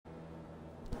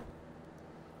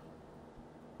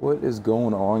What is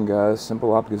going on, guys?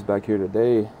 Simple Optics back here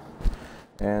today,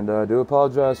 and I do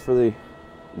apologize for the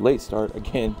late start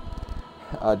again.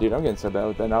 Dude, I'm getting so bad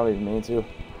with that. I don't even mean to. You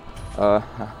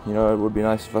know, it would be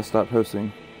nice if I stopped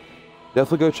posting.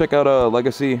 Definitely go check out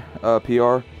Legacy PR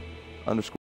 _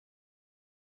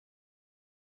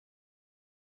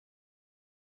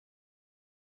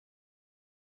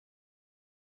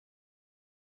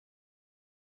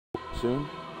 soon.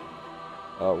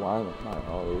 Why am I not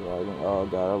always lagging? Oh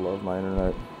god, I love my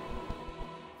internet.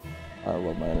 I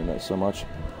love my internet so much.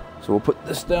 So we'll put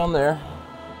this down there.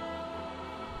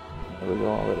 There we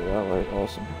go, already that way.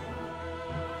 Awesome.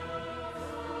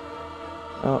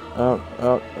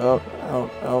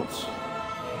 Out.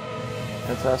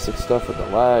 Fantastic stuff with the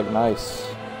lag. Nice.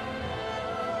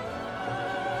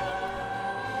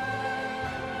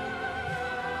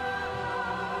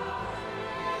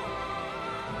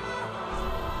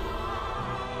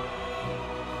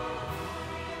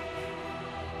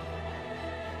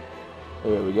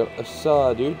 There we go.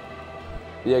 Dude.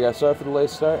 Yeah, guys, sorry for the late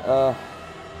start. I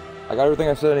got everything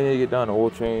I said I need to get done. Oil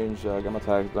change, got my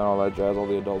tags done, all that jazz, all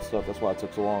the adult stuff. That's why it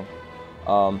took so long.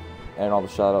 And all the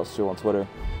shout outs too on Twitter.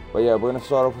 But yeah, we're gonna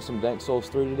start off with some Dank Souls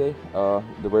 3 today.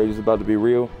 The raid is about to be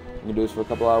real. I'm gonna do this for a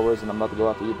couple hours, and I'm about to go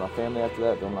out to eat with my family after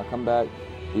that. Then when I come back,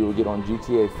 we will get on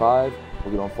GTA 5.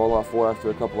 We'll get on Fallout 4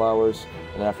 after a couple hours,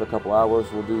 and then after a couple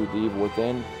hours, we'll do The Evil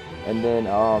Within. And then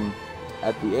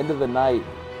at the end of the night,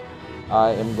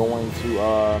 I am going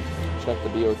to check the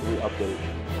BO3 update.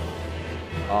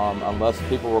 Unless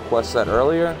people request that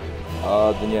earlier,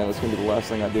 then yeah, that's gonna be the last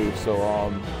thing I do. So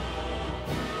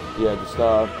yeah, just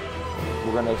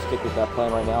we're gonna stick with that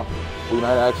plan right now. We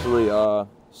might actually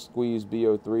squeeze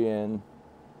BO3 in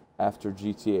after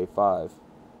GTA 5,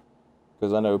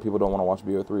 because I know people don't want to watch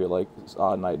BO3 at like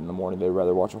odd night in the morning. They'd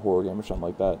rather watch a horror game or something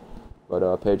like that.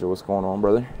 But Pedro, what's going on,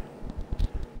 brother?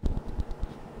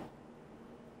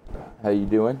 How you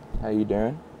doing? How you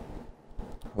doing?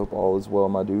 Hope all is well,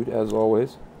 my dude, as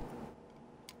always.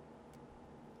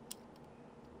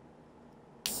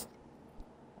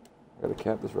 I gotta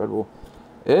cap this Red Bull.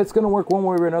 It's gonna work one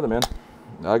way or another, man.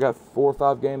 I got 4 or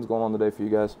 5 games going on today for you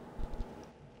guys.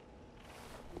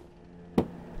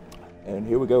 And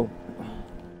here we go.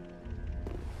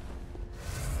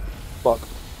 Fuck.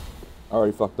 I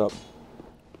already fucked up.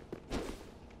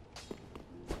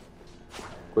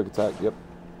 Quick attack, yep.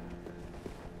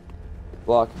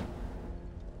 Block.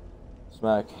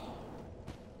 Smack.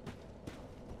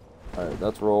 Alright,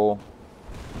 that's roll.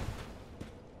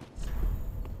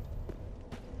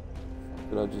 What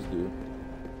did I just do?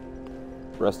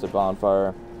 Rest at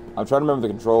bonfire. I'm trying to remember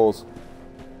the controls.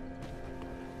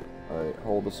 Alright,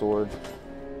 hold the sword.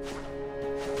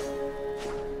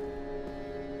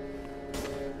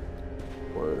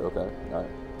 Word, okay. Alright.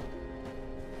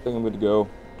 I think I'm good to go.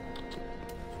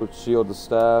 Switch shield to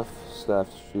staff. Staff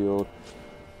to shield.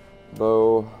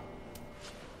 Bow.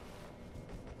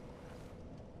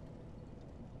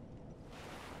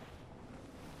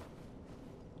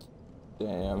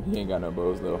 Damn, he ain't got no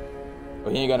bows though. Oh,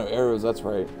 he ain't got no arrows, that's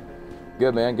right.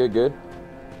 Good, man, good.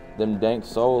 Them Dank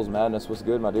Souls, madness, what's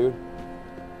good, my dude?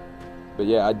 But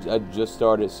yeah, I just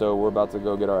started, so we're about to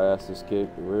go get our asses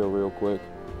kicked real quick.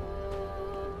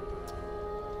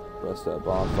 Rest that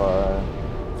bonfire.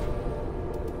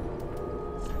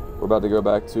 We're about to go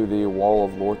back to the Wall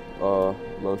of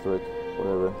Lothric,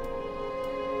 whatever.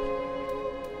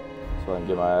 So I can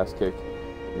get my ass kicked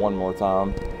one more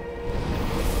time.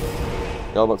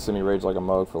 Y'all about to see me rage like a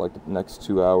mug for like the next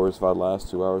 2 hours if I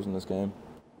last 2 hours in this game.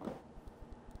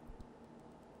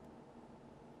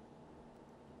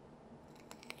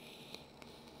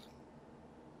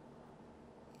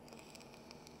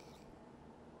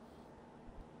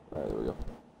 Alright, there we go.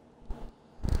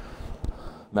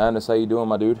 Madness, how you doing,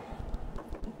 my dude?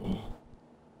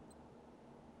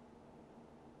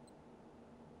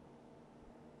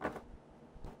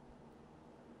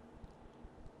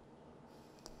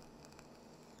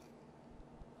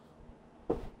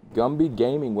 Gumby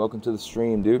Gaming, welcome to the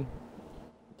stream, dude.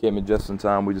 Came in just in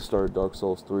time. We just started Dark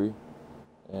Souls 3,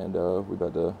 and we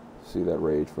about to see that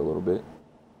rage for a little bit.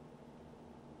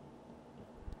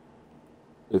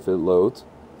 If it loads.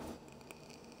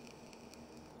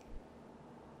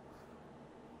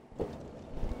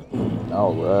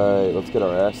 Alright, let's get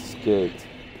our asses kicked.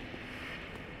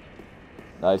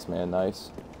 Nice, man,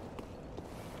 nice.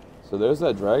 So there's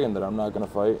that dragon that I'm not gonna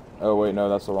fight. Oh wait, no,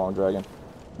 that's the wrong dragon.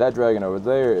 That dragon over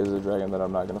there is a dragon that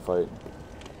I'm not gonna fight.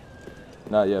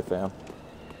 Not yet, fam.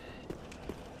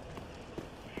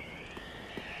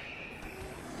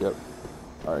 Yep.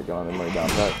 Alright, get on the money down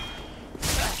tight.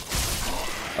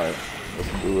 Alright,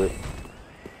 let's do it.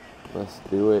 Let's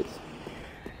do it.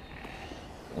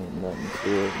 Ain't nothing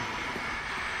to it.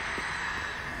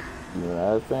 You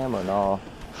mad, fam, or no?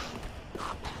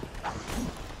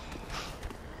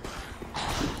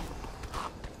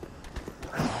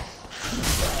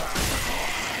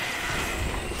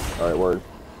 Alright, word.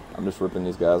 I'm just ripping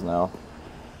these guys now.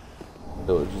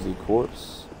 Village Z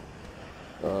corpse.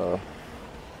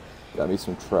 Got me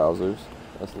some trousers.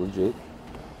 That's legit.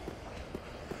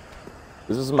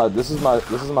 This is my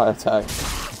attack.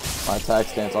 My attack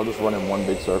stance. I'll just run in one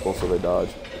big circle so they dodge.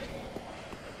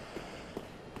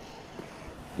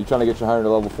 You trying to get your 100 to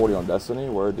level 40 on Destiny?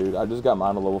 Word, dude. I just got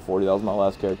mine to level 40. That was my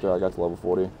last character. I got to level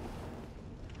 40.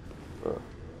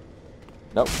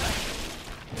 Nope.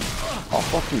 Oh,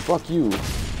 fuck you, fuck you.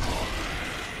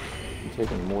 You're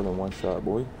taking more than one shot,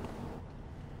 boy.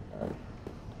 Alright.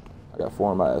 I got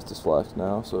 4 in my Estus flask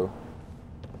now, so.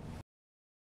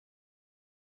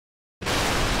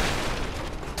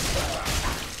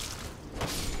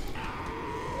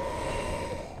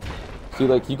 See,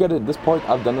 like, you gotta, this part,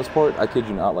 I've done this part, I kid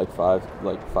you not, like 5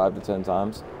 to 10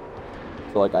 times.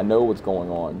 So, like, I know what's going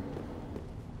on.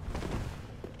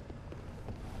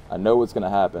 I know what's gonna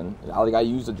happen. I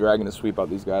use the dragon to sweep out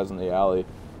these guys in the alley,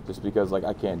 just because like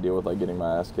I can't deal with like getting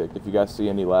my ass kicked. If you guys see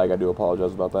any lag, I do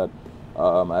apologize about that.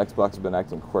 My Xbox has been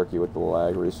acting quirky with the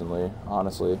lag recently.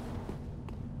 Honestly,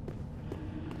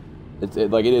 it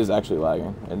is actually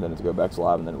lagging, and then it goes back to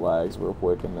live, and then it lags real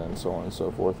quick, and then so on and so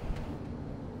forth.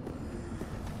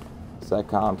 It's that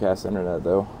Comcast internet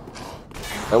though.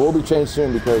 That will be changed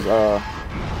soon because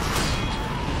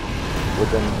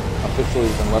officially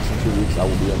in less than 2 weeks I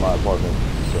will be in my apartment,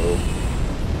 so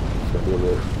it's gonna be a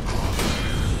lit.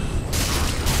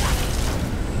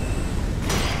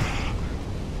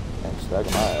 I'm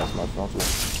stacking my ass much, don't you?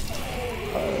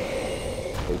 Alright,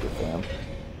 take it, fam.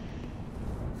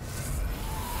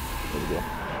 There we go.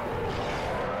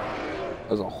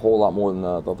 There's a whole lot more than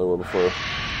I thought there were before.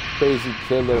 Crazy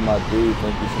Killer, my dude,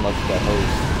 thank you so much for that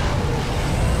host.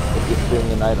 If you're streaming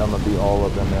tonight, I'm gonna be all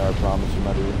up in there, I promise you,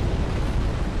 my dude.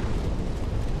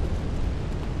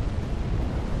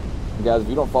 Guys, if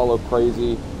you don't follow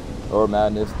Crazy or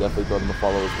Madness, definitely go to them to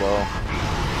follow as well.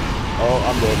 Oh,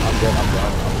 I'm done.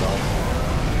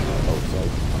 Oh, sorry,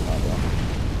 I'm not done.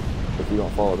 If you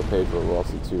don't follow the Pedro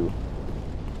Rossi 2,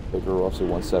 Pedro Rossi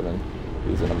 17,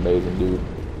 he's an amazing dude.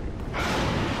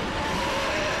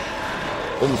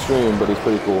 Doesn't stream, but he's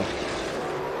pretty cool.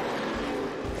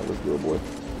 Let's do it, boy.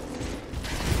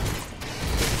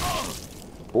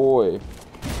 Boy.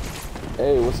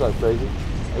 Hey, what's up, Crazy?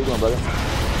 How you doing, brother?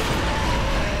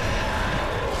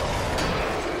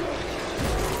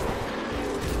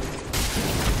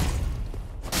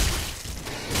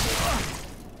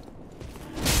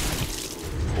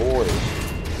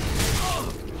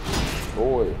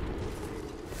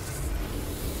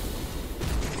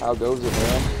 How goes it,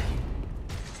 man?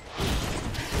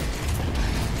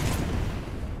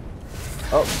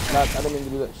 Oh, I didn't mean to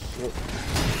do that shit.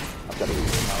 I've got to read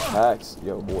my attacks.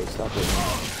 Yo, boy, stop it.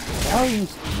 How are you?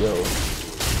 Yo.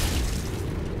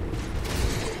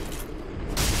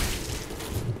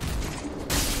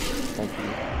 Thank you.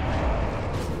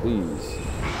 Please.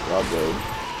 God, bro.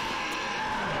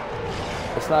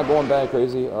 It's not going bad,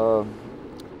 Crazy.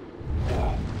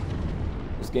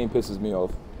 This game pisses me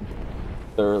off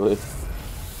thoroughly.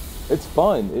 It's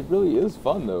fun. It really is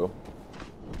fun, though.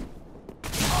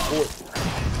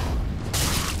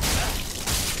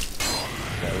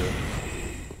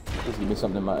 Just give me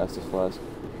something in my Estus flask.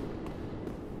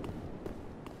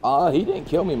 He didn't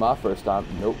kill me my first time.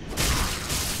 Nope.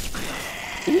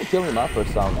 He didn't kill me my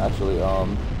first time, actually.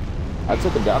 I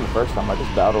took him down the first time. I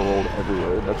just battle rolled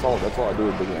everywhere. That's all I do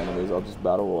with big enemies. I'll just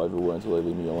battle roll everywhere until they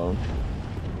leave me alone.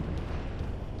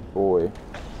 Boy.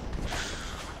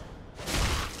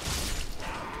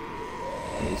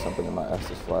 I need something in my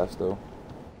Estus flask, though.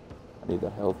 I need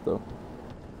that health, though.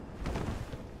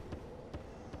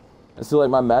 I feel like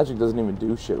my magic doesn't even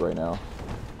do shit right now.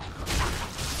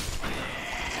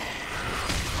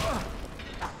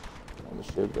 On the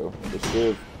shiv, though. On the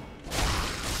shiv.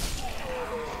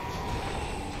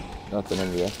 Nothing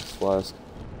in the Estus flask.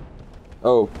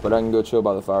 Oh, but I can go chill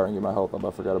by the fire and get my health up.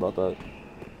 I forgot about that.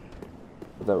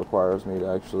 But that requires me to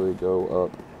actually go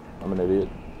up. I'm an idiot.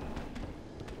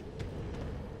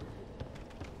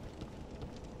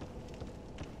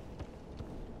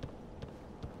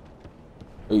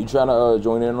 Are you trying to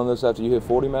join in on this after you hit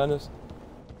 40, Madness?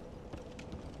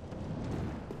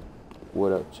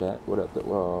 What up, chat? What up?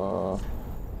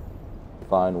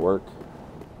 Fine work.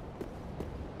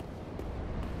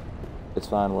 It's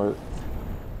fine work.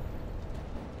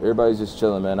 Everybody's just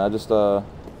chilling, man. I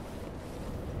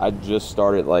I just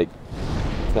started like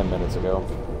 10 minutes ago.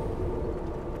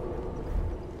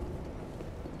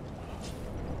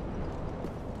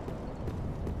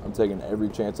 I'm taking every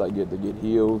chance I get to get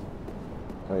healed.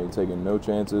 I ain't taking no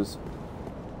chances.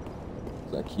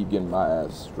 I keep getting my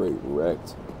ass straight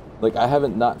wrecked. Like, I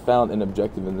haven't not found an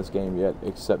objective in this game yet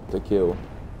except to kill.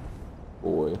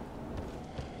 Boy.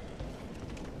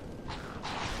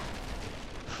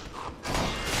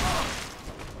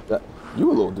 That, you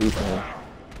a little douche, man.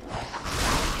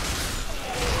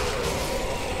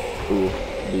 Ooh,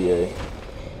 DA.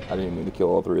 I didn't even mean to kill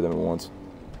all three of them at once.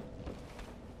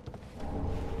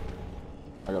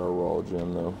 I got a raw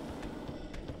gem, though.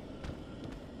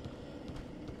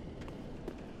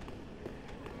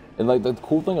 And, like, the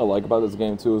cool thing I like about this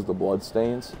game, too, is the blood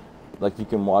stains. Like, you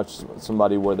can watch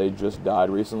somebody where they just died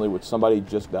recently, which somebody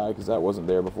just died, because that wasn't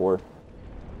there before.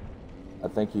 I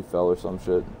think he fell or some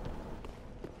shit.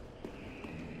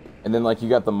 And then, like, you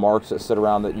got the marks that sit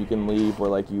around that you can leave, where,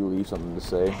 like, you leave something to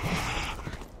say.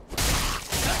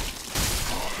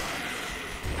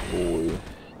 Boy.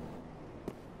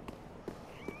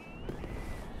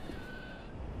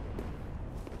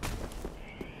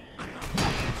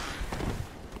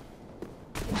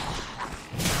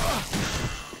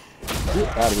 Get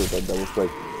out of here with that double strike.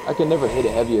 I can never hit a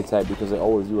heavy attack because I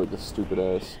always do like this stupid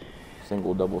ass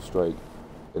single double strike.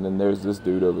 And then there's this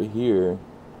dude over here.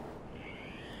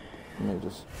 Let me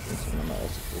just get some of my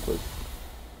asses real quick.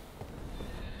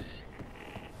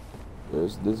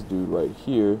 There's this dude right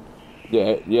here.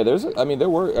 Yeah, there's, I mean,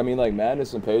 like,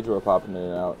 Madness and Pedro are popping in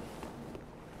and out.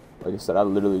 Like I said, I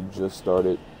literally just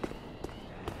started.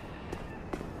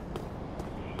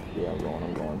 Yeah, I'm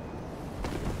going.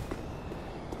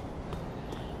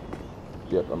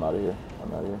 Yep, I'm out of here.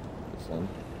 It's in.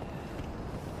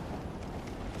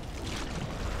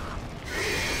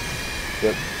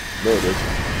 Yep, there it is.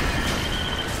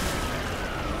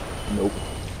 Nope.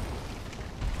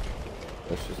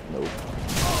 That's just nope.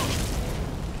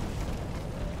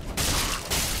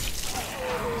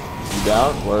 You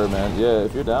down? Word, man. Yeah,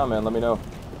 if you're down, man, let me know.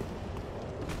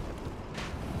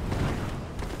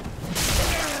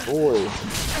 Boy.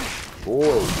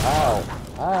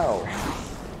 Ow.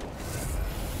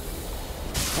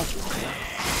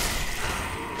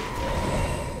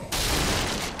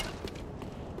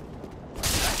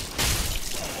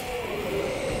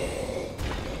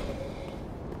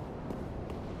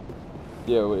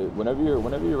 Yeah, wait, whenever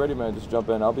you're ready, man, just jump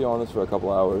in. I'll be on this for a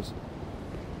couple hours.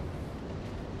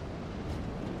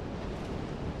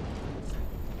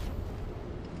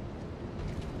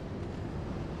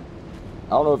 I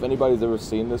don't know if anybody's ever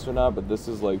seen this or not, but this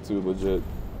is like too legit.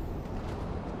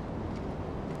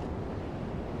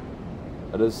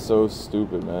 That is so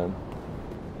stupid, man.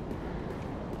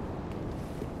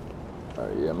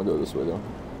 Alright, yeah, I'm gonna go this way though.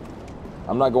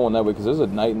 I'm not going that way because there's a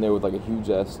knight in there with like a huge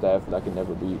ass staff that I can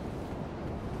never beat.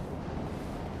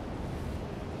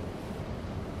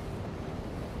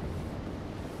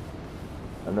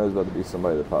 I know there's about to be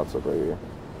somebody that pops up right here.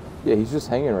 Yeah, he's just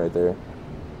hanging right there.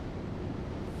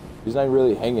 He's not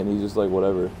really hanging, he's just like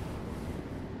whatever.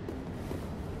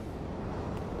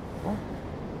 What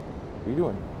are you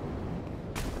doing?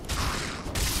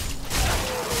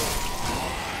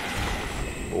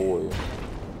 Boy.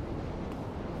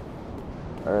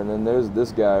 Alright, and then there's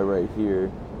this guy right here.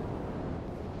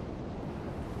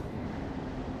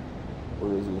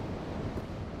 Where is he?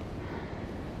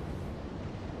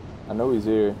 I know he's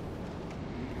here.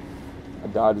 I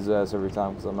dodge his ass every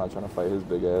time because I'm not trying to fight his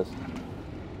big ass.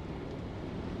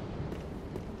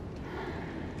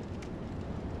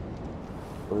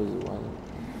 Where is he? Why?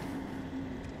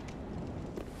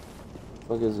 The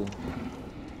fuck is he?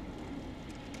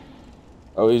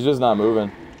 Oh, he's just not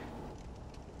moving.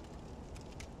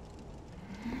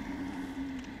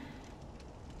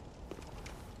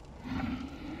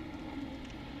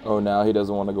 Oh, now he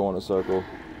doesn't want to go in a circle.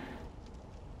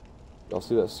 Y'all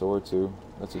see that sword too?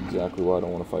 That's exactly why I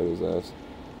don't want to fight his ass.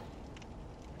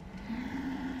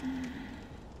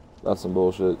 That's some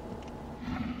bullshit.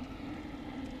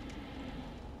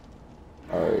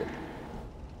 Alright.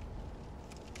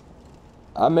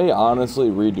 I may honestly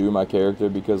redo my character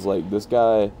because, like, this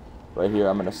guy right here,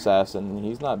 I'm an assassin.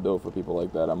 He's not built for people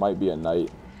like that. I might be a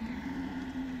knight.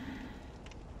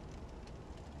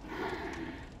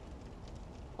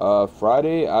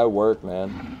 Friday, I work,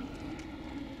 man.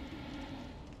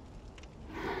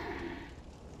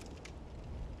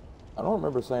 I don't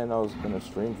remember saying I was gonna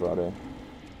stream Friday.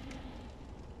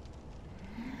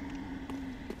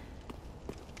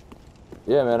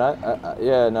 Yeah, man.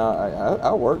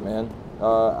 I work, man.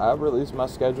 I release my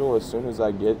schedule as soon as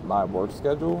I get my work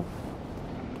schedule.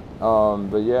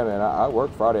 But yeah, man, I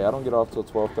work Friday. I don't get off till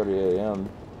 12:30 a.m.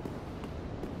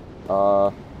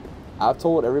 I've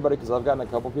told everybody, because I've gotten a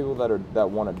couple people that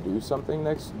want to do something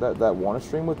that want to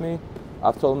stream with me.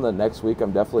 I've told them that next week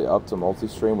I'm definitely up to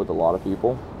multi-stream with a lot of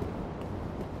people.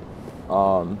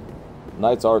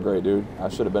 Nights are great, dude. I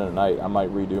should have been a night. I might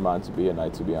redo mine to be a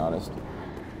night, to be honest.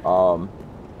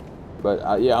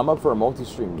 But yeah, I'm up for a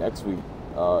multi-stream next week.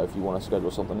 If you want to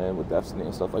schedule something in with Destiny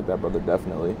and stuff like that, brother,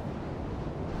 definitely.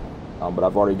 But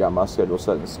I've already got my schedule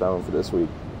set in stone for this week.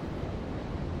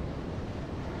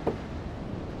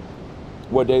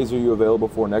 What days are you available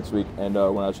for next week? And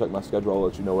when I check my schedule, I'll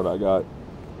let you know what I got.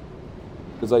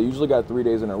 Because I usually got 3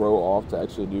 days in a row off to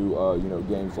actually do, you know,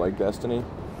 games like Destiny.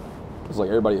 Because like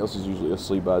everybody else is usually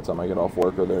asleep by the time I get off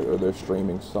work, or they're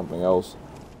streaming something else.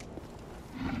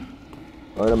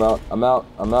 All right, I'm out.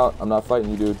 I'm not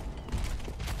fighting you, dude.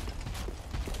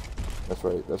 That's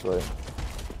right. That's right.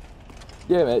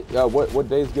 Yeah, man. What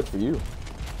day is good for you?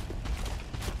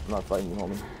 I'm not fighting you,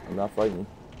 homie. I'm not fighting you.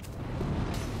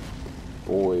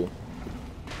 Boy.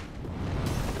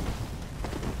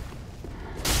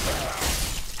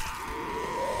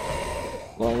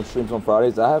 Long streams on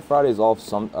Fridays. I have Fridays off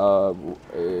sometimes.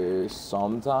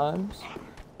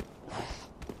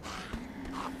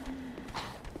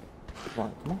 Come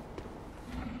on, come on.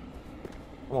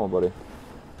 Come on, buddy.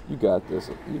 You got this.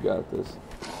 You got this.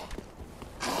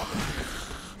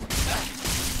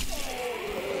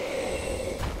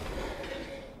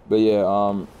 But yeah,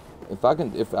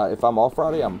 if I'm off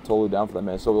Friday, I'm totally down for that,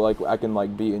 man. So like I can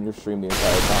like be in your stream the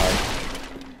entire time.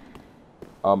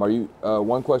 Are you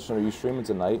one question, are you streaming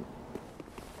tonight?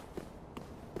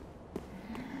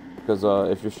 Because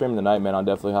if you're streaming tonight, man, I'll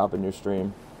definitely hop in your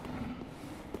stream.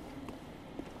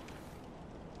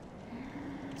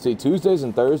 See, Tuesdays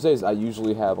and Thursdays I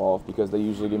usually have off because they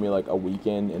usually give me like a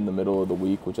weekend in the middle of the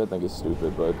week, which I think is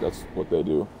stupid, but that's what they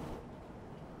do.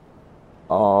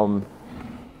 All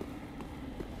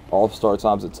start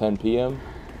times at 10 p.m.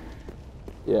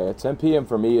 Yeah, 10 p.m.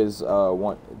 for me is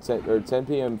 10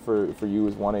 p.m. for you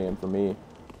is 1 a.m. for me.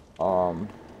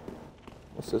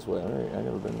 What's this way? I've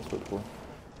never been this way before.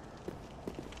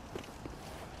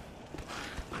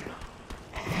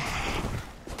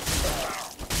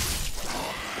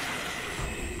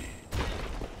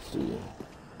 Let's see.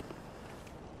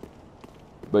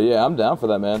 But yeah, I'm down for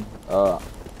that, man. Oh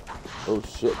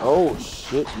shit! Oh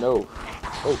shit! No!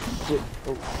 Oh shit!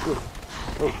 Oh shit!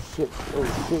 Oh shit! Oh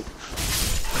shit!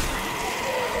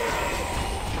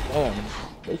 Damn,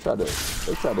 they tried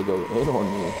to go in on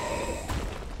me.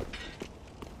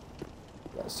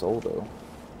 Got soul though.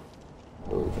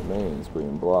 Village remains,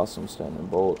 green blossom, standing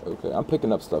bolt. Okay, I'm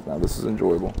picking up stuff now. This is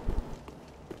enjoyable.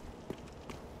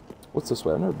 What's this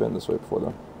way? I've never been this way before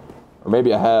though. Or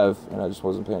maybe I have, and I just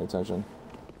wasn't paying attention.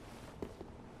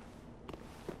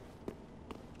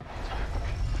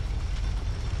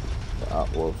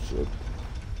 Well, shit.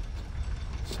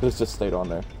 Should have just stayed on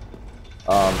there.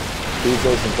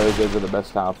 Tuesdays and Thursdays are the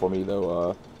best time for me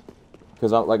though,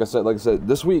 because like I said,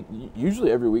 this week,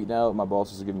 usually every week now, my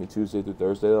boss is giving me Tuesday through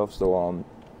Thursday off. So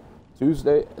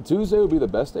Tuesday would be the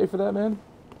best day for that, man.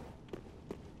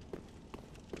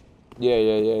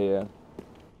 Yeah.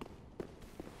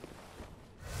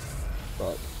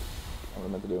 Fuck. What I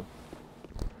meant to do.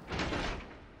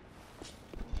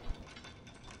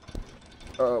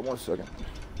 One second.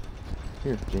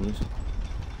 Here, genius.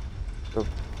 Go.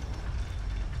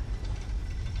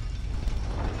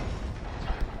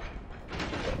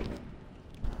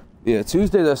 Yeah,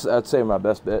 Tuesday, I'd say my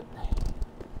best bet.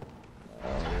 I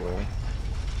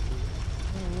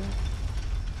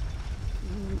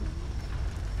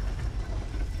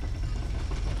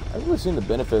haven't really seen the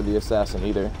benefit of the assassin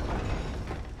either.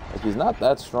 Like, he's not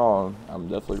that strong. I'm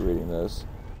definitely reading this.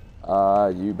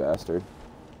 You bastard.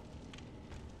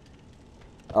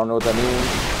 I don't know what that means.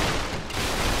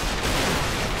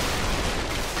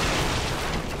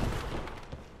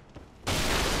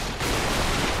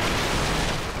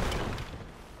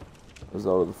 Let's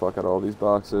load the fuck out of all these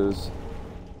boxes.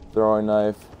 Throwing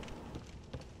knife.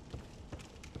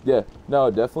 Yeah,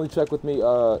 no, definitely check with me.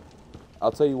 I'll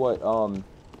tell you what, I'm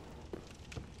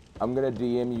gonna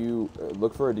DM you,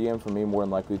 look for a DM for me more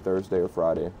than likely Thursday or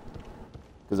Friday.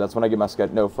 Because that's when I get my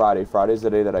schedule. No, Friday. Friday's the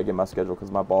day that I get my schedule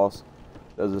because my boss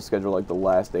does the schedule like the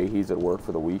last day he's at work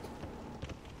for the week.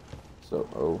 So,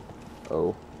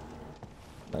 oh.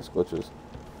 Nice glitches.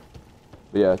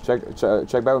 But yeah, check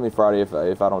back with me Friday if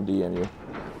I don't DM you.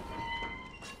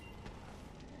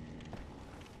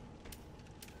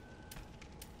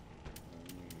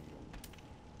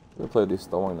 I'm gonna play these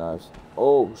throwing knives.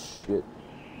 Oh shit.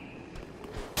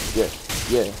 Yeah.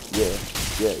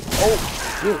 Oh!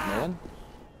 shit, man.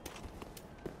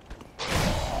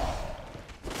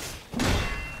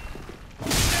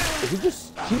 Does he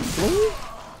just keep swinging?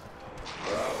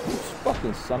 This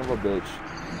fucking son of a bitch.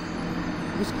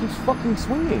 He just keeps fucking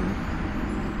swinging.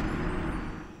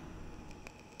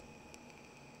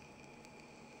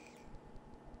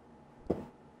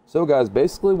 So guys,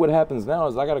 basically what happens now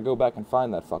is I gotta go back and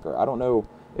find that fucker. I don't know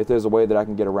if there's a way that I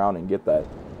can get around and get that.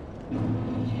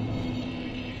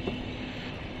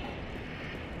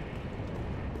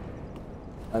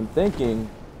 I'm thinking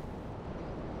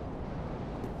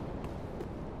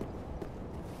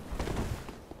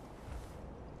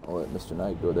I'll let Mr.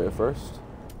 Knight go there first.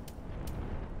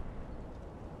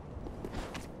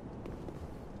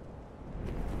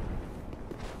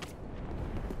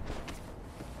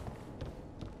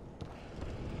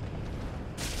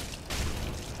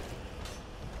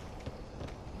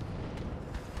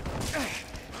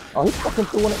 Oh, he's fucking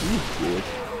throwing at you, dude.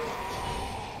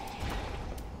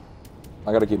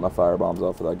 I gotta keep my fire bombs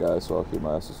out for that guy, so I'll keep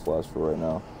my S's flash for right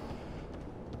now.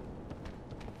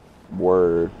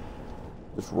 Word.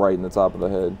 Just right in the top of the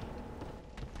head.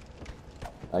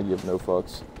 I give no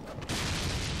fucks.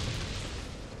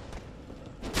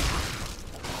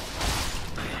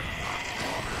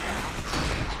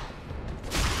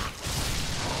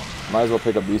 Might as well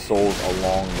pick up these souls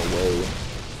along the way.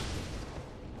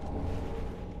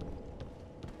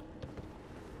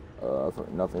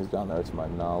 Nothing's down there to my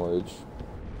knowledge.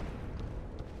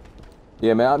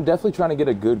 Yeah, man, I'm definitely trying to get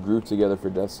a good group together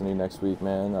for Destiny next week,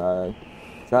 man.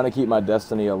 Trying to keep my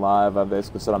Destiny alive. I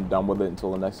basically said I'm done with it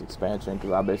until the next expansion,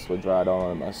 because I basically dried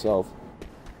on it myself.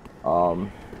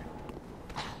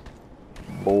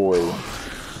 Boy.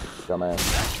 Dumbass.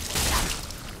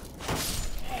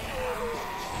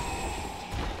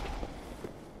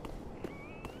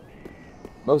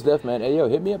 Most def, man. Hey, yo,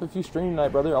 hit me up if you stream tonight,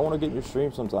 brother. I want to get in your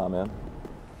stream sometime, man.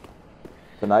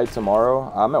 Tonight,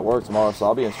 tomorrow. I'm at work tomorrow, so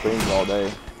I'll be in streams all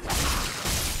day.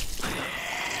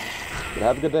 But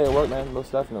have a good day at work, man.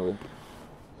 Most definitely.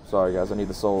 Sorry, guys. I need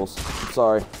the souls. I'm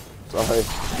sorry. Sorry.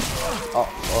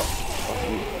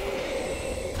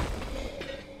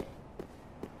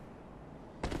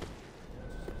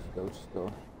 Just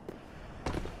go.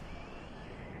 I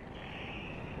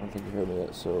don't think you heard me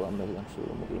yet, so I'm sure what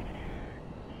I'm gonna do.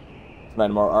 Tonight,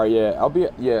 tomorrow. Alright,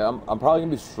 yeah. I'm probably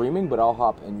gonna be streaming, but I'll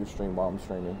hop in your stream while I'm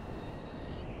streaming.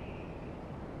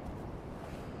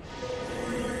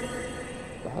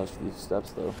 The hush for these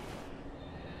steps, though.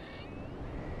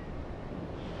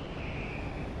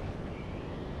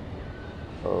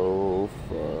 Oh,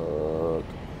 fuck.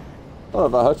 Oh,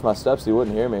 if I hushed my steps, he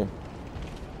wouldn't hear me.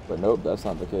 But nope, that's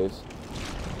not the case.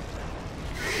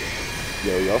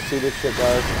 Yo, y'all see this shit,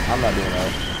 guys? I'm not doing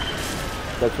that.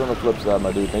 Catch you on the flip side,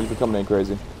 my dude. Thank you for coming in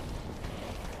crazy.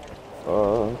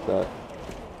 Fuck that.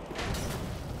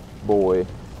 Boy.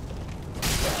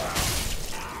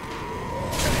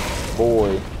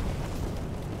 Boy.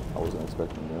 I wasn't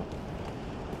expecting you.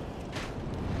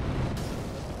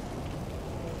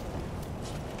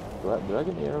 Did I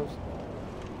get any arrows?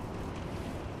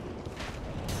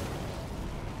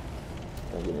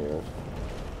 Didn't get any arrows.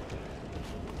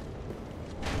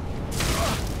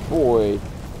 Boy.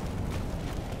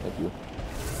 Thank you.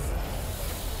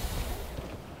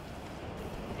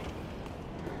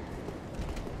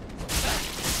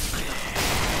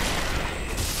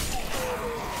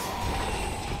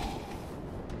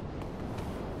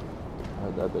 I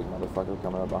heard that big motherfucker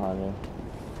coming up behind me.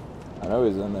 I know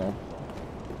he's in there.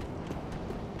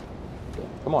 Yeah,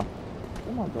 come on.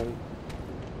 Come on, buddy.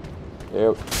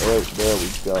 There we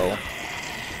go.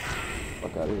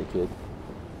 Fuck out of here, kid.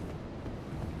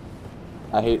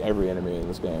 I hate every enemy in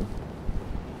this game.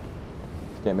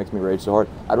 This game makes me rage so hard.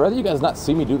 I'd rather you guys not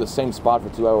see me do the same spot for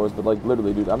 2 hours, but like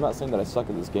literally, dude, I'm not saying that I suck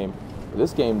at this game. But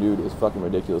this game, dude, is fucking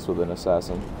ridiculous with an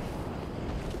assassin.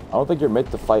 I don't think you're meant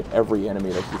to fight every enemy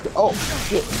that you can. Oh,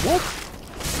 shit, what?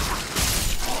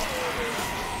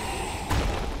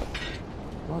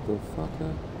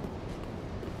 Motherfucker.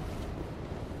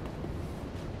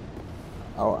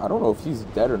 Oh, I don't know if he's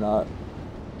dead or not.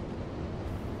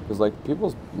 Because, like,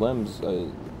 people's limbs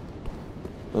and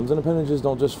appendages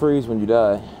don't just freeze when you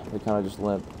die. They kind of just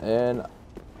limp. And,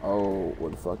 oh,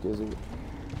 where the fuck is he?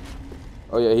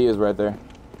 Oh, yeah, he is right there.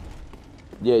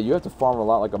 Yeah, you have to farm a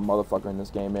lot like a motherfucker in this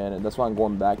game, man. And that's why I'm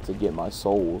going back to get my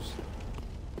souls.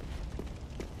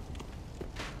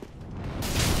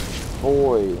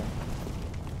 Boy.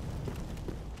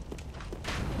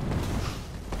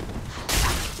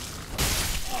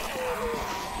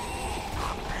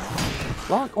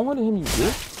 Lock on to him, you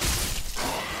bitch.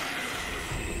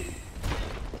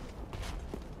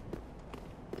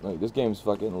 Like, this game's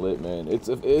fucking lit, man.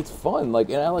 It's fun, like,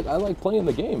 and I like playing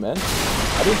the game, man.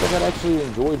 I didn't think I'd actually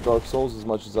enjoy Dark Souls as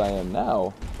much as I am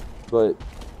now, but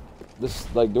this,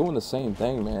 like, doing the same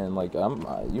thing, man. Like,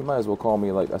 you might as well call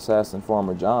me, like, Assassin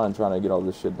Farmer John trying to get all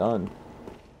this shit done.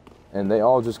 And they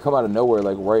all just come out of nowhere,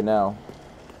 like, right now.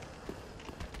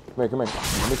 Come here.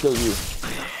 Let me kill you.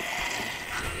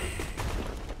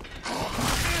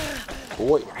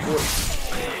 Boy.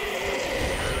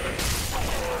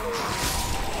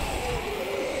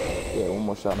 Yeah, one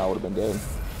more shot and I would have been dead.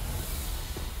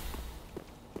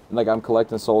 And, like, I'm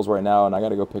collecting souls right now, and I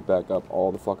gotta go pick back up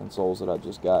all the fucking souls that I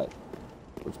just got.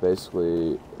 Which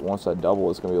basically, once I double,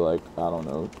 it's gonna be like, I don't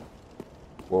know,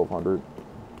 1,200.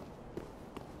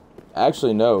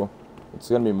 Actually, no. It's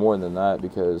gonna be more than that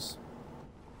because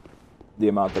the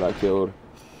amount that I killed.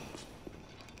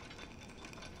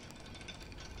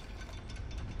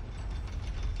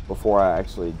 Before I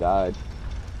actually died.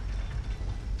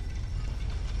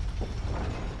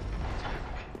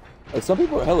 Like, some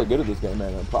people are hella good at this game,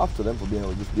 man, and props to them for being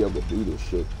able to just be able to do this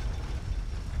shit.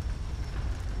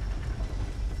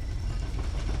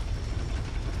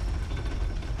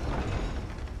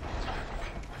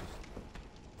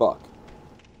 Fuck.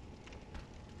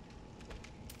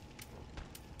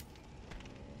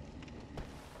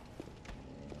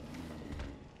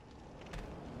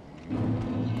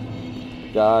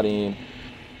 Got him.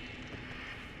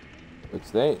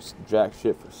 Which they ain't jack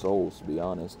shit for souls, to be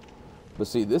honest. But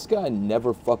see, this guy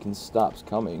never fucking stops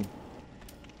coming.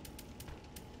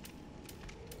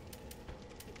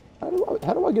 How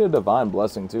do I get a divine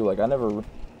blessing too? Like, I never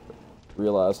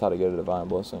realized how to get a divine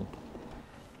blessing.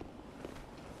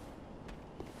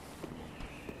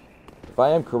 If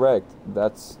I am correct,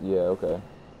 that's, yeah, okay.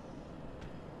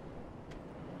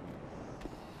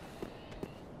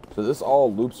 So this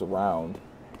all loops around.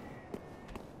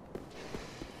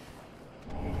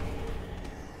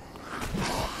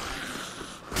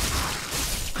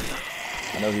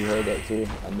 I know he heard that too.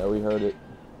 I know he heard it.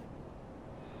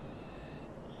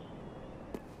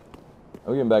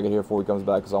 I'm getting back in here before he comes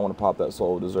back because I want to pop that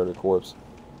soul of deserted corpse.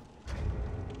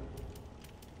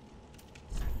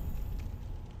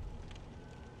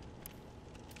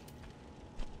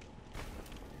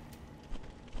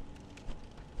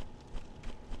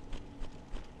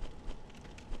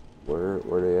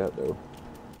 Where they at though?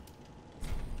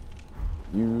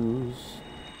 Use.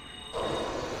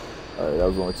 Alright, that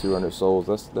was only 200 souls.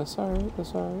 That's alright,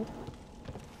 that's alright.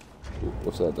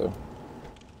 What's that though?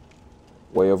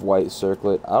 Way of White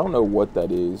Circlet. I don't know what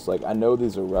that is. Like, I know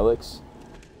these are relics.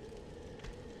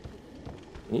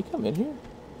 Can he come in here?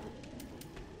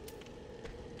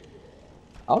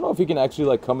 I don't know if he can actually,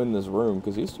 like, come in this room,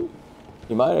 because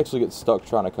he might actually get stuck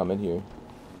trying to come in here.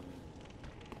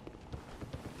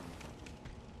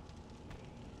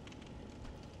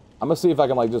 I'm gonna see if I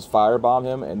can, like, just firebomb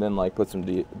him and then, like, put some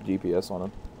GPS on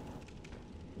him.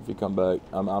 If he come back.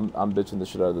 I'm bitching the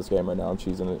shit out of this game right now. I'm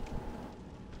cheesing it.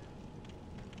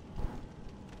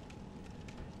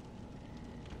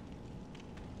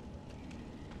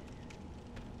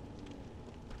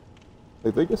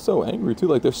 Like, they get so angry too.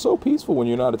 Like, they're so peaceful when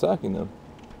you're not attacking them.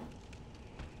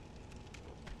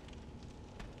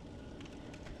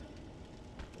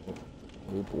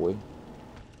 Hey boy.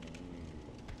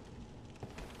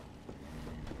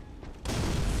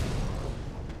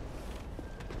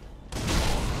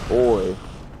 Boy.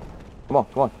 Come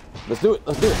on. Let's do it.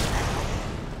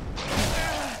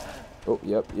 Oh,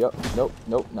 yep.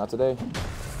 Nope, not today.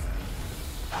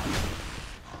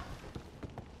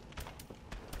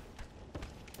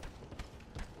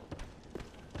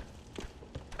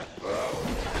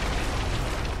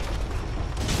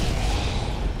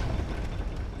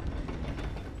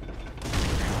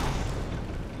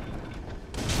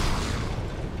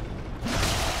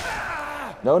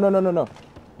 No.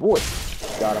 Boy.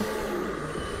 Got him.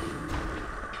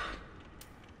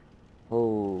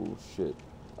 Oh, shit.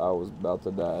 I was about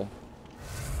to die.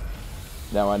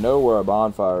 Now, I know where a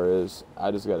bonfire is.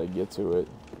 I just gotta get to it.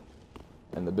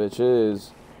 And the bitch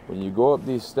is, when you go up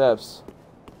these steps...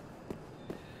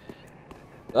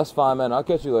 That's fine, man. I'll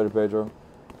catch you later, Pedro.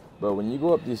 But when you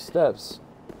go up these steps...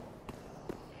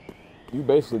 You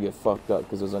basically get fucked up,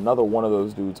 because there's another one of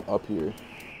those dudes up here.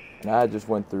 And I just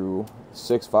went through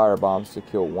 6 fire bombs to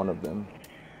kill one of them.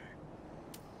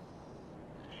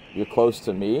 You're close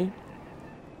to me?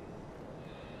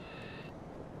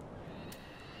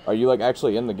 Are you, like,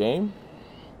 actually in the game?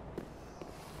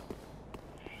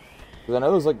 Because I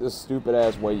know there's, like, this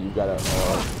stupid-ass way you gotta,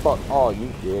 fuck. Oh,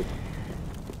 you dick.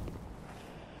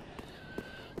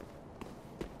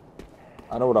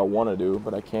 I know what I want to do,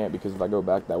 but I can't because if I go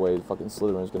back that way, fucking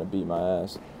Slytherin's gonna beat my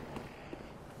ass.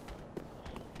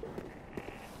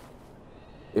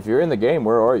 If you're in the game,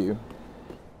 where are you?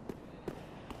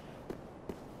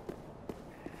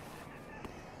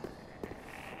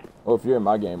 Oh, if you're in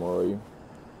my game, where are you?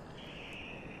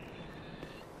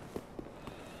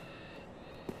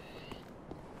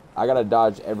 I gotta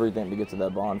dodge everything to get to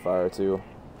that bonfire, too.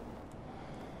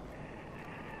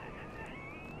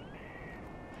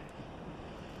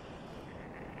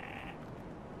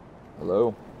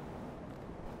 Hello?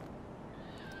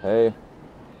 Hey.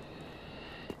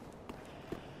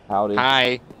 Howdy.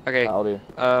 Hi. Okay. Howdy.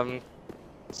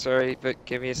 Sorry, but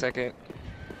give me a second.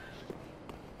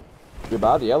 You're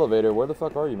by the elevator. Where the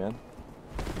fuck are you, man?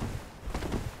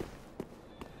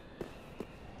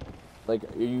 Like,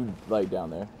 are you, like, down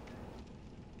there?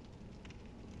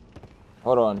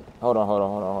 Hold on.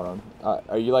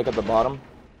 Are you, like, at the bottom?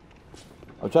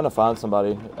 I'm trying to find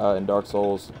somebody in Dark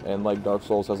Souls, and, like, Dark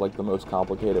Souls has, like, the most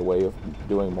complicated way of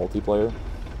doing multiplayer.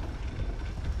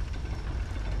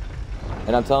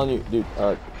 And I'm telling you, dude,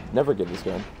 never get this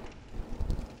game.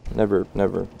 Never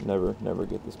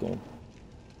get this game.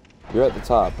 You're at the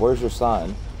top. Where's your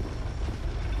sign?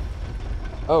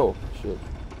 Oh, shit.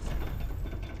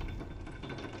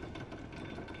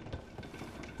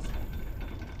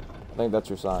 I think that's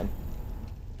your sign.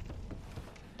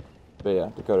 But yeah,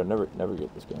 Dakota, never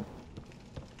get this game.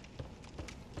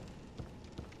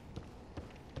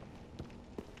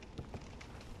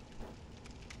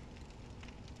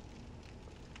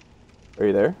 Are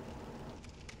you there?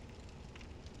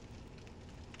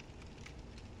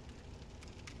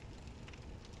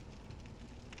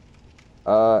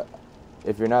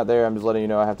 If you're not there, I'm just letting you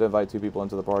know I have to invite 2 people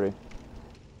into the party.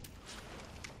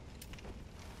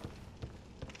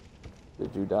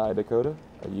 Did you die, Dakota?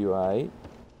 Are you alright?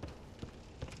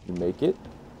 You make it?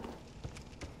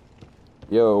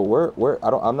 Yo,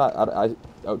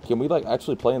 can we, like,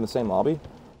 actually play in the same lobby?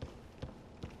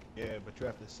 Yeah, but you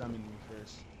have to summon me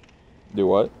first. Do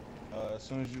what? As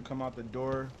soon as you come out the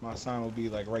door, my sign will be,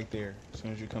 like, right there. As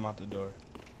soon as you come out the door.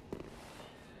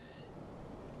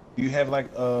 Do you have, like,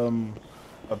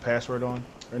 a password on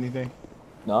or anything?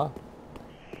 No.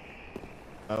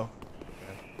 No?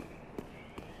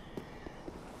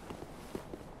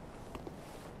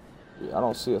 I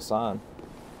don't see a sign.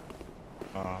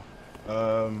 Alright,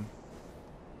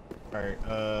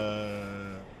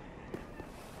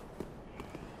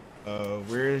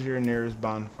 where is your nearest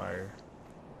bonfire?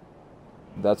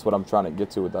 That's what I'm trying to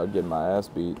get to without getting my ass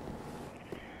beat.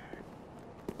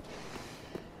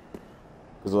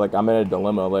 Because, like, I'm in a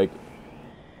dilemma. Like,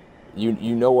 you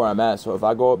know where I'm at. So if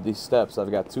I go up these steps,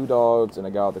 I've got 2 dogs and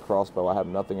a guy with a crossbow. I have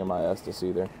nothing in my Estus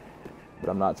either. But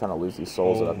I'm not trying to lose these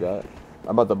souls that I've got.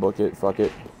 I'm about to book it. Fuck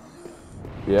it.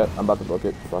 Yeah, I'm about to book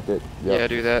it. Fuck it. Yep. Yeah,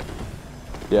 do that.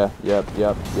 Yeah, yep.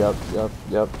 Yep.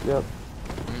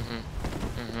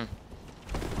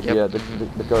 Yeah,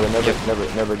 Dakota,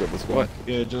 never get this game. What?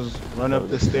 Yeah, just run up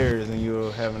the stairs and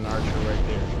you'll have an archer right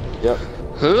there. Yep.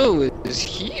 Who is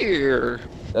here?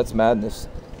 That's madness.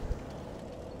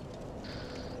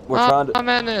 We're trying to...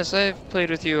 Madness, I've played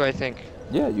with you, I think.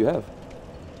 Yeah, you have.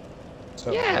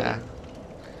 So, Yeah.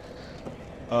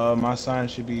 My sign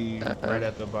should be right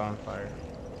at the bonfire.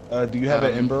 Do you have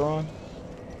an ember on?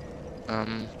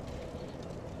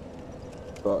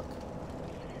 Fuck.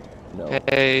 No.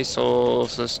 Hey, soul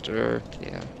sister.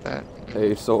 Yeah, that.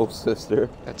 Hey, soul sister.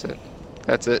 That's it.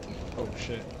 That's it. Oh,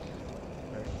 shit.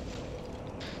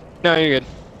 No, you're good.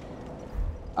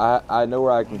 I know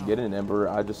where I can get an ember.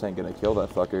 I just ain't gonna kill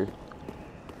that fucker.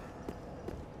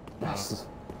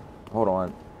 Hold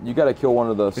on. You gotta kill one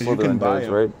of the Slytherin dudes,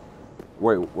 right?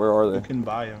 Wait, where are they? You can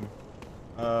buy them.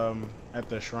 At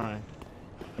the shrine.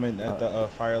 I mean, at the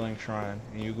Firelink shrine.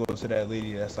 And you go to that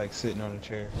lady that's like sitting on a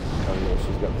chair. Oh yeah,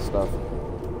 she's got the stuff.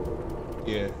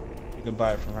 Yeah, you can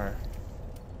buy it from her.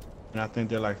 And I think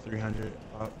they're like 300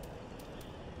 up.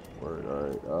 Word,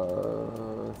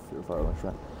 alright,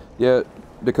 shrine. Yeah,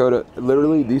 Dakota,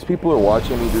 literally, these people are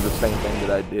watching me do the same thing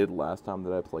that I did last time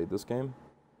that I played this game.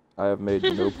 I have made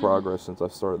no progress since I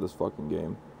started this fucking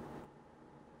game.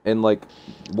 And, like,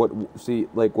 what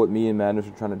me and Madness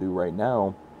are trying to do right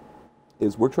now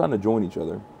is we're trying to join each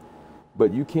other.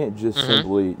 But you can't just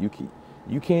simply, you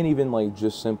can't even, like,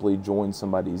 just simply join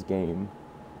somebody's game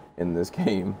in this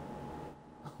game.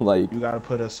 Like, you gotta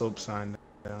put a soap sign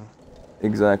down.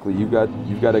 Exactly. You've got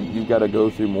to go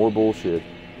through more bullshit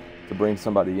to bring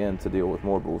somebody in to deal with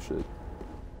more bullshit.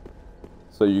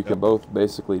 So you can both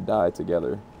basically die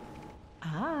together.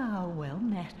 Ah, well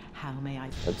met. How may I...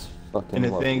 That's fucking And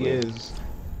the lovely. thing is,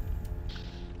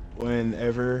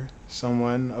 whenever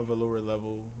someone of a lower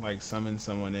level like summons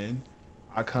someone in,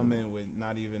 I come in with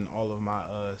not even all of my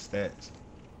stats.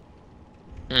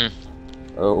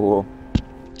 Oh well.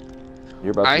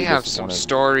 You're about to I be have some disappointed.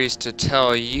 stories to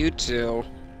tell you two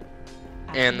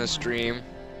and the stream.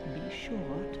 Be sure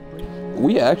to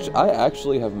bring I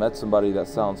actually have met somebody that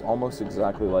sounds almost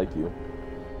exactly like you.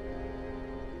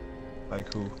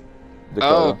 Like who?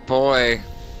 Oh Dakota. boy.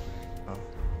 Oh.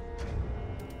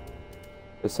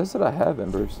 It says that I have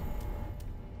embers.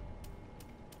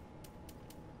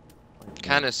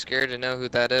 Kind of scared to know who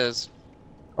that is.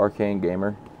 Arcane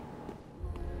Gamer.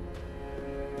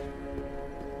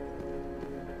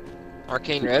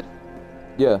 Arcane Red?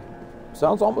 Yeah.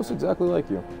 Sounds almost exactly like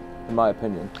you, in my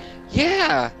opinion.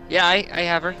 Yeah! Yeah, I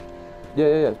have her.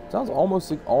 Yeah. Sounds almost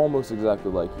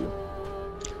exactly like you.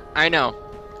 I know.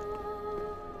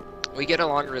 We get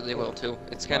along really well too.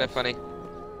 It's kind of Nice. funny.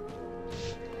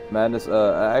 Madness,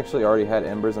 I actually already had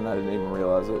embers and I didn't even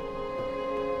realize it.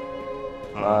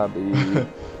 Bobby.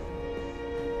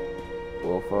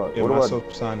 Well, fuck. Yeah, What my do I,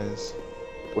 soap sign is.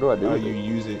 what do I do with You it?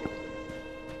 use it.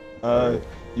 Alright.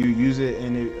 You use it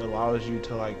and it allows you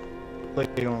to like play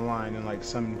online and like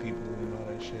summon people and all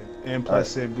that shit. And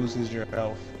plus it boosts your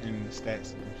health and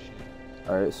stats and shit.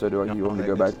 Alright, so do you want me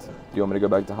to all go that back good to, stuff. do you want me to go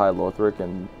back to High Lothric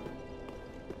and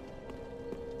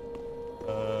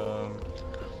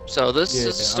So this Yeah, is a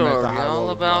I'm at the story high all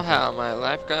low about block. how my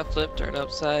life got flipped, turned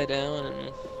upside down,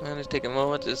 and I'm gonna take a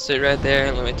moment to sit right there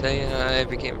and let me tell you how I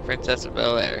became a princess of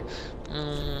Bel Air.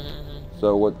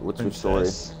 so what's your story?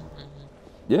 Princess.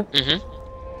 Yeah.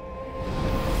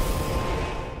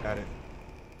 Got it.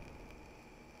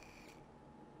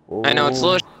 I know it's a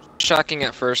Oh. little shocking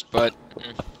at first, but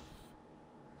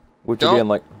Which Don't- again,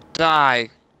 like die.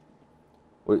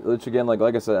 which again, like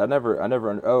I said, I never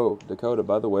oh, Dakota,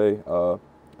 by the way,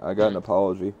 I got an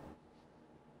apology.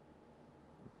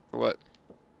 For what?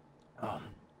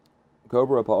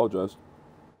 Cobra apologized.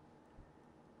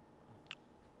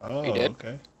 Oh, He did?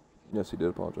 okay. Yes, he did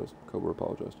apologize. Cobra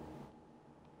apologized.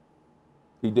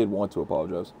 He did want to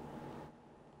apologize.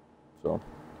 So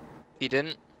He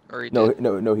didn't, or he no, did?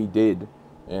 no, he did,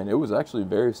 and it was actually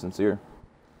very sincere.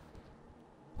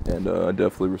 And I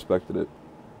definitely respected it.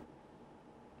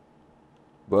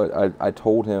 But I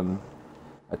told him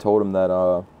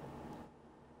that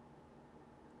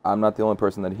I'm not the only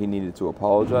person that he needed to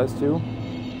apologize to,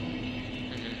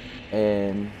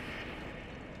 and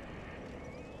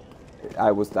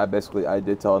I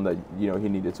did tell him that he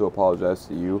needed to apologize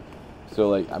to you. So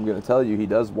like I'm gonna tell you he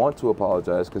does want to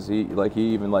apologize because he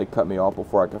even like cut me off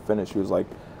before I could finish. He was like,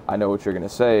 I know what you're gonna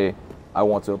say. I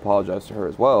want to apologize to her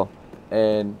as well.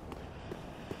 And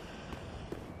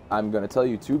I'm going to tell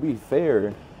you, to be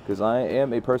fair, because I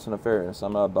am a person of fairness,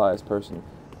 I'm not a biased person.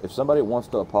 If somebody wants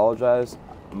to apologize,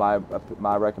 my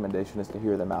recommendation is to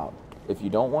hear them out. If you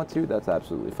don't want to, that's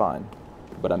absolutely fine.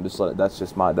 But I'm just that's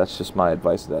just my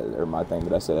advice or my thing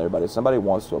that I say to everybody. If somebody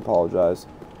wants to apologize,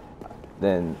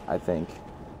 then I think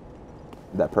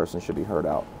that person should be heard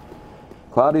out.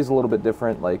 Cloudy's a little bit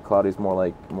different. Like Cloudy's more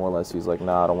or less he's like,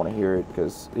 nah, I don't want to hear it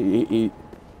because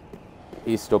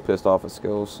he's still pissed off at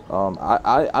Skills.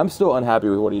 I'm still unhappy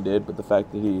with what he did, but the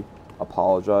fact that he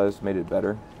apologized made it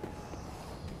better.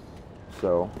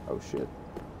 So, oh shit.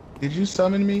 Did you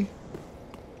summon me?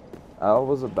 I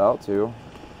was about to,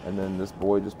 and then this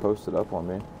boy just posted up on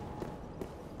me.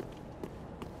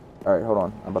 Alright, hold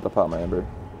on. I'm about to pop my ember.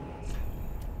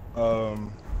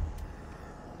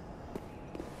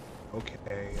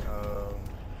 Okay,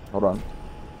 Hold on.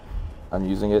 I'm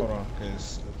using it. hold on,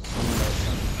 cause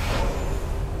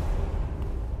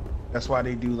that's why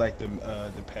they do like the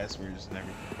passwords and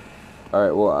everything.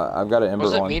 Alright, well, I've got an ember What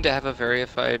does it on mean to have a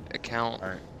verified account?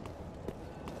 Alright.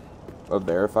 a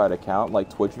verified account, like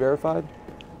Twitch verified?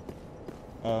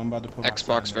 I'm about to put my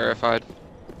Xbox sign verified.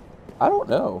 I don't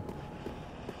know.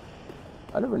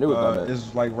 I never knew what that meant.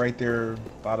 It's like right there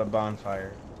by the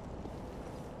bonfire.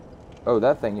 Oh,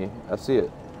 that thingy. I see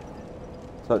it.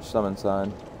 Touch summon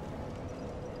sign.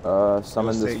 Summon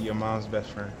It'll say this. your mom's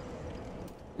best friend.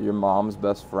 Your mom's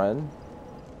best friend?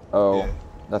 Oh, Yeah.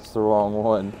 that's the wrong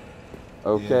one.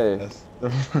 Okay. Yeah,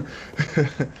 that's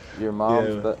Your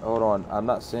mom's. Yeah. Hold on, I'm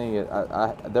not seeing it.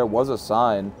 There was a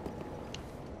sign.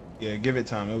 Yeah, give it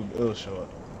time. It'll show up.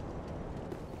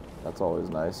 That's always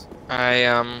nice.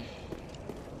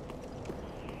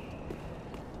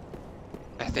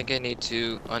 I think I need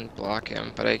to unblock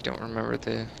him, but I don't remember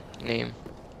the name.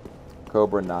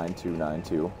 Cobra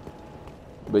 9292.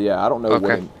 But yeah, I don't know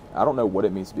Okay. I don't know what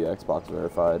it means to be Xbox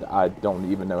verified. I don't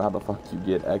even know how the fuck you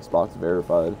get Xbox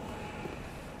verified.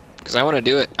 Because I want to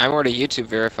do it. I'm already YouTube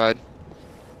verified.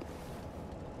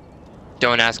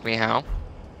 Don't ask me how.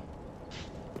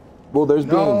 Well, there's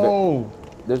No.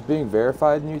 being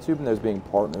verified in YouTube and there's being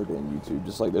partnered in YouTube.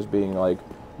 Just like there's being like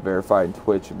verified in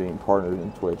Twitch and being partnered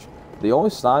in Twitch. The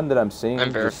only sign that I'm seeing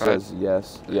just says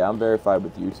yes. Yeah, I'm verified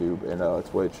with YouTube and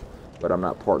Twitch, but I'm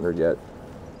not partnered yet.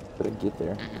 But I get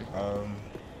there.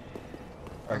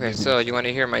 Okay, so you want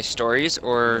to hear my stories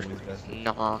or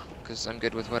nah? Because I'm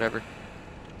good with whatever.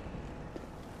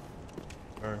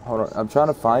 Hold on, I'm trying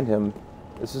to find him.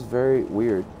 This is very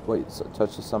weird. Wait, so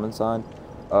touch the summon sign.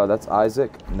 That's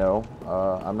Isaac. No,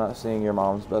 I'm not seeing your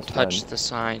mom's best friend. Touch the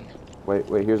sign. Wait,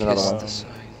 here's another one. The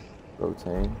sign.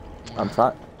 Rotate. I'm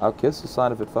trying. I'll kiss the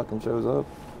sign if it fucking shows up.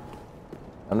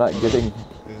 I'm not getting.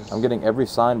 I'm getting every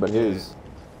sign but his.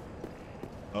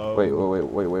 Wait.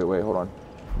 Hold on.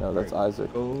 No, that's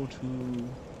Isaac. Go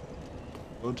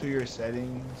to your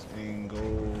settings and go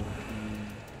to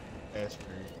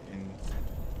password and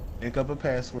make up a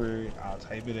password. I'll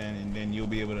type it in and then you'll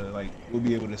be able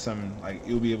to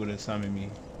summon me,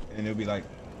 and it'll be like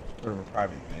sort of a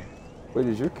private thing. Wait,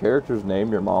 is your character's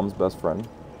name your mom's best friend?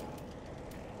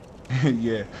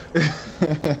 Yeah.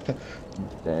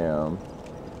 Damn.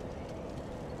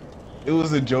 It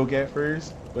was a joke at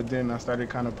first, but then I started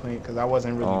kind of playing because I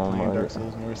wasn't really playing Dark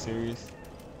Souls more serious.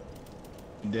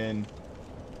 And then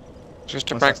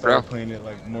Just a once I prank, started bro. playing it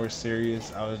like more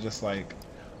serious, I was just like,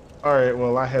 all right,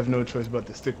 well, I have no choice but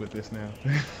to stick with this now.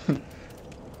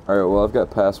 All right, well, I've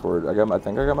got password. I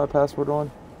think I got my password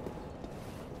on.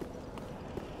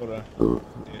 Hold on.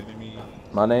 Yeah, let me...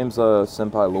 My name's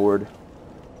Senpai Lord.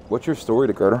 What's your story,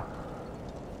 Dakota?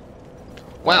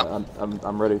 Wow.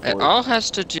 I'm ready for It it. all has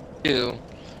to do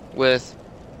with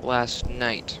last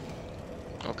night.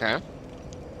 Okay.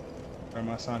 Or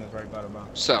my son is right by the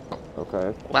box. So,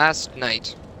 Okay. last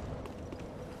night,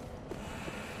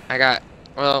 I got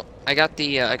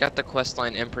the quest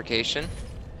line imprecation,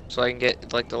 so I can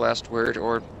get like the last word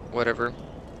or whatever.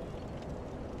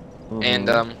 And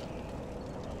I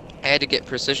had to get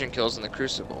precision kills in the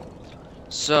Crucible.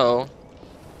 So,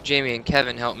 Jamie and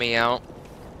Kevin helped me out,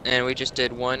 and we just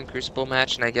did one Crucible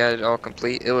match, and I got it all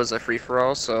complete. It was a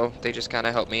free-for-all, so they just kind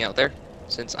of helped me out there,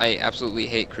 since I absolutely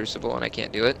hate Crucible and I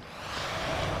can't do it.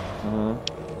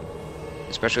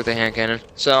 Especially with the hand cannon.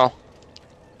 So,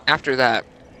 after that,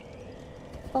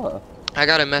 I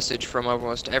got a message from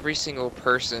almost every single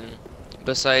person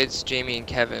besides Jamie and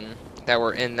Kevin that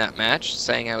were in that match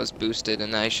saying I was boosted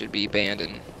and I should be banned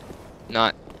and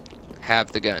not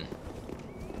have the gun.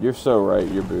 You're so right.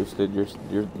 You're boosted. You're.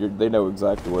 They know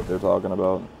exactly what they're talking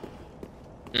about.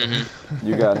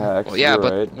 You got hacked. Well, yeah, you're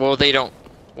but right.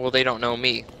 they don't know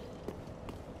me.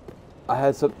 I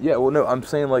had some. Yeah. Well, no. I'm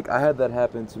saying like I had that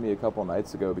happen to me a couple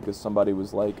nights ago because somebody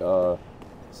was like,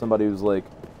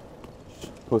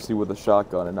 pussy with a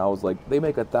shotgun, and I was like, they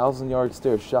make 1,000-yard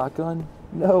stare shotgun?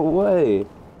 No way.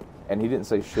 And he didn't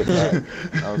say shit back.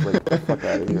 I was like, get the fuck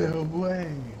out of here. No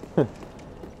way.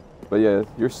 But yeah,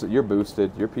 you're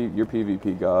boosted. You're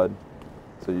PvP god,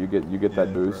 so you get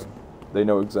that boost. Bro. They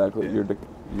know exactly. You're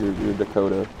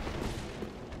Dakota.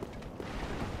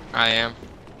 I am.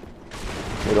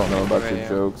 They don't know about I your am.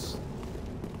 jokes.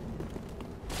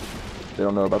 They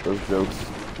don't know about those jokes.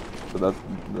 So that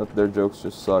their jokes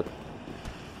just suck.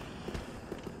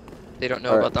 They don't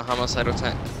know All right. about the homicidal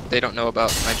They don't know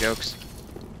about my jokes.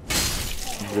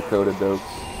 Dakota jokes.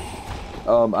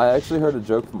 I actually heard a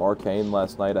joke from Arcane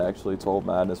last night. I actually told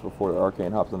Madness before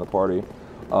Arcane hopped in the party.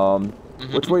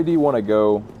 Which way do you want to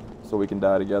go so we can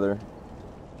die together?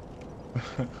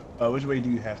 Which way do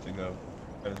you have to go?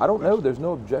 I don't know. There's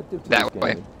no objective to That this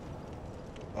way. game.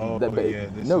 Oh, yeah.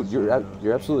 No, you're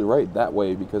absolutely right. That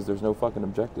way, because there's no fucking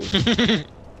objective.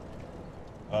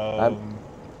 But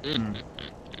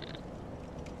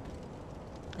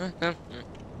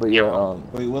yeah,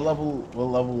 Wait, what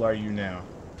level are you now?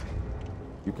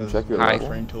 you can check your My level.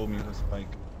 friend told me it was like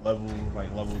level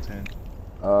 10.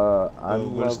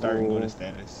 I'm Go to start and go to level.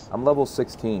 status. I'm level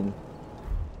 16.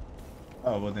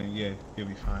 Oh, well then, yeah, you'll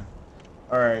be fine.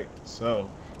 Alright, so,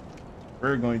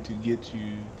 we're going to get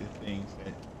you the things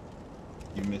that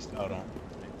you missed out on.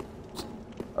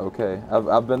 Okay,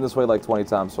 I've been this way like 20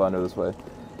 times, so I know this way.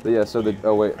 But yeah, so the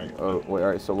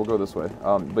alright, so we'll go this way.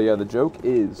 But yeah, the joke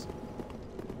is,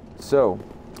 so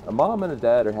a mom and a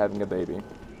dad are having a baby,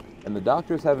 and the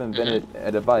doctors have invented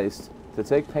a device to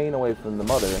take pain away from the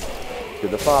mother to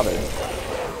the father.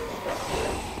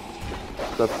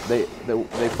 So they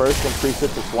first increase it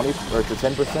to 20 or to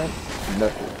 10%. No,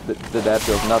 the dad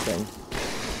feels nothing.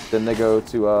 Then they go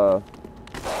to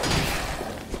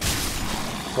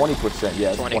 20%.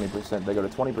 Yeah, 20%. They go to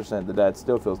 20%. The dad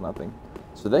still feels nothing.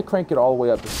 So they crank it all the way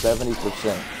up to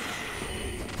 70%.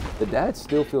 The dad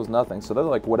still feels nothing. So they're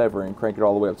like whatever and crank it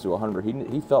all the way up to 100.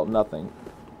 He felt nothing.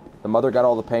 The mother got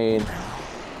all the pain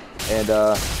and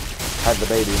had the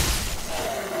baby.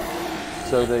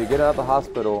 So they get out of the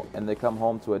hospital and they come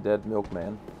home to a dead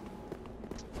milkman.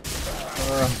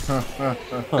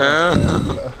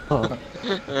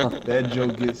 That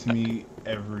joke gets me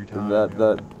every time.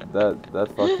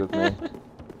 That fucked with me.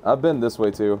 I've been this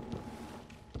way too.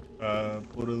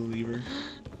 Pull the lever.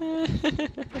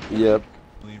 Yep.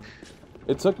 Lever.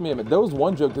 It took me a minute. There was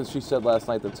one joke that she said last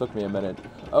night that took me a minute.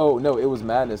 Oh no, it was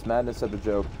Madness. Madness said the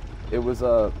joke. It was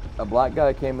a black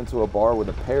guy came into a bar with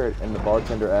a parrot, and the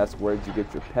bartender asked, "Where'd you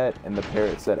get your pet?" And the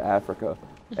parrot said, "Africa."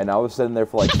 And I was sitting there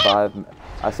for like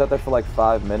I sat there for like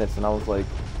 5 minutes, and I was like,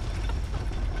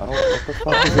 I don't what the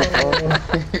fuck is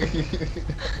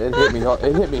it? It hit me hard.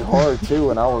 It hit me hard too,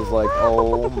 and I was like,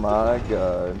 oh my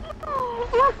god.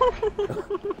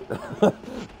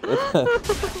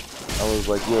 I was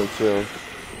like, yo, chill.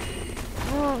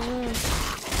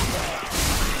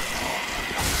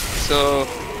 So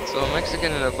a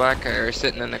Mexican and a black guy are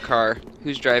sitting in the car.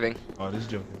 Who's driving? Oh, this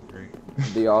joke is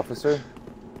great. The officer?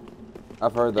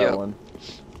 I've heard that one.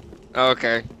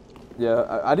 Okay.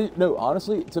 Yeah, I didn't know,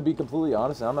 honestly, to be completely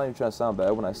honest, and I'm not even trying to sound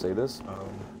bad when I say this,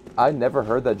 I never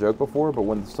heard that joke before, but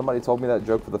when somebody told me that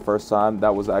joke for the first time,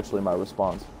 that was actually my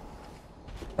response.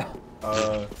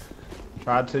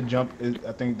 Try to jump.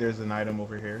 I think there's an item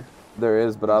over here. There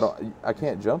is, but I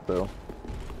can't jump though.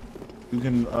 You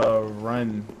can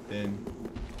run then.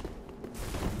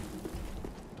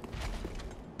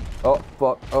 Oh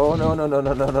fuck! Oh no no no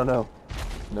no no no no!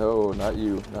 No, not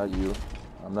you, not you.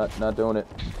 I'm not doing it.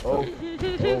 Oh.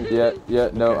 Yeah.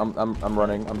 No, Okay. I'm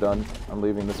running. I'm done. I'm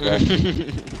leaving this guy.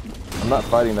 I'm not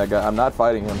fighting that guy. I'm not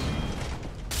fighting him.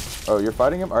 Oh, you're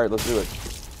fighting him? All right, let's do it.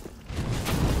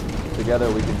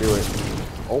 Together we can do it.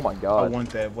 Oh my god. I want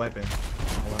that weapon.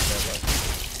 I want that weapon.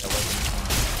 That weapon is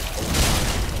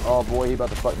mine. Oh boy, he about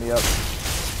to fuck me up.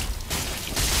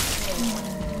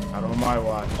 Not on my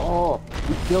watch. Oh,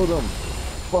 we killed him.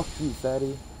 Fuck you,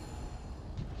 fatty.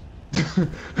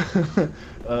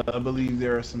 I believe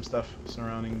there are some stuff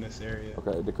surrounding this area.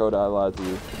 Okay, Dakota, I lied to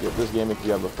you. Get this game if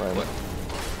you have a friend. What?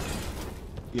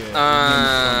 Yeah. this game is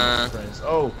fun with friends.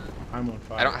 Oh, I'm on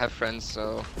fire. I don't have friends,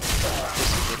 so.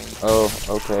 Oh,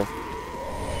 okay.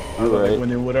 You're right.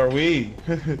 When what are we?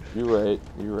 You're right.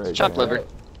 You're right. Chopped man. liver.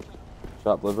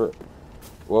 Chopped liver.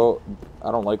 Well,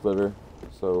 I don't like liver,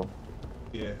 so.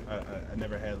 Yeah, I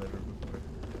never had liver before.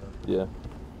 Yeah.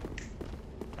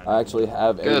 I actually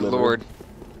have a Good liver, lord.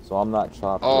 so I'm not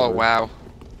chopped. Oh liver. wow.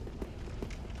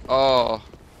 Oh.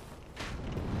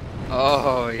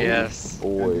 Oh yes.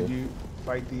 Boy. Did you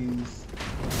fight these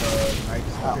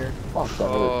knights up here? Fuck that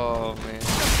hurt. Oh man.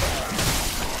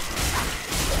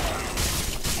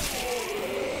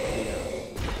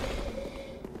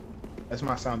 That's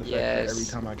my sound effect Yes. every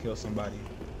time I kill somebody.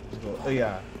 Just go, oh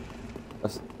yeah.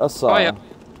 A saw. Oh yeah.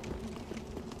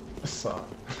 Saw.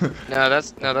 No,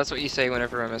 that's what you say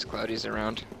whenever Miss Cloudy's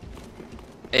around.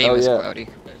 Oh, Miss yeah. Cloudy.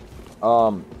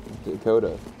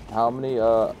 Dakota, how many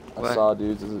What? saw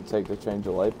dudes does it take to change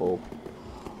a light bulb?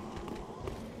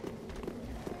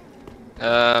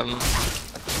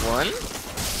 One?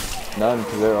 None,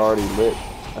 because they're already lit.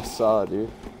 I saw, dude.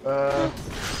 That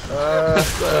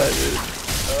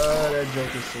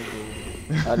joke is so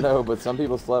good. I know, but some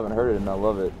people still haven't heard it, and I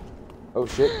love it. Oh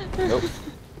shit! Nope.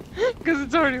 Because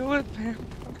it's already lit, man.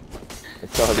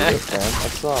 It's already lit, man. I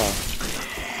saw.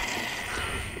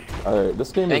 All right,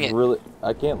 this game Dang is it. really.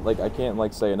 I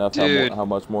can't say enough Dude. how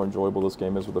much more enjoyable this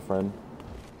game is with a friend.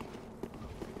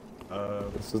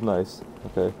 This is nice.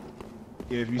 Okay.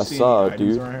 Yeah, if you I see saw, any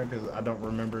items dude. around here, because I don't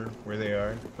remember where they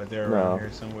are, but they're around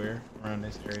here somewhere, around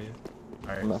this area. All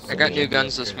I'm not right. I seeing got Yeah, new yeah,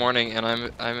 guns this morning, and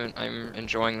I'm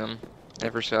enjoying them,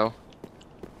 ever so.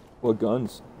 What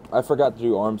guns? I forgot to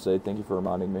do arms aid. Thank you for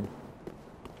reminding me.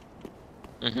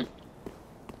 Mhm.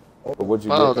 But what'd you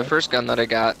Well, get? the first gun that I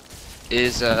got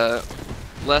is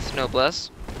Leth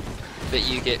Noblesse that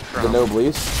you get The from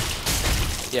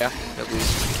Noblesse? Yeah,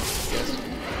 Noblesse. Yes.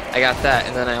 I got that,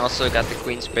 and then I also got the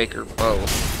Queen's Baker bow.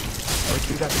 Oh,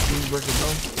 you got the Kingsburger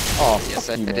bow? Oh, Yes,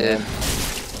 fuck I you, did. man.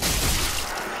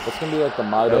 That's gonna be like the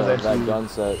Mida That was of that actually- gun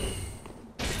set.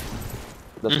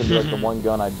 That's gonna be like the one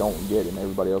gun I don't get and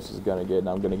everybody else is gonna get, and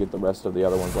I'm gonna get the rest of the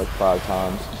other ones like 5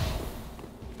 times.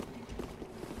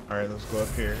 All right, let's go up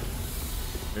here.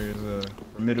 There's a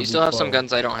formidable You still have some foe.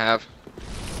 guns I don't have.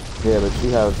 Yeah,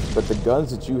 but the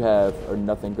guns that you have are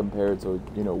nothing compared to,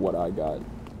 you know, what I got.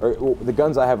 Or, well, the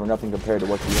guns I have are nothing compared to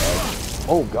what you have.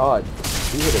 Oh god,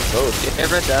 you hit a toast. You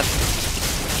have Red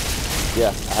Death. Yeah,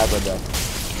 I have Red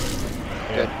Death.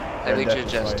 Good. I Red lead Death you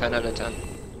is just like- 10 out of 10.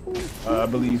 I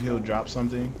believe he'll drop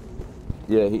something.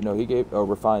 Yeah, he gave a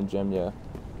refined gem, yeah.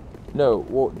 No,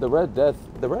 well, the Red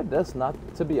Death's not,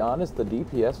 to be honest, the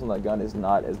DPS on that gun is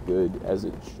not as good as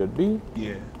it should be.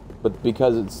 Yeah. But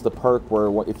because it's the perk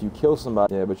where if you kill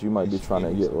somebody, yeah, but you might be trying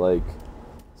to get like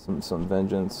some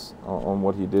vengeance on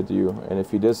what he did to you. And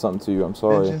if he did something to you, I'm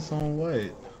sorry. Vengeance on what?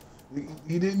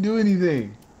 He didn't do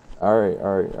anything. All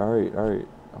right.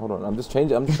 Hold on. I'm just trying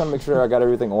to make sure I got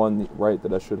everything on right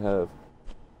that I should have.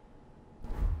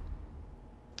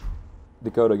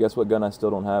 Dakota, guess what gun I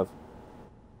still don't have?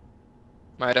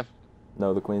 Mida.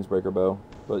 No, the Queensbreaker bow.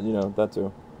 But you know that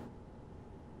too.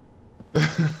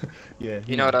 Yeah.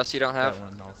 You know what else you don't have? That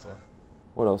one also.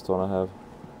 What else don't I have?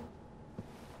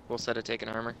 Full set of taken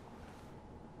armor.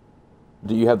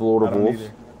 Do you have the Lord of Wolves?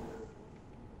 Either.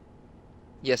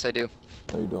 Yes, I do.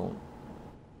 No, you don't.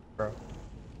 Bro.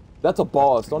 That's a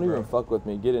boss. Don't Bro. even fuck with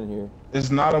me. Get in here.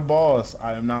 It's not a boss.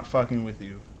 I am not fucking with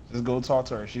you. Just go talk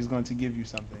to her. She's going to give you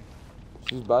something.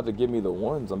 She's about to give me the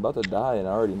ones. I'm about to die, and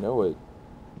I already know it.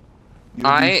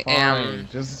 You'll be fine.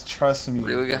 Just trust me.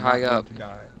 Really You're high not going up. to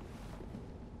die.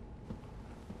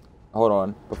 Hold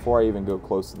on. Before I even go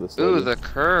close to this. Ooh, lady, the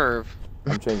curve.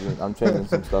 I'm changing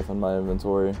some stuff in my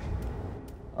inventory.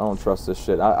 I don't trust this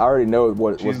shit. I already know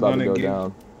what's about to go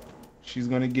down. She's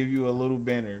gonna give you a little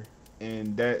banner,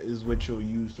 and that is what you'll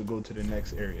use to go to the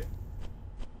next area.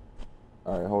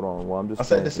 All right, hold on. Well, I'm just. I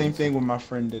said the same thing when my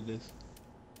friend did this.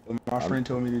 When my friend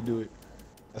told me to do it,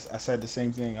 I said the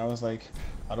same thing. I was like,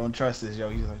 I don't trust this, yo.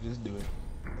 He's like, just do it.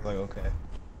 I was like, okay.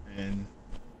 And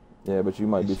yeah, but you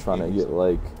might be trying to get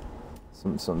like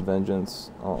some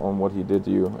vengeance on what he did to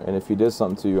you. And if he did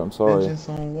something to you, I'm sorry. Vengeance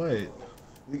on what?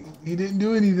 He didn't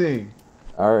do anything.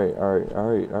 All right.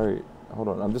 Hold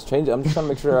on. I'm just trying to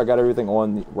make sure I got everything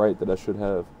on right that I should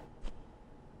have.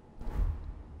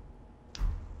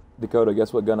 Dakota,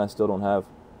 guess what gun I still don't have?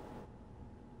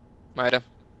 Mida.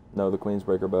 No, the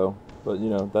Queensbreaker bow. But you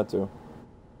know that too.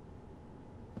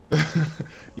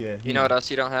 Yeah. You know what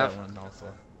else you don't have? That one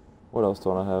also. What else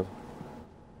don't I have?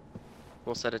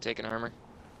 Full set of taken armor.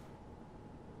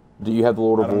 Do you have the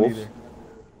Lord I of don't Wolves? either.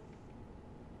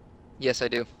 Yes, I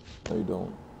do. No, you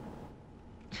don't.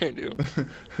 I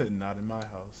do. Not in my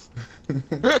house.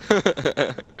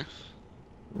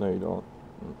 No, you don't.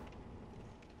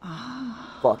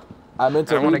 Fuck. I meant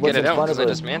I to don't want to read what's get it in out front because of I her.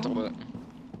 dismantled it.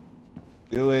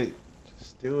 Do it.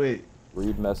 Just do it.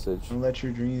 Read message. Don't let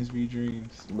your dreams be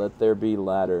dreams. Let there be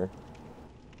ladder.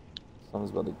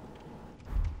 Someone's about to.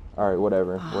 Alright,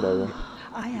 whatever.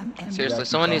 I am Seriously,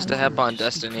 someone needs to hop on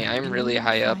Destiny. I'm really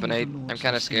high up and I'm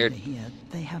kind of scared.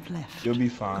 They have left. You'll be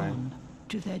fine. Gone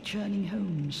to their churning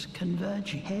homes,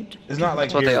 converge ahead. It's not like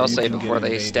That's what they here all you say can get before they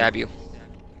invaded. stab you.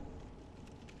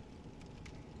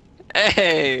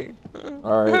 Hey!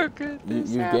 Alright.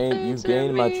 You've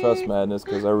gained my trust, Madness,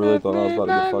 because I really thought I was about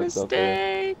to get fucked up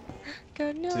there.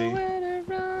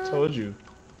 See? Told you.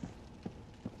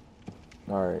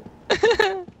 Alright.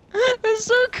 That's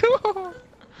so cool!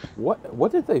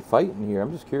 What did they fight in here?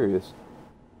 I'm just curious.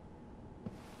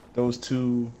 Those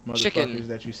two motherfuckers Chicken.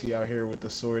 that you see out here with the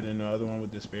sword and the other one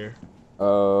with the spear.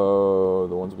 Oh,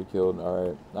 the ones we killed.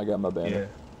 Alright. I got my banner. Yeah.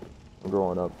 I'm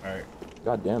growing up. Alright.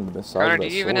 God damn, the size Connor, of that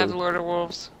do you even have the sword. Lord of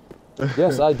Wolves?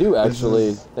 Yes, I do actually.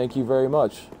 is- Thank you very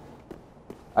much.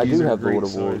 I These do are have the great Lord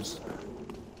of swords. Wolves.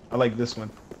 I like this one.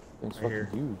 Thing's Right fucking here.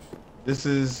 huge. This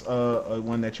is a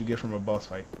one that you get from a boss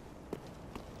fight.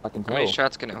 I can How tell. many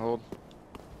shots can it hold?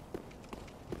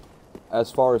 As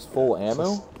far as full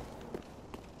ammo,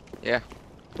 Yeah.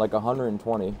 like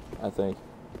 120, I think.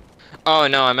 Oh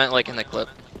no, I meant like in the clip.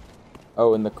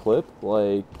 Oh, in the clip,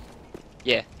 like,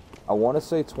 Yeah. I want to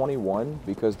say 21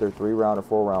 because they're 3-round or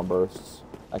 4-round bursts.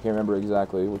 I can't remember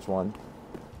exactly which one.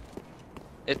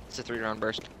 It's a 3-round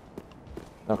burst.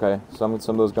 Okay, some of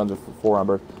those guns are 4-round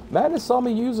bursts. Madness saw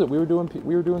me use it. We were doing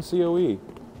COE.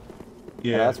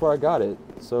 Yeah. And that's where I got it.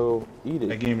 So eat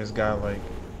That it. game is godlike.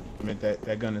 I mean,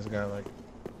 that gun is godlike.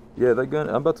 Yeah, that gun.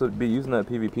 I'm about to be using that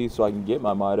PvP so I can get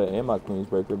my Mida and my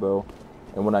Queensbreaker bow.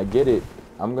 And when I get it,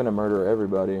 I'm gonna murder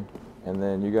everybody. And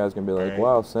then you guys can be like, Alright.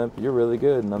 "Wow, Simp, you're really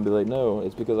good." And I'll be like, "No,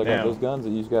 it's because I got Now. those guns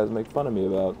that you guys make fun of me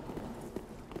about."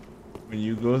 When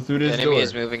you go through The this enemy door,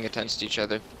 is moving against each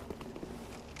other.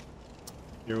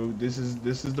 this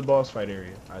is the boss fight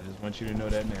area. I just want you to know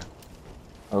that now.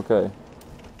 Okay,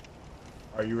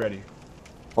 Are you ready?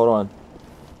 hold on.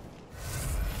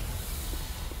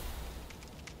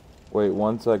 Wait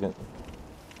 1 second.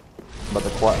 I'm about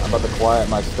to quiet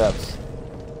my steps.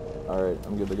 All right,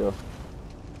 I'm good to go.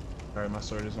 All right, my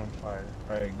sword is on fire.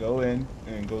 All right, go in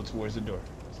and go towards the door.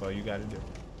 That's all you got to do.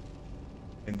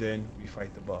 And then we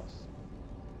fight the boss.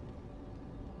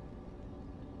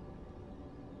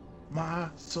 My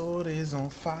sword is on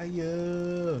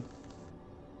fire.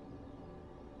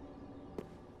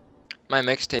 My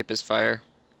mixtape is fire.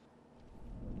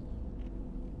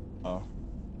 Oh.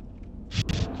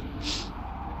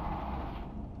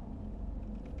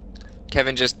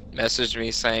 Kevin just messaged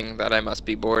me saying that I must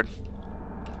be bored.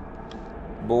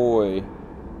 Boy,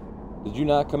 did you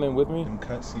not come in with me? Them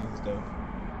cutscenes though.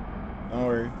 Don't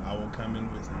worry, I will come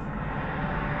in with you.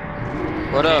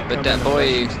 What up, Come that in boy?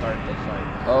 unless you start the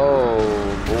fight. Oh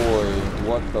boy,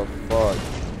 what the fuck?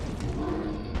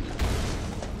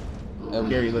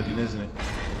 Scary looking, isn't it?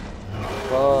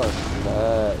 Fuck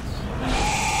that.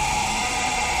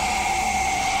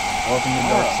 Welcome to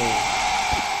Dark Souls.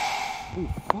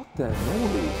 Dude, fuck that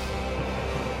noise.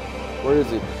 Where is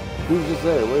it? Who's just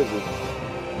there? Where is it?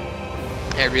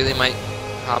 I really might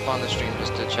hop on the stream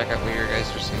just to check out what your guys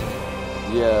are seeing.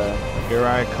 Yeah. Here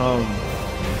I come.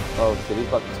 Oh shit, he's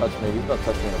about to touch me. He's about to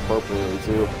touch me inappropriately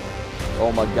too.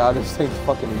 Oh my god, this thing's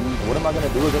fucking huge. What am I gonna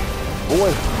do with it?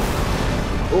 Boy!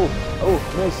 Oh,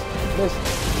 miss.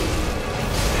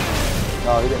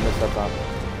 No, he didn't miss that time.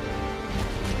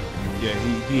 Yeah,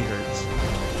 he hurts.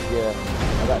 Yeah,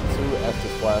 I got 2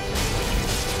 Estus flashes.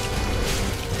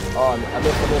 Oh, I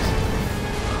missed.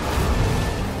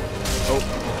 Oh,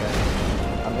 okay.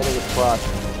 I'm hitting his crotch.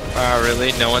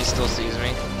 Really? No one still sees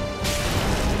me?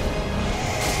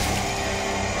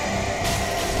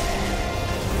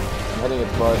 I'm hitting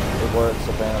his butt. It works,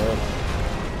 apparently.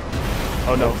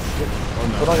 Oh no. Shit. Oh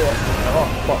no. Put on your... Oh,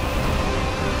 fuck.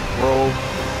 Roll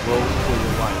for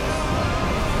your life.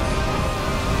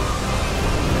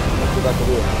 What's he about to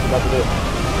do? What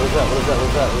is that?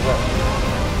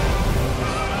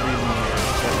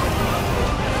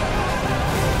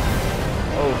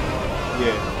 Oh,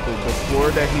 yeah. The floor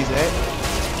that he's at.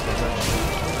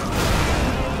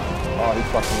 Oh, he's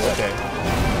fucking me up. Okay.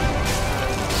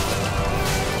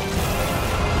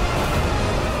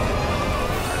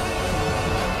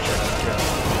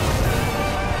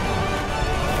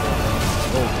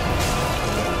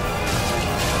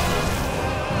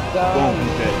 Boom,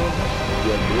 he's dead.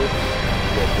 Yeah,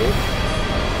 bitch.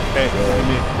 Hey, what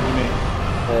do you mean?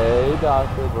 Hey,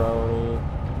 Dr. Brony.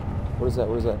 What is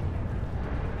that?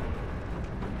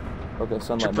 Okay,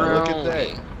 sunlight. Look Look at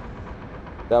that.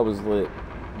 that was lit.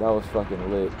 That was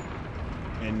fucking lit.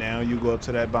 And now you go up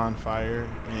to that bonfire,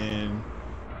 and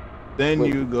then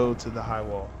Wait. you go to the high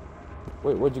wall.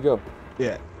 Wait, where'd you go?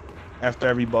 Yeah. After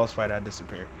every boss fight, I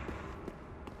disappear.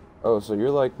 Oh, so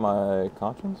you're like my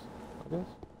conscience, I guess?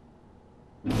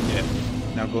 Yeah.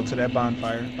 Now go to that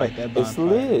bonfire. Fight that bonfire. It's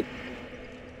lit.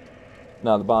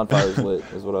 No, the bonfire's lit,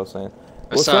 is what I was saying.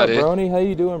 What's saw up, it. Brony? How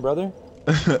you doing, brother?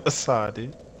 I saw it,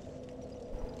 dude.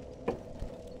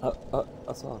 I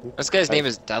saw, dude. This guy's name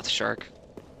is Death Shark.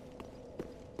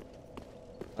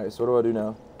 Alright, so what do I do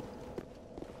now?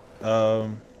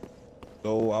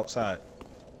 Go outside.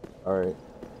 Alright.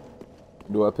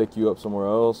 Do I pick you up somewhere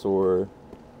else, or...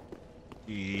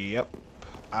 Yep.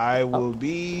 I will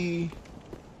be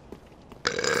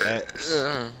at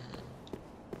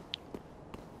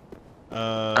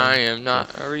I am not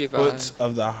a revive. foot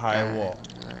of the high wall.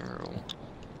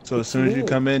 So as soon as you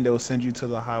come in, they'll send you to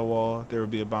the high wall. There will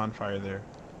be a bonfire there.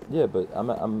 Yeah, but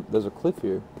there's a cliff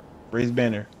here. Raise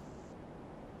banner.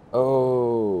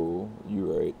 Oh,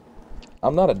 you right.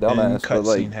 I'm not a And dumbass, but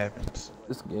like, cutscene happens.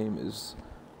 this game is...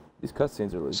 These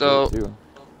cutscenes are legit, So- too.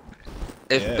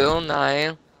 If Yeah. Bill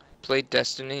Nye played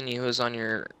Destiny and he was on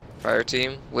your fire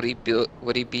team, would he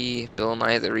be Bill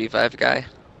Nye the revive guy?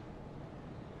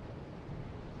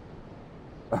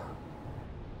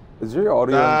 Is your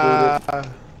audio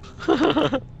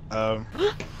included?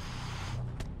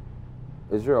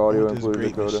 Is your audio this included,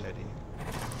 great Dakota? machete.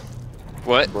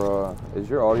 What? Bruh, is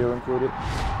your audio included?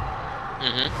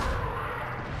 Mm-hmm.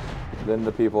 Then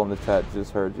the people in the chat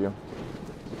just heard you.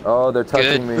 Oh, they're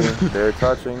touching me. They're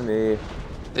touching me.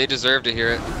 They deserve to hear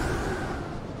it.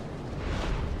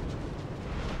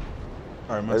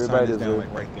 Alright, my Everybody sign is down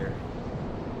deserves- like right there.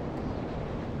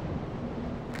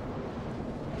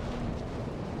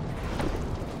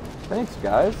 Thanks,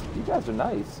 guys. You guys are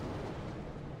nice.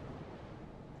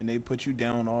 And they put you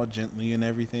down all gently and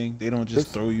everything. They don't just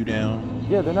throw you down.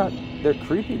 Yeah, they're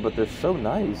creepy, but they're so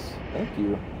nice. Thank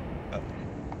you.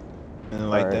 And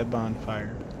light Alright. that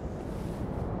bonfire.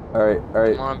 Alright.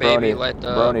 Come on, baby, Brony, light the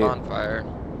Brony, bonfire.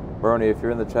 Brony, if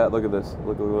you're in the chat, look at this.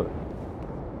 Look.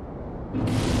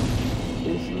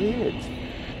 It's lit.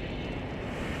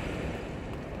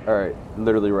 Alright,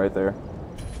 literally right there.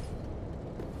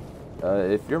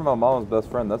 If you're my mom's best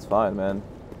friend, that's fine, man.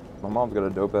 My mom's got a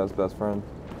dope-ass best friend.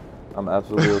 I'm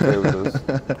absolutely okay with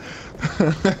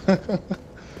this.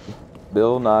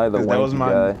 Bill Nye, the That was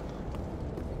wanky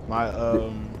guy.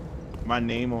 my my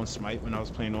name on Smite when I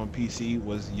was playing on PC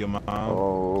was your mom.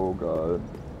 Oh god.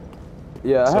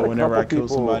 Yeah, I So had a whenever I couple killed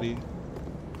people. somebody,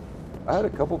 I had a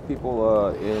couple people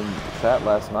in chat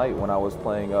last night when I was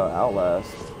playing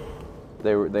Outlast.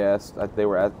 They asked I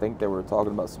think they were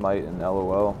talking about Smite and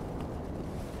LOL.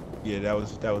 yeah, that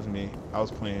was me.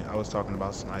 I was talking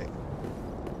about Smite.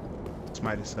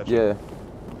 Smite is such Yeah.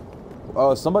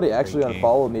 Somebody actually game.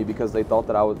 unfollowed me because they thought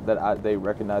that they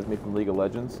recognized me from League of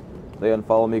Legends. They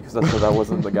unfollowed me because I said I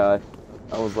wasn't the guy.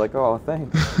 I was like, oh,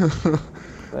 thanks.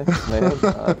 Thanks, man.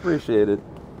 I appreciate it.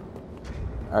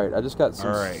 Alright, I just got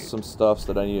some stuffs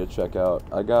that I need to check out.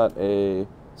 I got a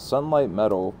Sunlight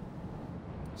Metal,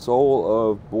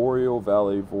 Soul of Boreal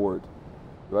Valley Vort.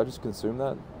 Do I just consume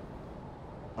that?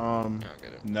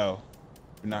 No.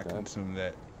 You're not Okay. consuming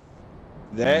that.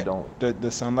 Don't.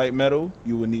 The Sunlight Metal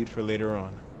you will need for later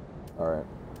on. Alright.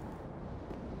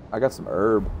 I got some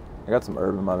herb. I got some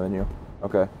herb in my menu.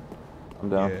 Okay. I'm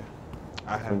down. Yeah.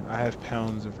 I have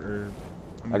pounds of herb.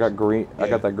 I got green. Yeah. I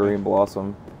got that green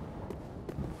blossom.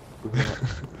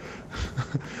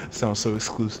 Sounds so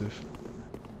exclusive.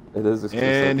 It is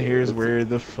exclusive. And here's where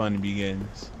the fun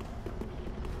begins.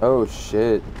 Oh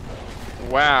shit.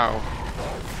 Wow.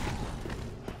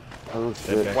 Oh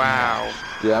shit. Wow.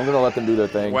 Yeah, I'm gonna let them do their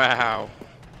thing. Wow.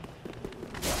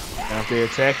 Now if they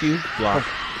attack you, block.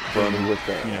 Burn with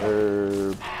the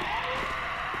herb.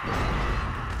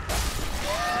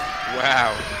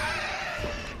 Wow.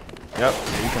 Yep,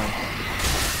 there you come.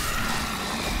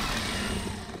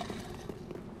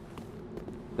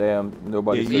 Damn,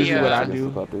 nobody's Yeah, usually what I against do-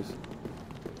 the puppies.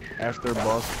 After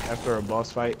a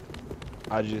boss fight,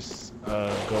 I just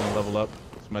go and level up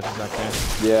as much as I can.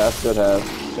 Yeah, I should have.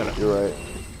 Shut up. You're right.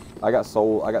 I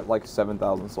got like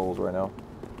 7,000 souls right now.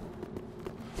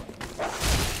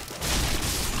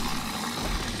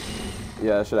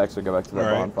 Yeah, I should actually go back to that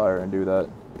Alright. bonfire and do that.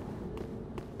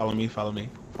 Follow me, follow me,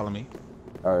 follow me.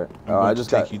 Alright. I'm going I to just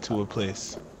take got. you to a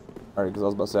place. Alright, because I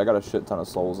was about to say, I got a shit ton of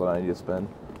souls that I need to spend.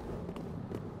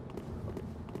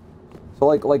 So,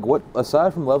 like what,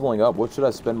 aside from leveling up, what should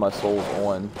I spend my souls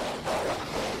on?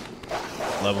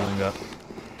 Leveling up.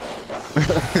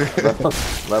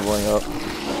 Leveling up.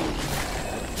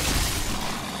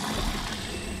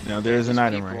 Now there's an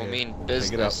item People right here. mean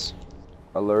Pick it up. business.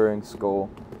 Alluring skull.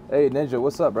 Hey, Ninja,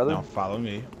 what's up, brother? Now follow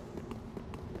me.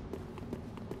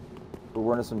 We're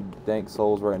running some dank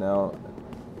souls right now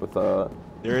with,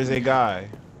 There is a guy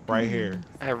right here.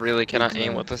 I really cannot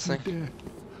aim with this thing.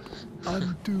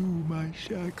 Undo my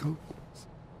shackles.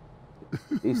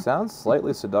 he sounds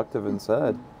slightly seductive and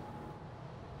sad.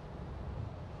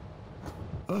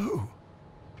 Oh.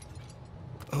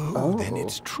 Oh, then Oh.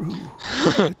 it's true.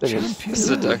 Then The it's champion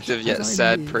Seductive urged yet as I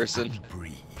sad live person. and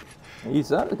breathe. He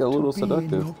sounded like a little To be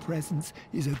in seductive. your presence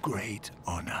is a great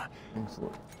honor.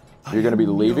 Excellent. I You're gonna be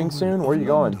am leaving Noel soon? of Where are you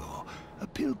going? Londor, a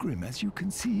pilgrim, as you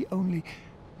can see, only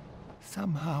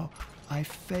somehow I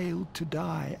failed to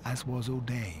die as was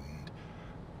ordained.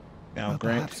 Now But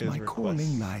grant perhaps his my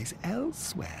calling request. lies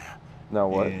elsewhere. No,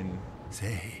 what? And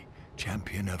Say,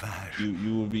 champion of Ash.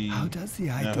 you will be. How does the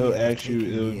Now idea he'll of ask you,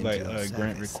 taking it me was like into your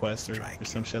grant service request or strike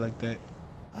some you? shit like that.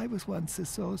 I was once a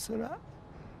sorcerer.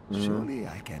 Mhm. Surely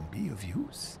I can be of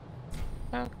use.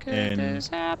 How could And, this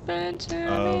happen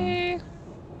to um, me?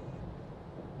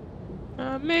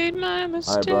 I made my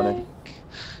mistake. Bunny.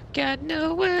 Got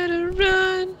nowhere to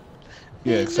run.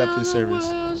 Yeah, and accept now his the service.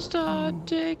 world start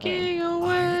taking I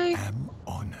away. am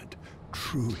honored,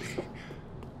 truly.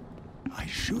 I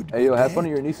should Hey, yo, be have fun at dead,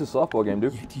 your niece's softball game,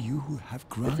 dude. Yet you have If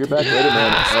granted you're back me later,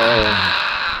 man, access.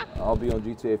 I'll be on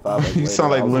GTA 5. Like, You later.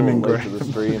 sound like I was a little Lemon late to the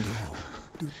stream.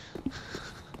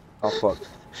 Oh, fuck.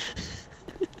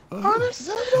 Oh, I have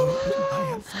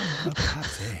somehow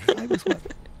perhaps I was what?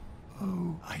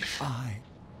 Oh, I.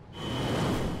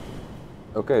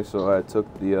 Okay, so I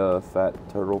took the fat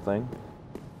turtle thing.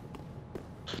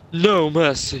 No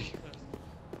mercy.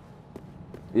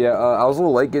 Yeah, I was a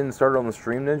little late getting started on the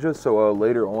stream, Ninja, so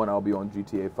later on I'll be on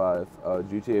GTA 5.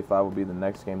 GTA 5 will be the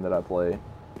next game that I play,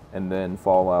 and then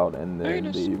Fallout, and then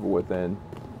Penis. the Evil Within.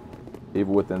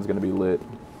 Evil Within's gonna be lit,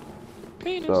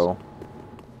 Penis. so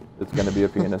it's gonna be a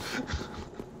penis.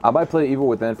 I might play Evil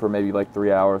Within for maybe like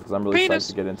 3 hours, because I'm really Penis. psyched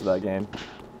to get into that game.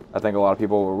 I think a lot of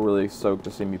people were really stoked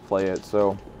to see me play it,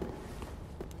 so...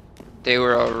 They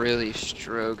were all really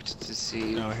stroked to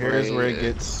see. Now here's play where it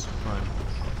gets fun.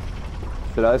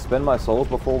 Should I spend my souls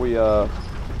before we,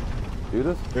 do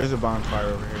this? There's a bonfire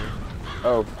over here.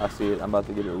 Oh, I see it. I'm about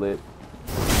to get it lit.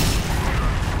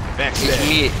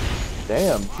 Yeet.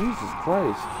 Damn, Jesus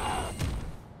Christ.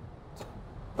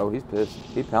 Oh, he's pissed.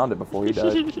 He pounded before he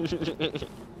died.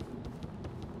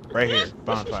 Right here,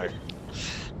 bonfire.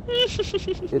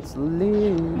 It's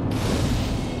lit.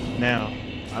 Now,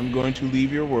 I'm going to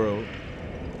leave your world,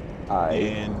 Alright.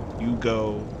 and you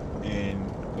go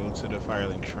to the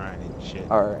Firelink Shrine and shit.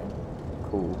 Alright.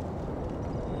 Cool.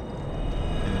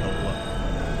 And level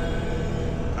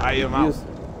up. I am out.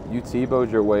 You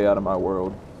T-bowed your way out of my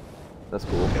world. That's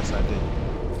cool. Yes, I did.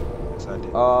 Yes, I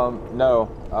did. No.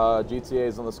 GTA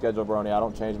is on the schedule, Brony. I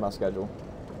don't change my schedule.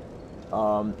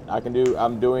 I'm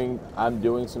doing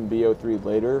some BO3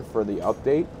 later for the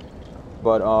update,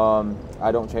 but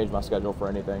I don't change my schedule for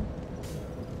anything.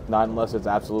 Not unless it's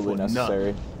absolutely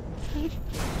necessary.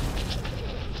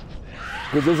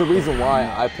 Because there's a reason why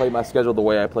I play my schedule the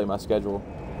way I play my schedule.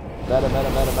 Meta.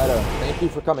 Thank you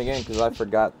for coming in, because I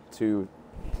forgot to...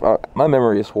 my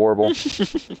memory is horrible.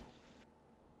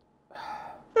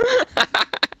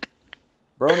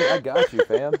 Brony, I got you,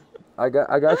 fam. I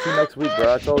got you next week,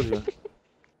 bro. I told you.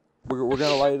 We're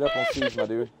gonna light it up on Siege, my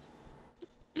dude.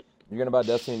 You're gonna buy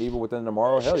Destiny and Evil Within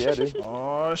tomorrow? Hell yeah, dude.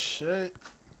 Oh shit.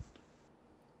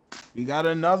 We got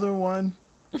another one.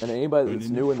 And anybody that's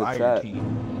new in the chat,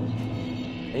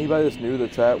 anybody that's new to the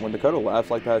chat, when Dakota laughs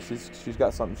like that, she's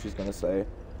got something she's gonna say,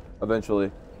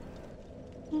 eventually.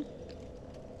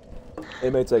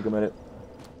 It may take a minute.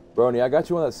 Brony, I got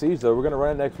you on that Siege though. We're gonna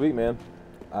run it next week, man.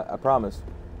 I promise.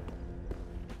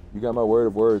 You got my word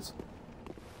of words.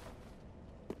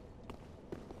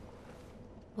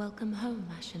 Welcome home,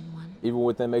 Ashen One. Evil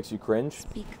Within makes you cringe?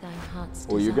 Speak thine heart's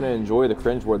Well, you're gonna desire. enjoy the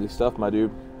cringeworthy stuff, my dude.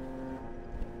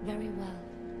 Very well.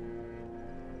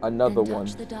 Another Then one.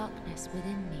 touch the darkness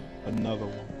within me. Another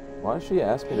one. Why does she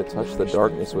ask me to touch the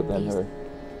darkness within her?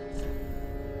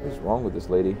 What is wrong with this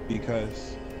lady?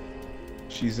 Because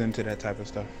she's into that type of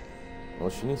stuff. Well,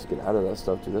 she needs to get out of that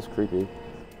stuff, dude. That's creepy.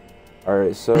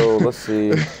 Alright, so let's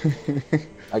see.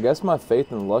 I guess my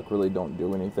faith and luck really don't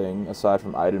do anything aside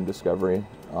from item discovery.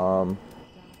 I'll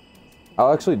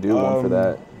actually do one for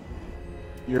that.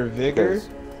 Your vigor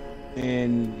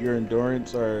and your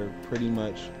endurance are pretty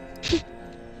much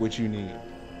what you need.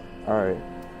 Alright.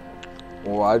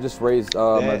 Well, I just raised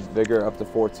my vigor up to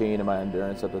 14 and my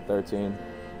endurance up to 13.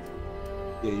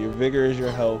 Yeah, your vigor is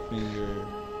your health and your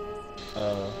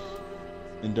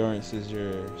endurance is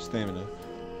your stamina.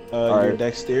 Your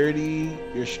dexterity,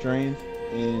 your strength,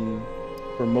 and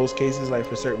for most cases, like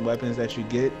for certain weapons that you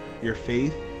get, your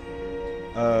faith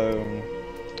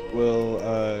will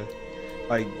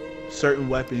like certain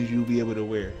weapons you'll be able to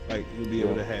wear, like you'll be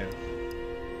able to have.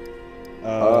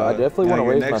 I definitely want to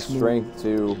raise my strength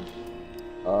too.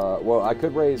 Well, I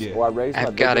could raise. Well, I raised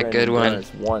my vigor and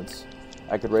endurance once.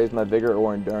 I could raise my vigor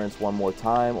or endurance one more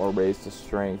time, or raise the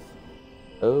strength.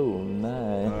 Oh,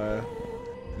 nice.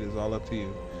 It is all up to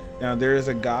you. Now there is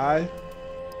a guy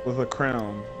with a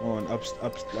crown on up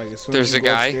like as soon as you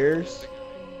go upstairs.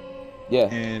 Yeah.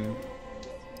 And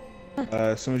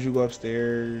as soon as you go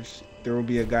upstairs, there will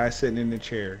be a guy sitting in the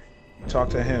chair. Talk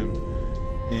to him,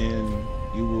 and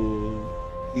you'll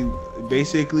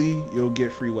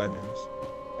get free weapons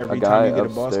every time you get a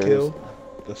boss kill.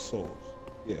 The souls.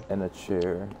 Yeah. And a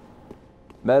chair.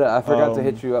 Meta, I forgot to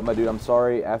hit you up, my dude. I'm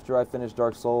sorry. After I finish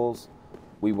Dark Souls,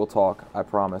 we will talk. I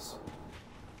promise.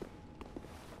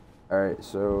 Alright,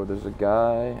 so there's a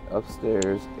guy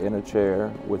upstairs in a chair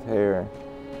with hair.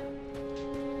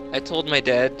 I told my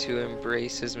dad to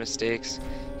embrace his mistakes.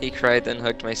 He cried, then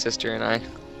hugged my sister and I.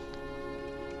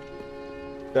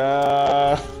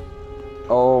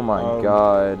 Oh my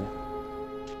god.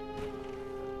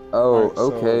 Oh, right, so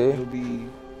okay. It'll be...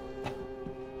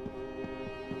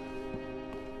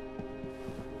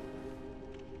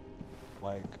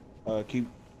 like, keep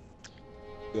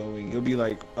going. It'll be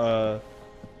like, oh,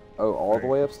 all the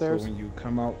way upstairs? So when you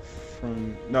come out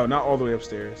from... No, not all the way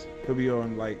upstairs. He'll be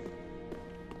on, like...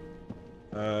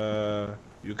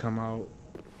 you come out,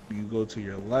 you go to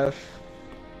your left,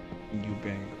 and you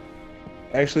bang.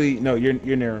 Actually, no, you're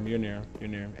near him, you're near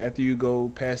him. After you go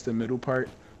past the middle part,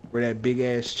 where that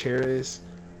big-ass chair is,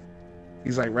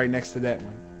 he's, like, right next to that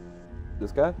one.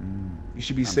 This guy? You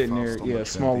should be sitting there, yeah, a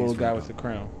small little guy with a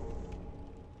crown.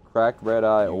 Cracked red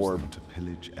eye orb.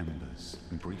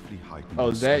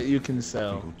 Oh, that you can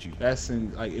sell. That's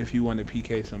in, like, if you want to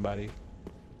PK somebody.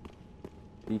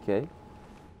 PK?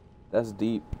 That's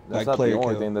deep. That's like not the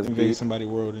only thing that's invade deep. somebody's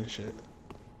world and shit.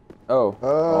 Oh.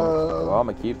 Well, I'm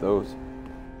gonna keep those.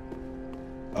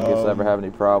 In case I ever have any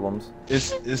problems.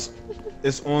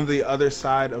 It's on the other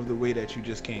side of the way that you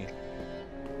just came.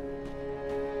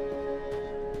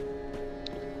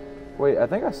 Wait, I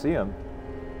think I see him.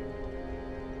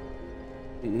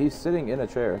 He's sitting in a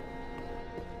chair.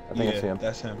 I think I see him.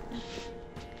 That's him.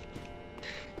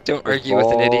 Don't argue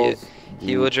with an idiot.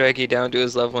 He will drag you down to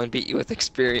his level and beat you with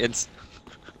experience.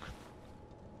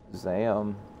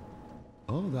 Shazam.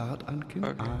 All that and can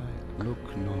I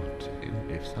look not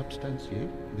if substantiate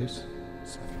this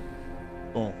saying.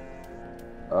 Boom.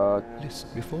 Listen,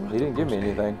 before He didn't give me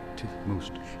anything.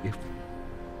 Most if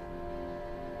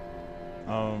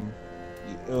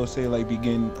It'll say like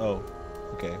begin. Oh,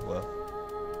 okay. Well.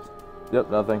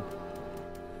 Yep, nothing.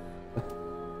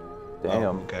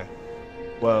 Damn. Oh, okay.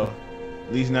 Well,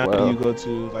 at least now you go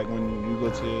to like when you go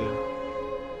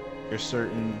to your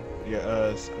certain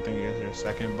I think it's your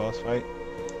second boss fight.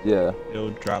 Yeah.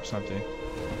 It'll drop something.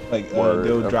 Like Word,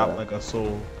 they'll drop okay. like a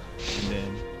soul, and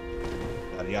then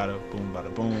yada yada, boom,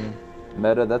 bada boom.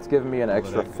 Meta, that's giving me an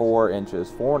extra 4 inches,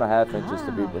 4.5 inches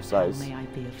to be precise. How may I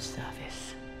be of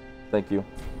service? Thank you.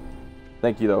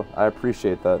 Thank you, though. I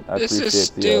appreciate that. I This is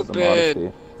appreciate the stupid.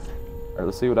 modesty. Alright,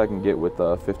 let's see what I can get with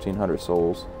 1,500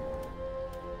 souls.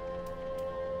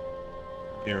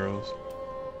 Arrows.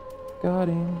 Got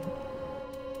him.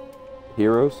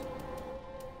 Heroes?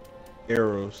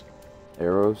 Arrows.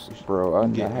 Arrows? Bro, I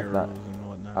Get have arrows not. and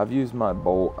whatnot. I've used my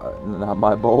bow. Not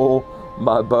my bow.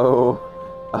 My bow.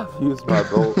 I've used my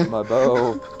bow. My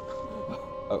bow.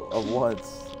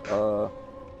 Once.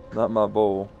 Not my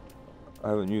bow. I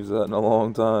haven't used that in a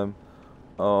long time.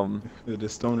 The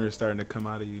stoner is starting to come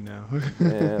out of you now.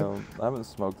 Damn, I haven't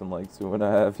smoked in like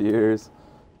 2.5 years.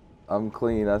 I'm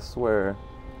clean, I swear.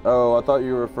 Oh, I thought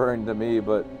you were referring to me,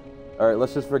 but all right,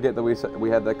 let's just forget that we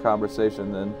had that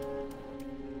conversation then.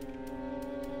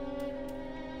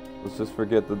 Let's just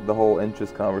forget the whole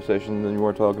inches conversation. Then you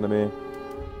weren't talking to me.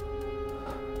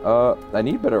 I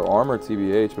need better armor,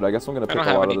 TBH, but I guess I'm gonna pick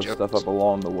a lot of this stuff up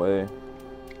along the way.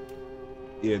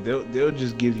 Yeah, they'll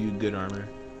just give you good armor.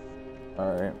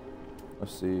 All right,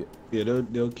 let's see. Yeah,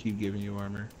 they'll keep giving you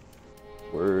armor.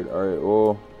 Word. All right.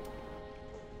 Well,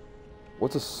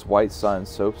 what's a white sign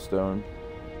soapstone?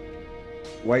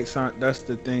 White sign. That's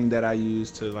the thing that I use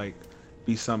to like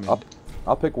be summoned.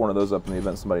 I'll pick one of those up in the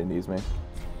event somebody needs me.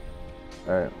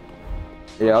 All right.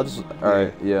 Yeah, I'll just. All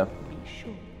right. Yeah.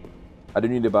 I do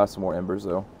need to buy some more embers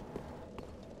though.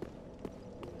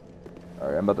 All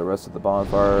right. I'm about to rest at the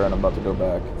bonfire and I'm about to go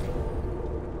back.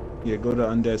 Yeah, go to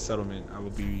Undead Settlement. I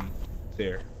will be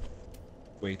there,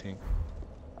 waiting.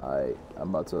 I'm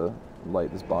about to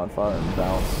light this bonfire and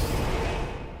bounce.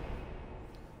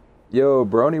 Yo,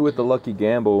 Brony with the lucky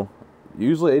gamble.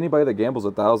 Usually anybody that gambles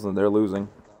 1,000, they're losing.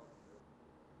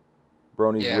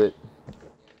 Brony's lit.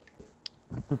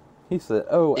 He said,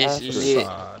 "Oh, Sorry.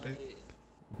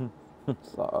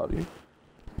 Sorry.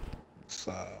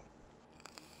 Sorry.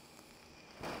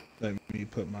 Let me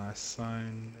put my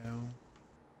sign down.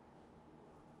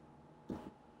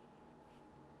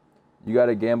 You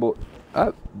gotta gamble.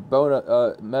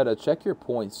 Bona, Meta, check your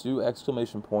points. Do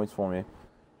exclamation points for me.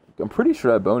 I'm pretty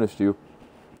sure I bonused you.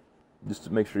 Just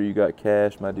to make sure you got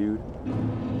cash, my dude.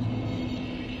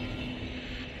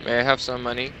 May I have some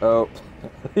money? Oh,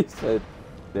 he said,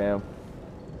 damn.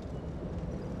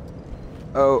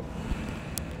 Oh,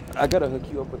 I gotta hook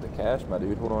you up with the cash, my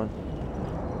dude. Hold on.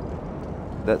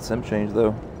 That sim change,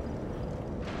 though.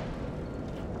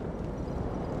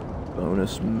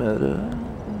 Bonus Meta.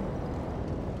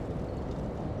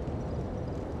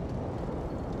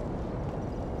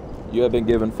 You have been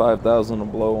given 5,000 to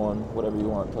blow on whatever you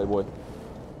want, Playboy.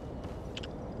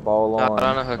 Ball on, not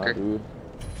on a hooker. my dude.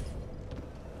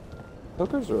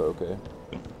 Hookers are okay.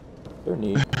 They're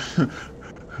neat.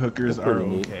 Hookers are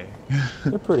okay.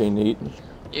 They're pretty neat.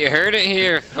 You heard it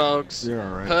here, folks. They're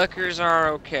alright. Hookers are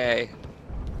okay.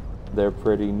 They're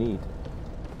pretty neat.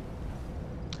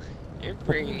 You're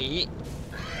pretty neat.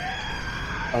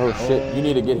 Oh shit, you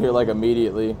need to get here like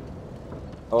immediately.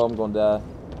 Oh, I'm gonna die.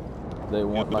 They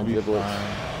want my giblets.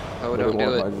 Oh, they don't do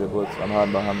want it. my giblets. I'm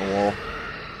hiding behind the wall.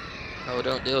 Oh,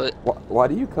 don't do it. Why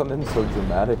do you come in so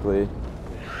dramatically?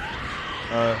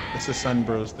 It's a Sun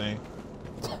Bros thing.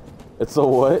 It's a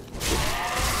what?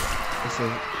 It's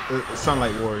a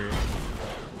Sunlight Warrior.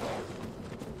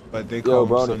 But they call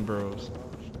them Sun Bros.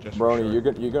 Brony,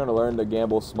 you're gonna learn to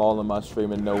gamble small in my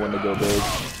stream and know when to go big.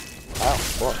 Ow,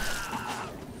 fuck.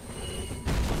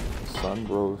 Sun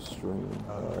Bros stream.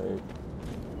 Alright.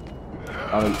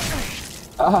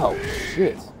 Ow,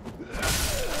 shit.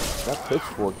 That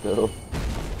pitchfork though.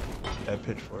 That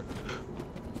pitchfork.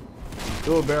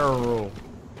 Do a barrel roll.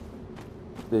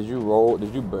 Did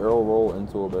you barrel roll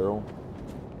into a barrel?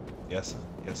 Yes,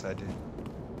 I did.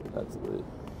 That's lit.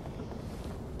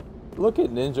 Look at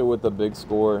Ninja with the big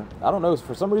score. I don't know,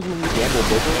 for some reason when you gamble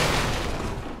bigger.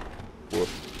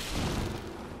 Whoops.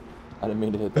 I didn't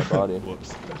mean to hit that body.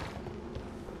 Whoops.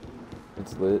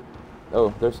 It's lit.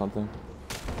 Oh, there's something.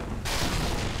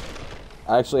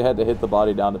 I actually had to hit the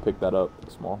body down to pick that up.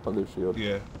 Small feather shield.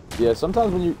 Yeah. Yeah,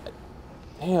 sometimes when you...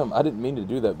 Damn, I didn't mean to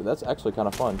do that, but that's actually kind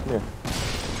of fun. Come here.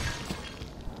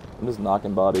 I'm just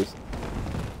knocking bodies.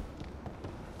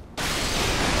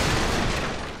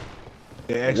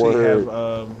 They actually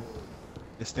have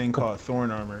this thing called thorn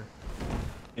armor.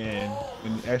 And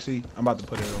actually, I'm about to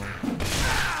put it on.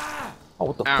 Oh,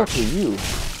 what the fuck are you?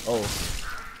 Oh.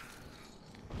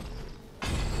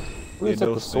 Wait, it's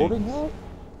like the sorting hat?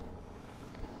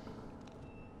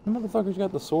 The motherfucker's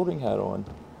got the sorting hat on.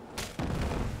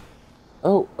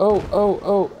 Oh,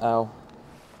 ow.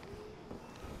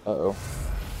 Uh-oh.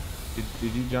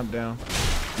 Did you jump down?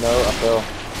 No, I fell.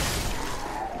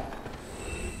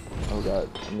 Oh god,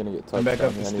 I'm gonna get touched. I'm back down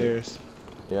up the here. stairs.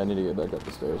 Yeah, I need to get back up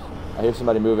the stairs. I hear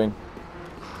somebody moving.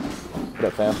 What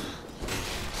up, fam?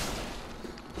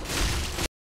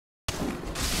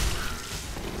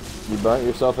 You burnt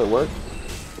yourself at work?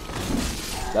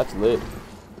 That's lit.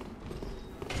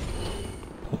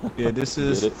 Yeah, this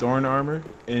is thorn armor,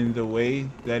 and the way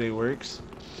that it works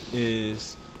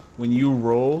is when you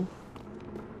roll,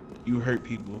 you hurt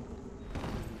people.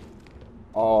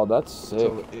 Oh, that's sick.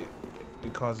 So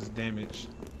it causes damage.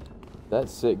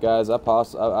 That's sick, guys. I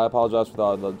apologize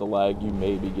for the lag you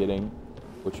may be getting,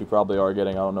 which you probably are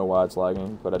getting. I don't know why it's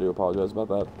lagging, but I do apologize about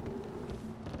that.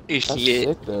 It's That's lit.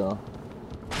 sick, though.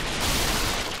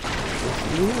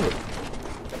 It's lit.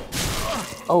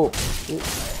 Oh, shit.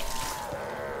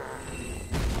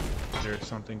 There's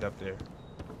something up there.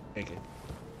 Take it.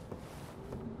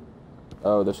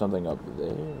 Oh, there's something up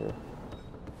there.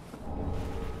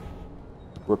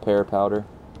 Repair powder.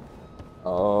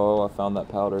 Oh, I found that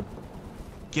powder.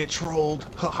 Get trolled.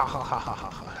 Ha ha ha ha ha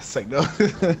ha. It's like, no.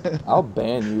 I'll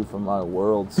ban you from my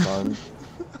world, son.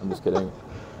 I'm just kidding.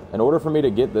 In order for me to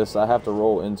get this, I have to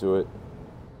roll into it.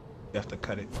 You have to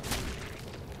cut it.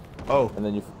 Oh, And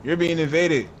then you're being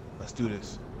invaded. Let's do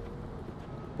this.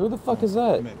 Who the fuck is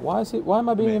that? Why am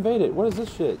I being invaded? What is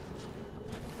this shit?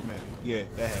 Yeah,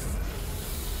 that happened.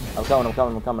 I'm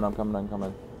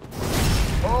coming.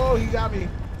 Oh, he got me.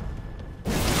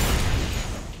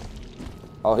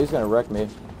 Oh, he's gonna wreck me.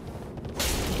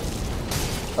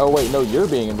 Oh wait, no, you're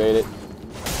being invaded.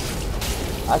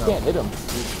 I can't hit him.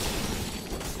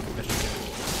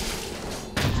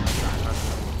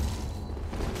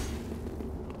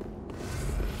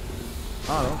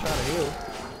 Oh, don't try to heal.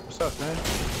 What's up, man?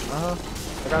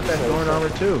 I got that thorn armor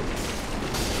too.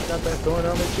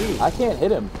 I can't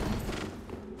hit him.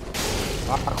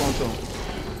 Lock onto him.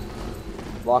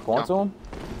 Lock onto him?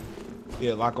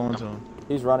 Yeah, lock onto him.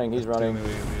 He's running.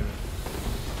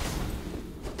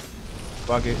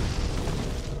 Fuck it.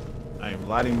 I am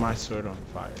lighting my sword on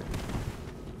fire.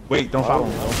 Wait, don't follow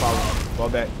him. Fall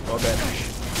back.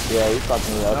 Yeah, he's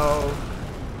fucking me up.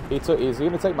 No. Is he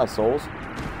gonna take my souls?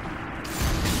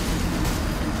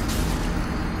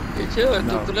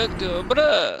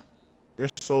 No. Your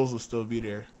souls will still be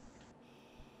there.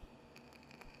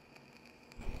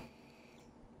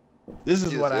 This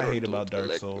is what I hate about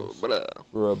Dark Souls.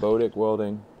 Robotic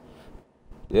welding.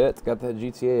 Yeah, it's got that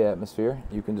GTA atmosphere.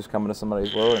 You can just come into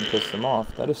somebody's world and piss them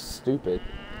off. That is stupid.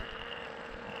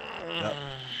 Yep.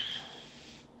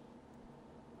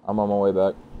 I'm on my way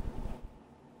back.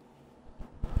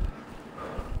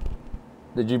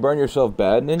 Did you burn yourself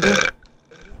bad, Ninja?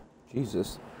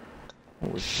 Jesus.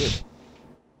 Holy shit.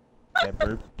 That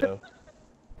burp, though.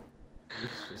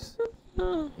 Jesus.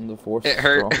 And the force It is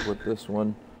hurt. strong with this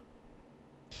one.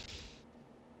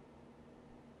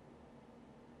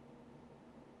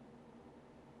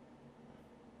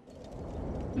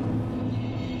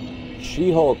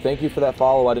 She-Hulk, thank you for that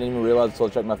follow. I didn't even realize until I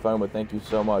checked my phone, but thank you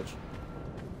so much.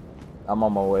 I'm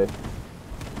on my way.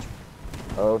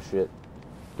 Oh shit.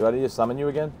 Do I need to summon you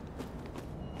again?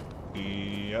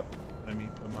 Yep. Let me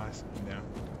put my skin down.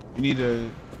 You need to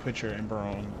put your ember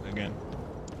on again.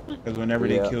 Because whenever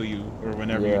they kill you, or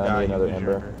whenever you die, you lose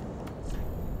your ember.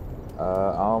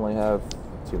 I only have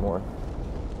 2 more.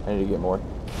 I need to get more.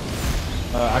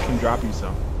 I can drop you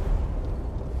some.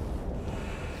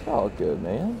 It's all good,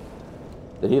 man.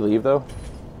 Did he leave though?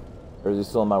 Or is he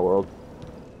still in my world?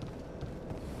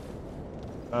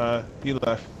 He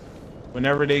left.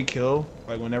 Whenever they kill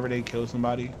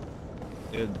somebody,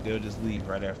 they'll just leave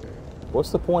right after.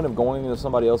 What's the point of going into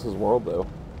somebody else's world though?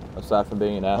 Aside from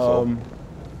being an asshole.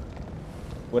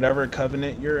 Whatever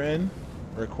covenant you're in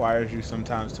requires you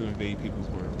sometimes to invade people's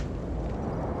world.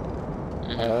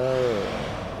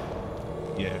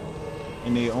 Oh. Yeah.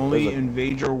 And they only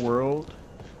invade your world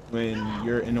when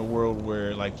you're in a world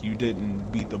where like you didn't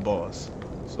beat the boss.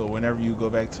 So whenever you go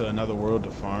back to another world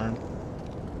to farm,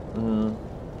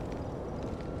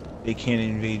 they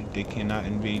cannot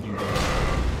invade you there.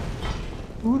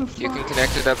 Who the fuck? You can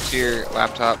connect it up to your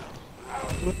laptop.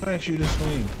 Who asked you to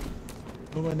swing?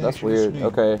 That's weird.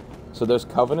 Okay, so there's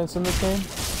covenants in this game?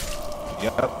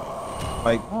 Yep.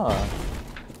 Like, Huh.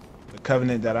 the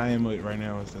covenant that I am with right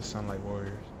now is the Sunlight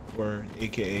Warriors, or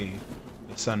AKA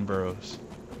the Sun Bros.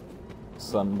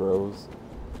 Sun Bros.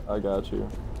 I got you.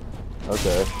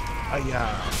 Okay.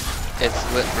 Yeah.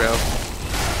 It's lit, bro.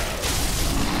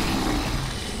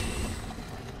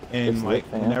 And It's like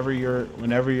lit, man.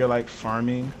 whenever you're like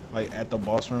farming, like at the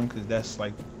boss room, because that's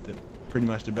like pretty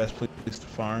much the best place to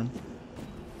farm.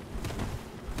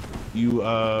 You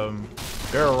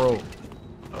barrel roll.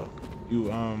 Oh, you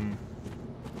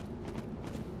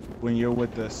when you're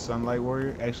with the Sunlight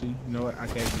Warrior, actually, you know what? I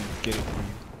can actually get it for you.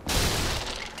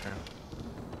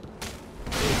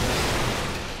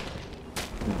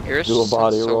 Iris Do a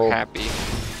body sounds so roll. happy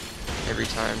every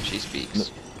time she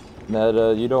speaks.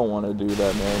 Meta, you don't want to do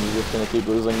that, man. You're just gonna keep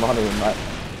losing money. And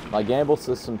my gamble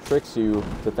system tricks you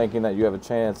to thinking that you have a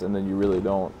chance, and then you really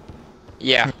don't.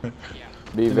 Yeah. Be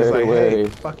And it's very like, wary. hey,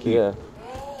 fuck you. Yeah.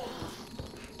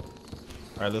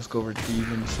 Alright, let's go retrieve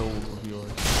any souls of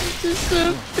yours.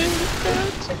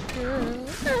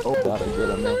 Oh, gotta get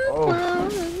him. Man.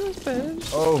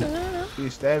 Oh,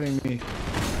 he's stabbing me.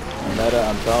 Meta,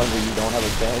 I'm telling you, you don't have a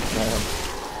chance, man.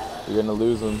 You're gonna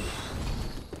lose him.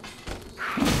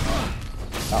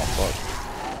 Oh fuck.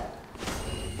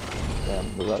 Damn,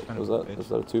 was that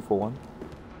a 2-for-1?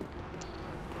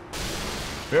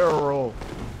 Barrel roll.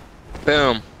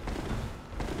 Boom.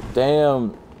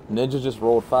 Damn, Ninja just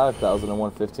rolled 5,000 and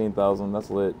won 15,000. That's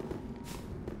lit.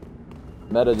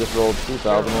 Meta just rolled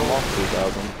 2,000 and lost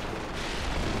 2,000.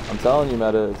 I'm telling you,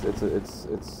 Meta, it's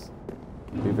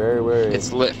be very wary.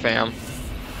 It's lit, fam.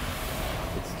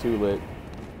 It's too lit.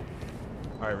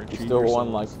 Alright, He retrieve still your won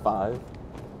souls. like 5.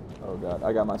 Oh god,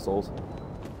 I got my souls.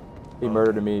 He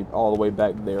murdered me all the way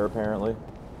back there, apparently.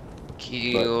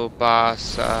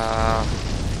 Kielbasa.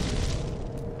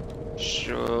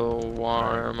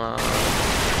 Shawarma.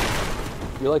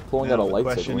 You're like pulling Now, out a the light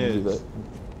question when you do is, that.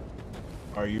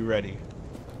 are you ready?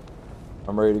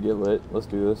 I'm ready to get lit. Let's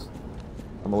do this.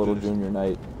 I'm a little junior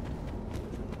knight.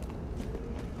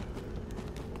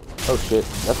 Oh shit,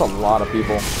 that's a lot of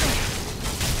people.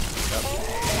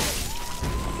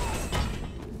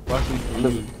 Luckily for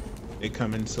you, they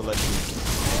come in selected.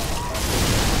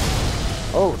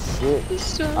 Oh shit.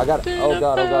 I got oh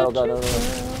god, no.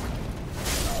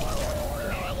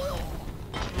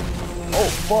 Oh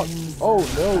fuck. Oh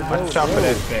no, Watch out for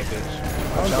that fat bitch.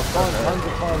 Watch out for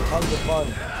her. Tons of fun.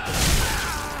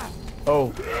 Oh,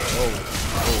 okay.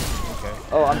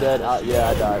 Oh, I'm dead. Yeah,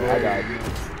 I died.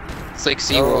 It's like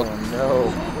SeaWorld. Oh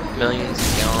no. Millions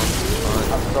of gallons of fun.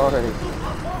 I'm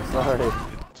sorry.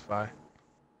 It's fine.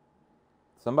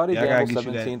 Somebody Yeah, I gotta gamble get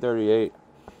you that. 1738.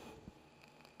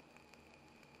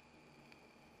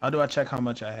 How do I check how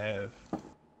much I have?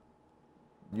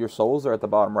 Your souls are at the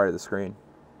bottom right of the screen.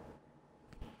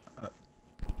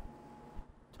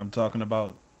 I'm talking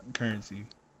about currency.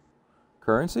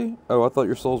 Currency? Oh, I thought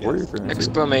your souls were your currency.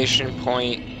 Exclamation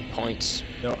point points.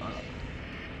 No.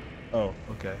 Oh,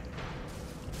 okay.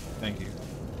 Thank you.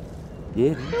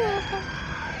 Yeah.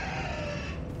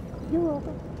 You're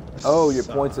welcome. Oh, your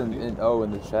points in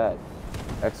the chat.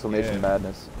 Exclamation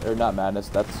madness. Or not madness,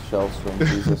 that's shell string,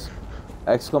 Jesus.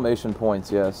 Exclamation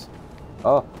points, yes.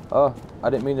 Oh, I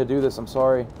didn't mean to do this, I'm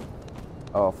sorry.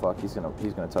 Oh fuck, he's gonna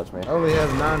touch me. I only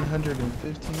have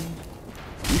 915.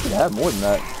 You can have more than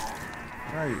that.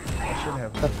 Alright, I should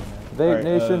have more than that. Vape Alright,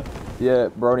 Nation. Yeah,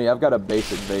 Brony, I've got a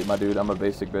basic vape, my dude. I'm a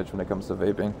basic bitch when it comes to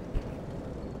vaping.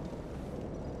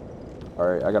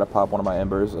 Alright, I gotta pop one of my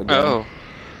embers again. Oh.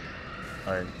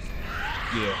 Alright.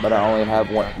 Yeah. But I only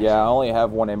have one. Yeah, I only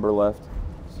have one ember left.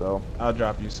 So. I'll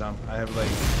drop you some. I have like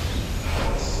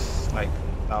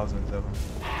thousands of them.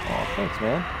 Oh, thanks,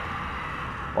 man.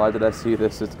 Why did I see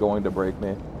this? It's going to break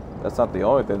me. That's not the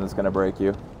only thing that's gonna break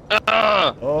you.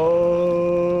 Oh.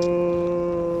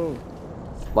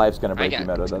 Life's gonna break you,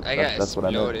 Meta. That's what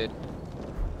I meant.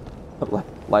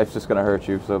 Life's just gonna hurt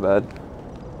you so bad.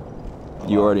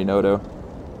 You already know, though.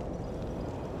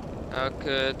 How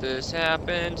could this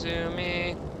happen to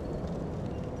me?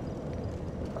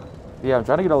 Yeah, I'm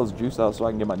trying to get all this juice out so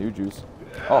I can get my new juice.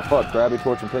 Oh fuck! Grab your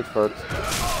torch and pitchforks.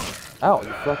 Ow,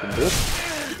 you fucking bitch!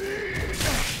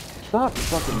 Stop, you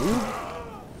fucking noob!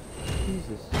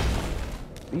 Jesus.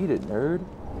 Beat it, nerd.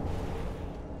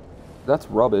 That's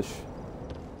rubbish.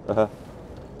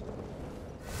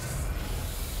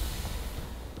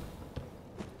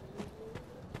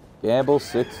 Gamble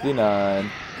 69.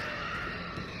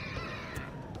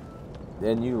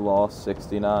 Then you lost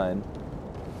 69.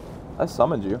 I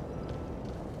summoned you.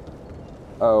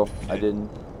 Oh, I didn't.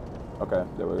 Okay,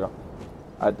 there we go.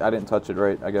 I didn't touch it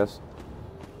right, I guess.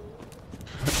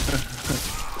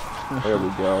 There we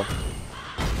go.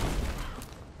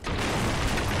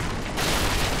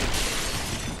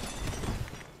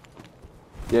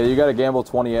 Yeah, you gotta gamble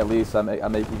 20 at least. I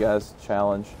make you guys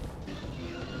challenge.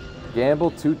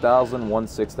 Gamble 2,000, won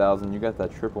 6,000. You got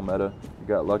that triple meta. You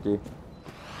got lucky.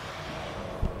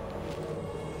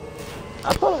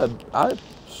 I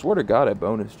swear to God I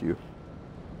bonused you.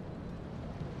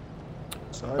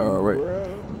 Oh, right.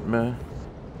 Man.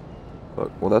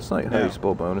 Fuck. Well, that's not how you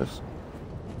spell bonus.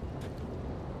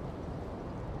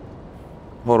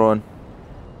 Hold on.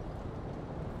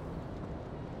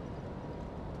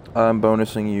 I'm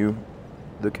bonusing you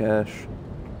the cash.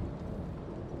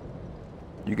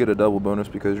 You get a double bonus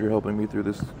because you're helping me through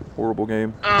this horrible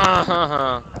game.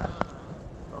 Oh,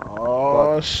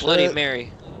 shit. Bloody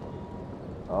Mary.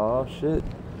 Oh, shit.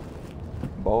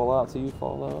 Ball out till you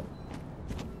fall out.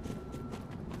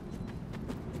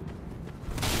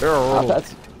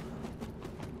 That's...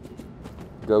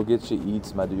 Go get your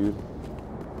eats, my dude.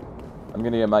 I'm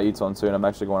gonna get my eats on soon. I'm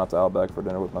actually going out to Outback for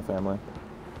dinner with my family.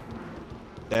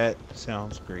 That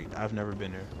sounds great. I've never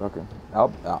been there. Okay.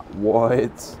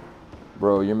 What?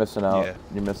 Bro, you're missing out. Yeah.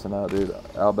 You're missing out, dude.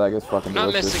 Outback is fucking Not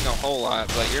delicious. missing a whole lot,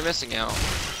 but you're missing out.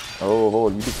 Oh,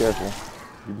 hold on. You be careful.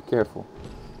 You be careful.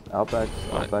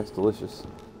 Outback's delicious.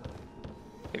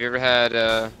 Have you ever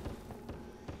had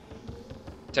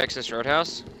Texas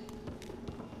Roadhouse?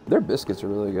 Their biscuits are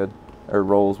really good. Or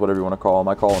rolls, whatever you want to call them.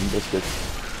 I call them biscuits.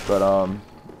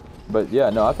 But yeah,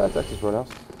 no, I've had Texas Roadhouse.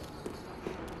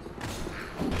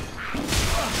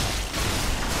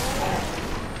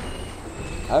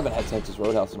 I haven't had Texas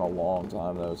Roadhouse in a long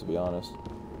time, though, to be honest.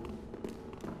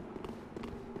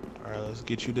 Alright, let's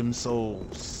get you them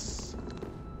souls.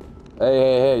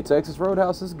 Hey, Texas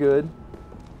Roadhouse is good.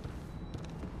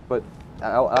 But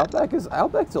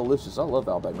Outback's delicious. I love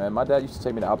Outback, man. My dad used to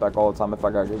take me to Outback all the time if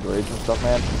I got good grades and stuff,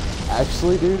 man.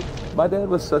 Actually, dude, my dad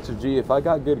was such a G. If I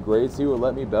got good grades, he would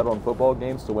let me bet on football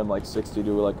games to win like 60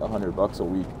 to like $100 a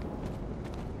week.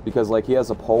 Because like he has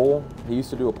a poll. He used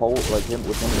to do a poll like him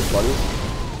with him and his buddies.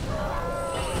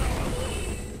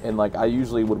 And like I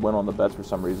usually would win on the bets for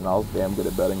some reason. I was damn good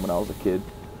at betting when I was a kid.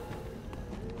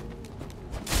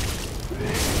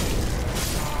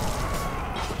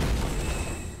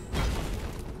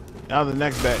 Now the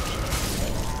next batch.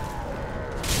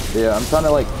 Yeah, I'm trying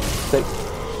to like take...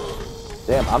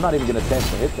 Damn, I'm not even gonna chance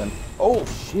to hit them. Oh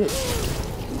shit!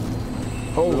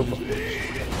 Holy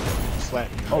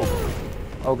slap me.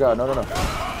 Oh god, no.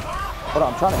 Hold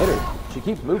on, I'm trying to hit her. She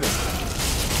keeps moving.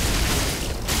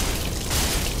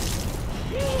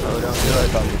 Oh, don't do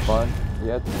it. That'll be fun.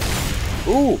 Yeah.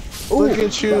 Ooh! Look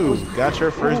at you! Got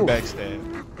your first backstab.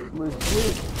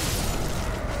 Legit.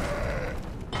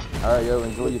 Alright, yo,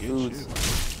 enjoy your foods.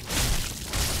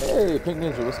 Hey, Pink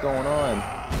Ninja, what's going on?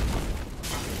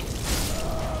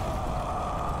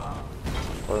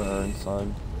 Burn,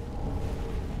 son.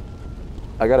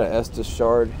 I got an Estus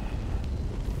shard.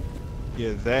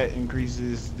 Yeah, that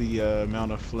increases the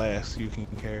amount of flasks you can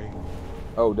carry.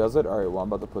 Oh, does it? Alright, well, I'm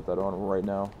about to put that on right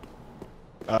now.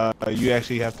 You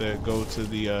actually have to go to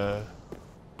the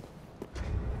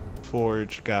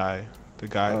forge guy. The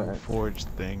guy who forged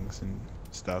things and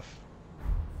stuff.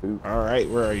 Alright,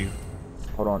 where are you?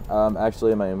 Hold on. I'm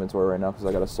actually in my inventory right now because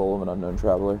I got a Soul of an Unknown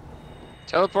Traveler.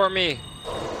 Teleport me.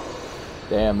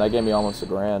 Damn, that gave me almost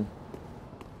 $1,000.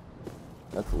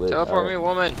 That's lit. Teleport me,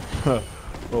 woman.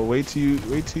 Well, wait till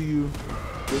you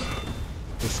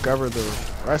discover the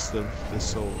rest of the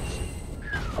souls.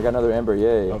 I got another Ember,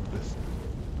 yay. Of this.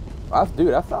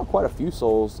 Dude, I found quite a few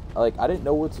souls. Like, I didn't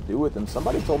know what to do with them.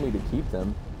 Somebody told me to keep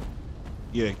them.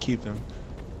 Yeah, keep them.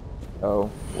 Oh,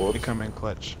 whoops. They come in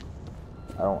clutch.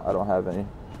 I don't have any.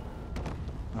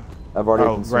 I've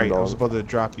already consumed right. all. I was about to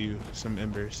drop you some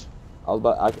embers.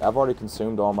 I've already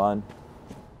consumed all mine.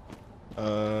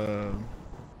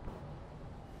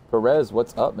 Perez,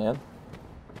 what's up, man?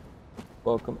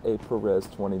 Welcome, A Perez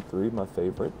 23, my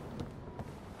favorite.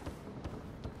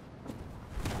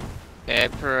 Hey,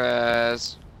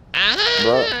 Perez.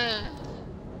 Bro,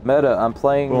 Meta, I'm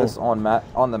playing this on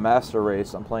the Master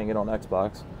Race. I'm playing it on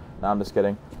Xbox. Nah, I'm just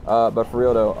kidding. But for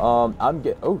real though,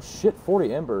 oh shit,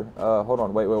 40 Ember. Hold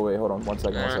on, wait, hold on, one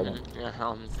second.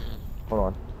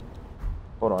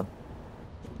 Hold on.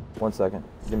 1 second.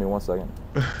 Give me 1 second.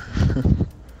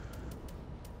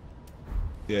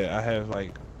 Yeah, I have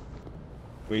like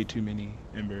way too many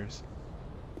embers.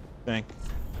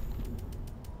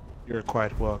 You're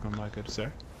quite welcome, my good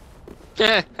sir.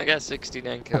 I got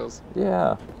 69 kills.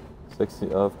 Yeah.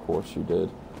 60, of course you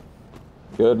did.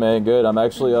 Good, man, good. I'm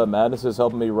actually, Madness is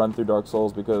helping me run through Dark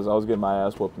Souls because I was getting my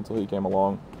ass whooped until he came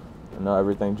along. And now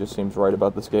everything just seems right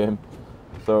about this game.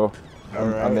 So,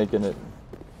 I'm making it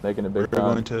big time. We're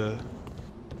going to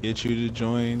get you to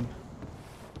join.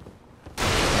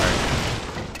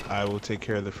 Alright. I will take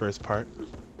care of the first part.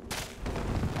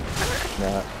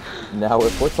 Now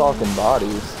if we're talking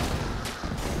bodies...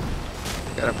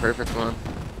 Got a perfect one.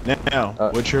 Now,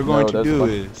 what you're going to do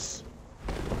is...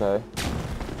 Okay.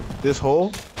 This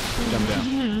hole, jump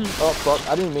down. Oh, fuck.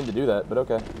 I didn't mean to do that, but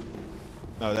okay.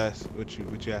 No, that's what you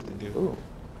have to do. Ooh.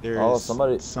 There's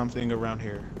somebody... something around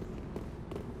here.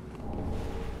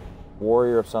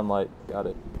 Warrior of Sunlight. Got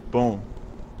it. Boom.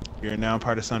 You're now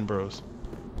part of Sun Bros.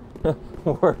 I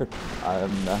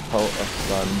am now a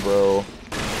Sun Bro.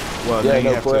 Well, yeah, now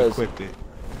you have to equip it.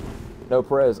 No,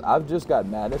 Perez, I've just got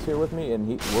Madness here with me, and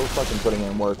we're fucking putting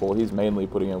in work. Well, he's mainly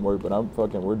putting in work, but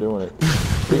we're doing it.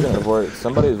 Speaking of work,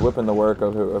 somebody's whipping the work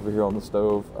over here on the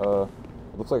stove.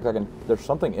 It looks like there's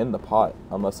something in the pot,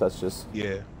 unless that's just...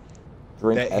 Yeah.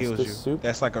 Drink that heals Estus you. soup?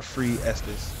 That's like a free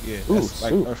Estus. Yeah, Ooh, that's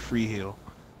soup. like a free heal.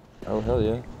 Oh, hell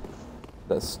yeah.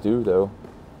 That stew, though.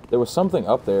 There was something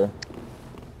up there.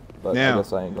 But now, I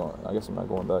guess I'm not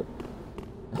going back.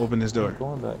 Open this door. I'm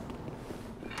going back.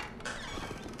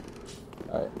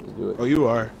 Alright, let's do it. Oh, you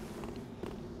are.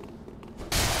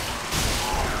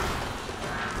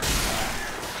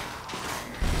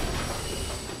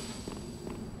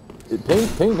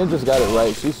 Pink Ninja's got it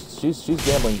right. She's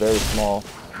gambling very small.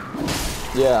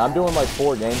 Yeah, I'm doing like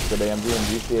 4 games today. I'm doing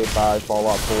GTA 5,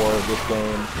 Fallout 4, this game,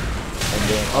 and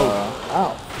then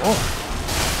ow.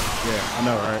 Yeah, I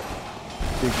know, right?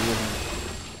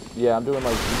 Yeah, I'm doing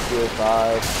like GTA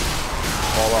 5,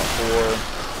 Fallout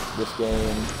 4, this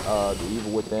game, The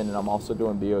Evil Within, and I'm also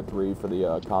doing BO3 for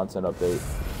the content update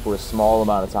for a small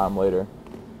amount of time later.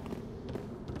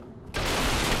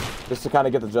 Just to kind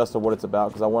of get the gist of what it's about,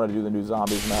 because I want to do the new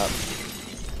Zombies map.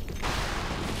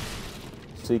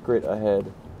 Secret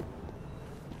ahead.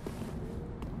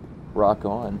 Rock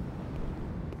on.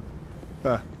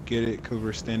 Get it? Because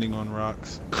we're standing on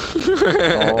rocks.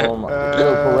 Oh my.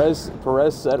 Yo,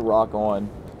 Perez said rock on.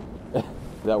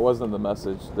 That wasn't the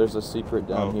message. There's a secret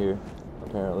down here,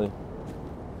 apparently.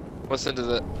 Listen to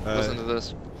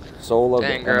this. Soul of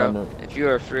Dang, girl. If you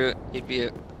were a fruit, you'd be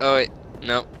a... Oh, wait.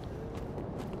 Nope.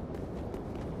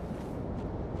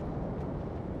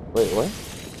 Wait, what?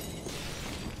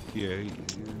 Yeah,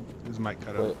 his mic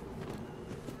cut out.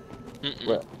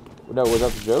 Wait. No, was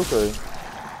that the joke or?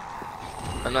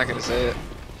 I'm not gonna say it.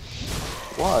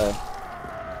 Why?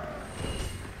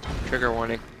 Trigger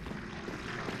warning.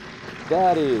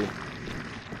 Daddy.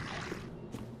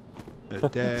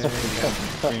 Daddy.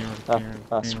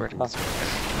 I swear to God.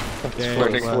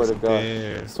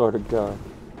 Swear to God.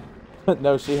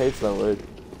 No, she hates that word.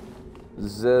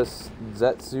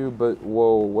 Zetsu, but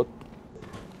whoa, what?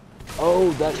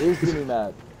 Oh, that is the new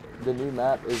map. The new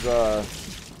map is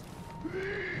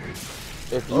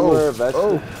if you were a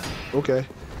vegetable. Oh, okay.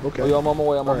 Oh, yo, I'm on my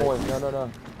way. No.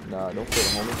 Nah, don't kill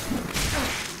him, homie.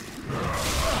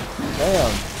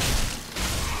 Damn.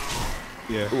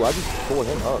 Yeah. Ooh, I just pulled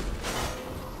him up.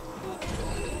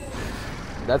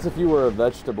 That's if you were a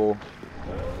vegetable.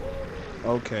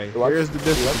 Okay. Ooh, Here's the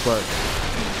difficult part.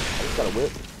 I just got a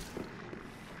whip.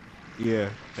 Yeah,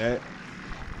 that.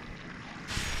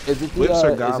 Is it the, whips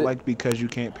are godlike because you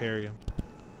can't parry them.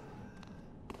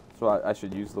 So I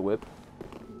should use the whip?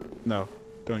 No,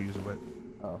 don't use a whip.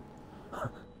 Oh.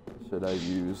 Should I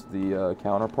use the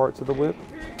counterpart to the whip?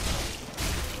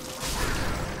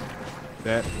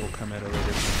 That will come at a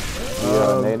later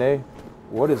time. Nene?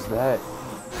 What is that?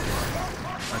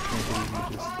 I can't believe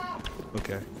you just...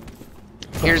 Okay.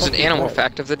 Here's an animal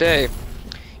fact of the day.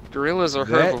 Gorillas are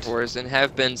herbivores and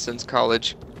have been since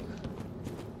college.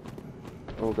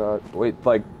 Oh god. Wait,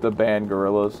 like the band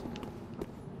Gorillas?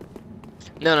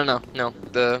 No.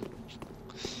 The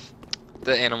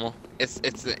animal. It's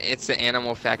the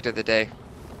animal fact of the day.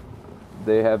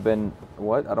 They have been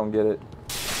what? I don't get it.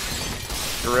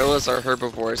 Gorillas are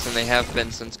herbivores and they have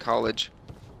been since college.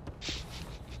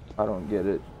 I don't get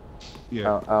it.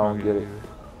 Yeah. I don't get it.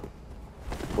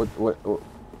 What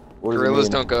Gorillas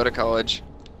don't go to college.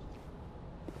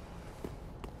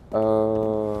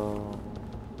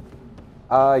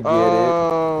 I get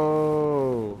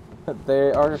it.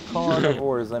 They are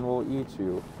carnivores and will eat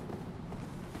you.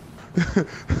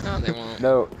 No, they won't.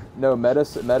 No. Meta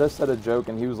said a joke,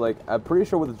 and he was like, I'm pretty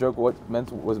sure what the joke was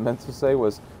meant to say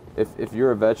was, if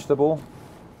you're a vegetable,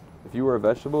 if you were a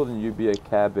vegetable, then you'd be a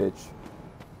cabbage.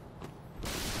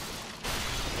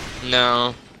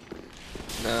 No.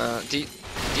 Do you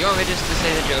want me just to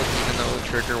say the joke, even though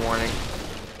trigger warning?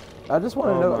 I just want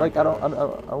to Oh know, my like, God.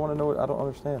 I want to know what I don't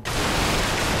understand.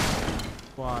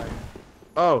 Why?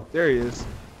 Oh, there he is.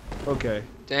 Okay.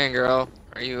 Dang, girl.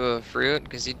 Are you a fruit?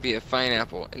 Because you'd be a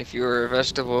pineapple. And if you were a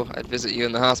vegetable, I'd visit you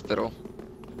in the hospital.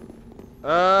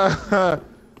 Uh,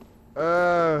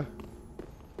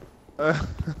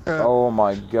 Oh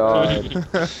my God.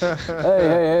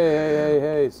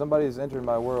 Hey, somebody's entered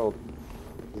my world.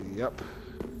 Yep.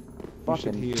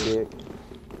 Fucking hear. dick.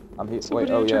 I'm here. Wait,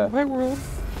 Somebody oh entered yeah. my world.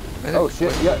 Oh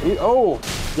shit, yeah, oh,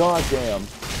 goddamn.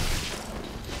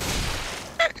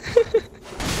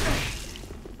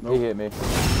 Nope. He hit me.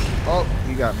 Oh,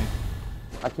 he got me.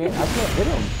 I can't hit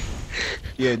him.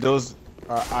 Yeah, those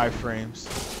are iframes.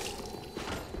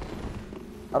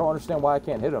 I don't understand why I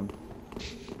can't hit him.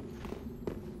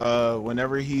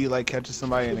 Whenever he like catches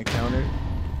somebody in a counter.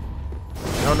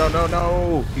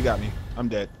 No. He got me. I'm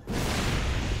dead.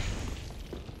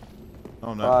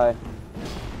 Oh no. Bye.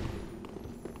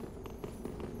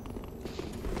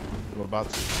 I'm about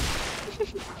to.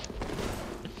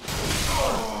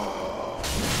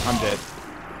 I'm dead.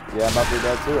 Yeah, I'm about to be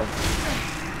dead too.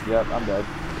 Yep, I'm dead.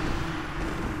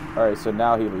 Alright, so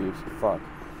now he leaves. Fuck.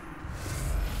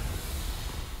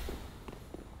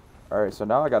 Alright, so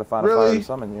now I gotta find a fire Really? to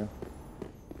summon you.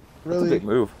 That's a Really? big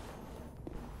move.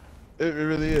 It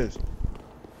really is.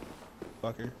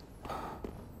 Fucker.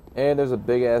 And there's a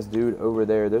big ass dude over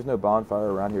there. There's no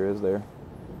bonfire around here, is there?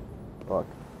 Fuck.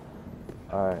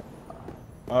 Alright.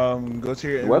 Go to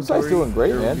your The website's inventory. doing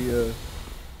great, there man. Will be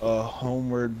a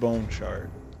homeward bone shard.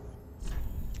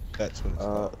 That's what it's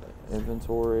called.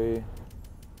 Inventory.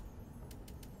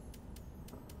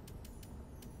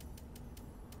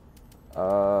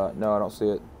 No, I don't see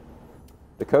it.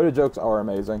 Dakota jokes are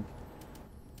amazing.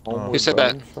 Who said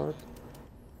that? Shard?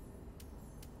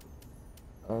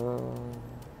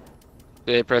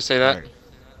 Did Press say that? Alright.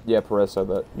 Yeah, Perez said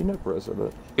that. You know Perez said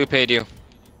that. Who paid you?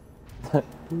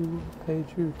 Who paid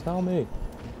you? Tell me.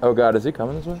 Oh god, is he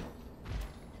coming this way?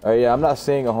 Oh yeah, I'm not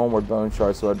seeing a homeward bone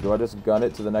shard, so do I just gun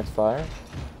it to the next fire?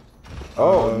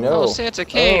 Oh no. Oh, Santa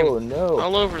came. Oh no.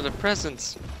 All over the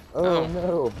presents. Oh Oh.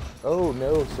 no. Oh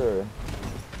no, sir.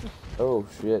 Oh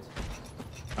shit.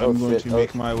 I'm going shit. to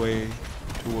make my way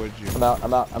towards you. I'm out.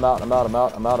 I'm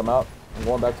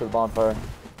going back to the bonfire.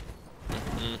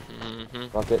 Mm-hmm.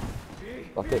 Fuck it.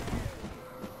 Fuck it.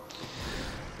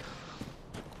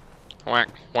 Whack,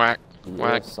 whack, Yeah,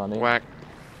 whack, Sonny. whack,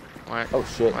 whack. Oh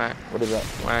shit. Whack, What is that?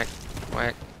 whack,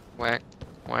 whack, whack,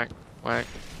 whack, whack,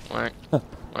 whack,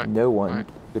 whack. No one. Whack.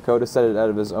 Dakota said it out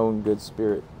of his own good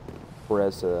spirit.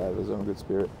 Perez said it out of his own good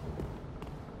spirit.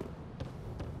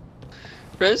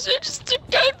 President is too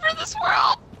good for this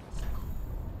world.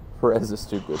 Perez is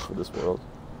too good for this world.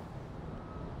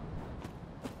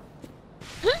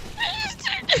 He's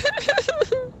too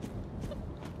good.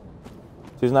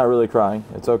 She's not really crying.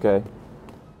 It's okay.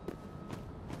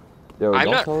 Yo, I'm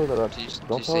don't not- tell her that I Did you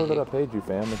don't tell say her that he? I paid you,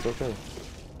 fam. It's okay.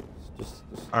 Just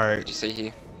Did Alright. you say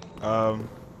he? Um,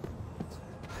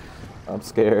 I'm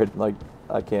scared. Like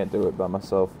I can't do it by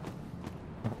myself.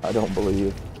 I don't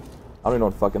believe. I don't even know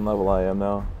what fucking level I am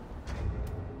now.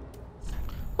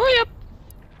 Oh, yep.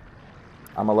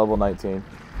 I'm a level 19.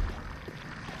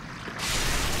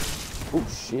 Oh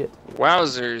shit.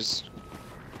 Wowzers.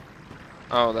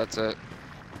 Oh, that's it.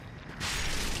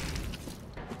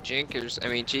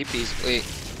 Jeepies. Wait.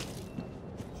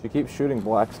 She keeps shooting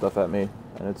black stuff at me,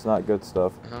 and it's not good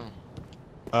stuff.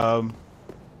 Oh.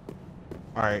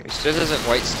 Alright. It still isn't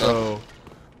white stuff. So,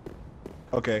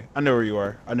 okay, I know where you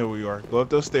are. Go up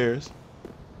those stairs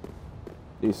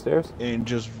These stairs? and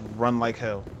just run like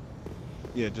hell.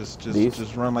 Yeah, just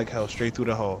These? run like hell straight through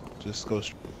the hall. Just go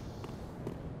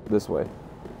This way.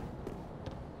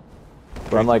 straight Run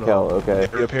through like the hell. hall.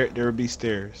 Okay. There will be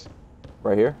stairs.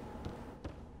 Right here?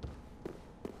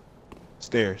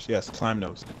 Stairs, yes, climb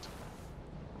those.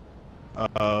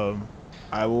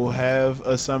 I will have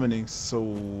a summoning, so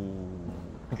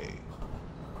okay.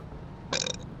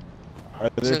 Are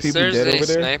there Since people there's dead a over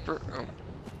there? sniper. Oh.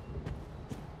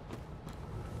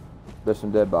 There's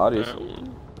some dead bodies.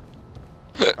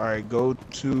 Alright, go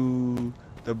to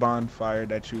the bonfire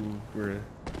that you were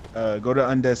go to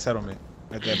Undead Settlement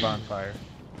at that bonfire.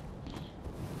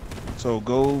 So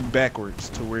go backwards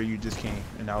to where you just came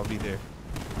and I'll be there.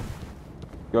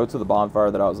 Go to the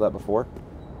bonfire that I was at before.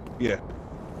 Yeah.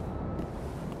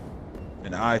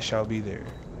 And I shall be there.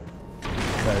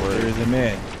 Because there is a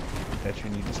man that you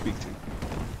need to speak to.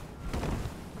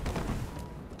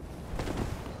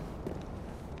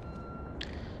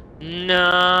 No.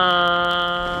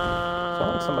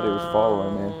 Sounded like somebody was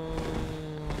following me.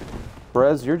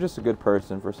 Perez, you're just a good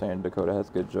person for saying Dakota has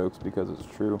good jokes because it's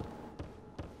true.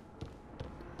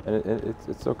 And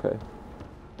it's okay.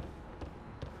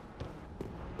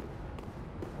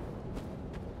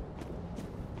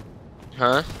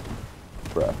 Huh?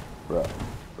 Bruh. What?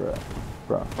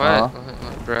 Huh?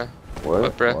 What, bruh?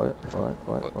 What? bruh?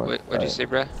 What? What'd you say,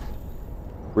 bruh?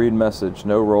 Read message.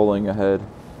 No rolling ahead.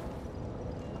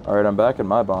 Alright, I'm back in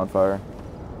my bonfire.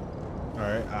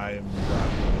 Alright, I am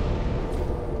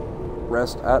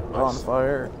Rest at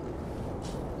bonfire.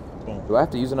 Boom. Do I have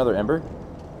to use another ember?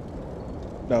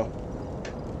 No.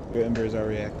 Your ember is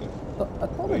already active. I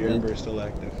thought But I your did. ember is still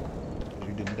active.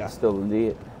 You didn't die. Still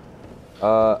lit.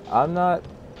 I'm not.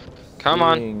 Come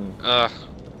on. seeing- Ugh.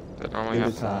 That only Give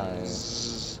have it time.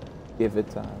 Give it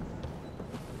time.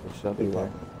 It shall be there.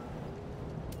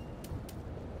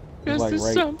 It's like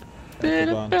right at the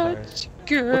bonfire. What's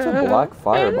a black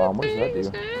firebomb? What does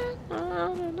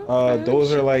that do?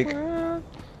 Those are like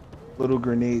little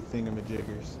grenade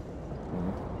thingamajiggers.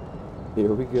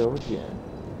 Here we go again.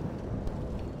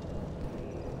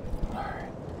 Alright.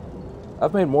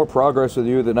 I've made more progress with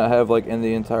you than I have like in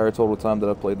the entire total time that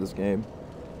I've played this game.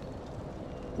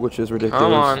 Which is ridiculous.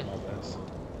 Come on.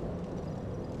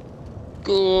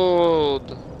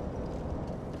 Gold.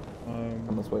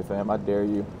 Come this way, fam. I dare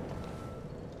you.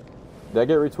 Did I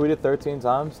get retweeted 13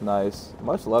 times? Nice.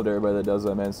 Much love to everybody that does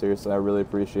that, man. Seriously, I really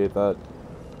appreciate that.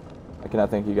 I cannot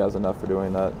thank you guys enough for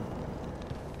doing that.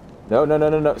 No.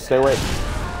 Stay away.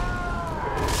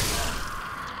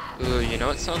 Ooh, you know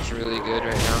what sounds really good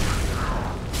right now?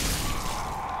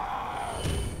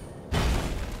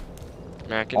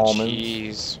 Mac and Almonds.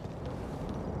 cheese.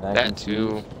 Mac That and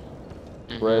too.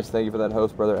 cheese. Bryce, thank you for that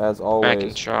host, brother, as always. Mac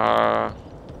and chaw.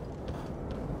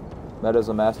 Meta's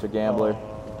a master gambler.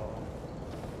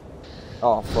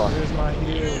 Oh, fuck. Here's my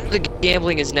heel. The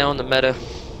gambling is now in the meta.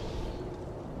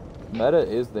 Meta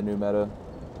is the new meta.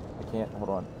 I can't. Hold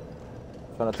on.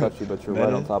 I'm trying to touch you, but you're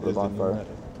right on top of the bonfire.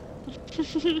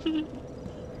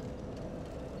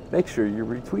 Make sure you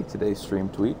retweet today's stream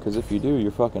tweet, because if you do,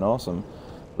 you're fucking awesome.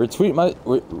 Retweet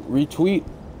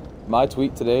my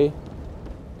tweet today,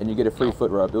 and you get a free foot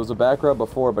rub. It was a back rub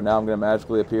before, but now I'm gonna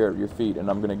magically appear at your feet,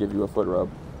 and I'm gonna give you a foot rub.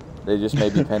 They just may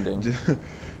be pending.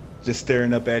 Just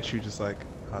staring up at you, just like,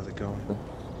 how's it going?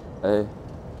 Hey,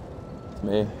 it's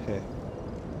me. Hey.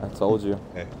 I told you.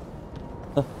 Hey.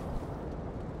 You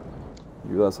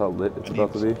realize how lit it's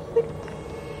about to be?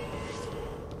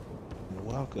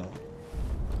 Welcome.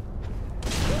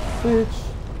 Bitch.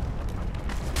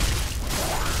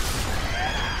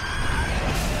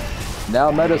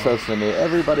 Now Meta's hosting me.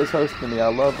 Everybody's hosting me. I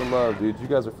love the love, dude. You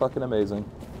guys are fucking amazing.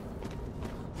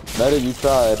 Meta, you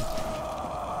tried.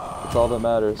 That's all that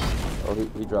matters. Oh,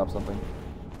 he dropped something.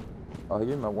 Oh, he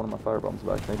gave me one of my firebombs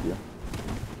back. Thank you.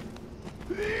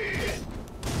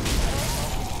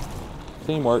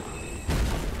 Teamwork.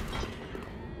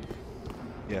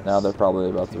 Yes. Now they're probably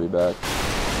about to be back.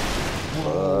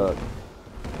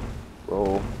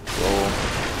 Roll.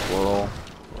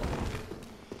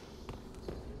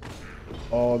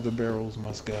 All the barrels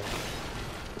must go.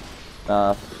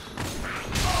 Nah.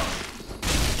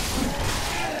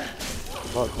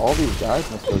 Fuck, all these guys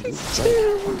must go.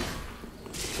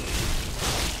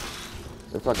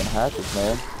 They're fucking hatchets,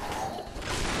 man.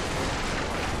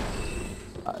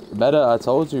 Meta, I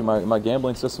told you, my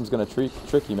gambling system's gonna trick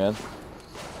you, man.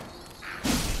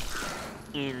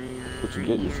 What you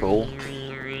get, you troll.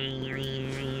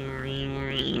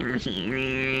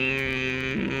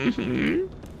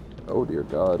 Oh dear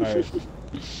God. Alright.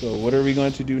 So what are we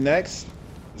going to do next?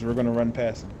 Is we're gonna run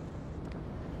past him.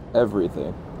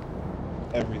 Everything.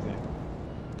 Everything.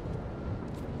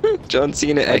 John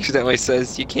Cena accidentally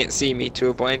says, "You can't see me" to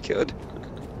a blind kid.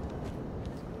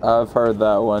 I've heard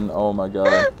that one. Oh my God.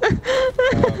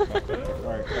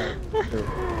 Alright.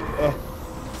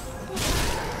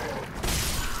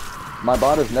 My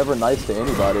bot is never nice to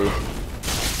anybody.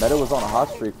 Meta was on a hot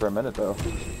streak for a minute though.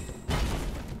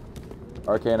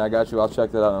 Arcane, I got you. I'll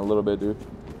check that out in a little bit, dude.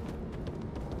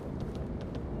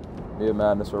 Me and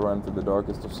Madness are running through the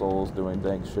darkest of souls doing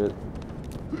dank shit.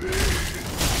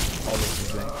 All this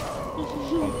is dank.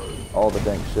 All the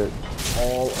dank shit.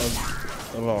 All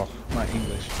of... Oh, my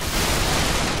English.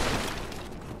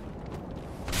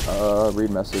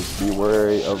 Read message. Be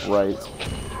wary of right.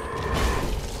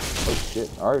 Oh shit.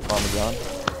 Alright, Farmer John.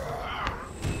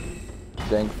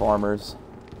 Dank farmers.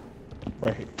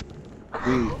 Right.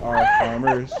 We are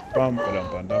farmers. Bum, ba-dum,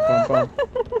 bum, dum, bum, bum.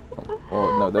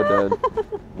 Oh, no, they're dead.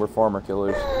 We're farmer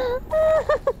killers.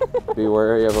 Be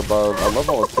wary of above. I love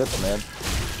all the tips, man.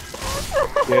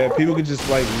 Yeah, people could just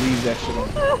like leave that shit on.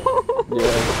 Yeah.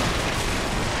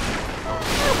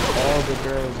 All the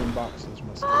barrels and boxes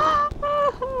must go.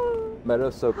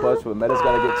 Meta's so clutch, but Meta's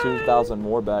got to get 2,000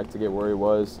 more back to get where he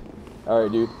was. All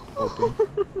right, dude.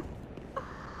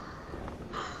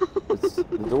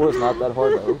 The door is not that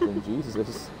hard to open.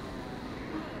 Jesus.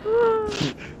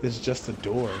 It's just a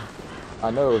door.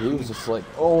 I know. He was just like,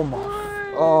 oh my.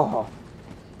 Oh.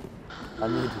 I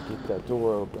need to get that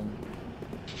door open.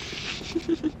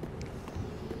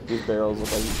 These barrels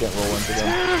look like you can't roll into them.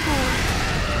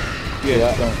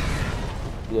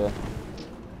 Yeah.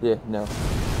 Yeah, no.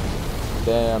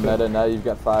 Damn, Meta, now you've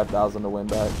got 5,000 to win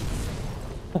back.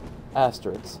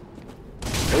 Asterix.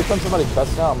 Every time somebody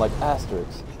cuts now, I'm like,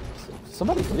 Asterix.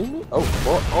 Somebody hitting me? Oh,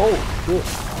 shit.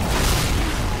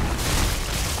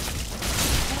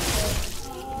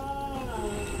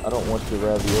 I don't want your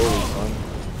ravioli, son.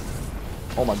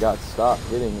 Oh my god, stop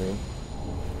hitting me.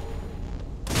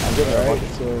 I'm getting a bunch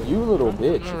of... You little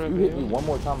bitch. If you hit me one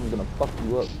more time, I'm gonna fuck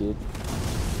you up, kid.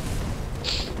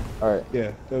 Alright.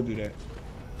 Yeah, don't do that.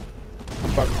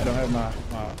 Fuck, I don't have my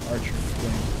archer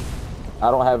thing.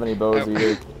 I don't have any bows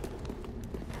either.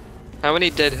 How many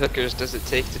dead hookers does it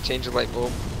take to change a light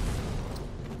bulb?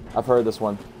 I've heard this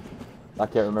one. I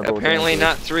can't remember. Apparently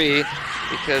not 3,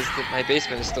 because my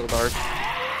basement is still dark.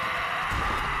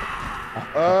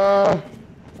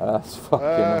 That's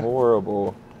fucking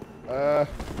horrible. That's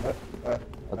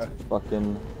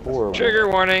fucking horrible. Trigger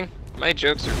warning. My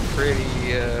jokes are pretty,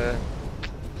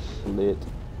 lit.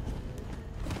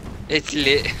 It's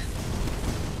lit.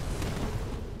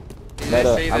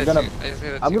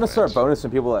 Meta, I'm gonna start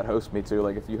bonusing people that host me too.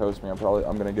 Like if you host me, I'm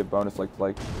gonna get bonus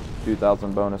like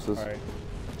 2,000 bonuses. Alright.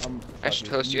 I should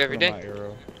host you every day.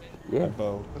 Yeah.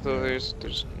 Although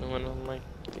there's no one on my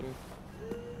team.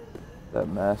 That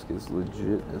mask is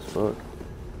legit as fuck.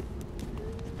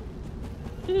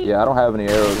 Yeah, I don't have any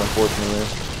arrows, unfortunately.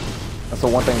 That's the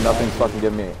one thing nothing's fucking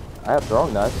giving me. I have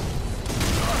throwing knives.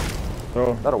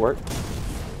 Throw. That'll work.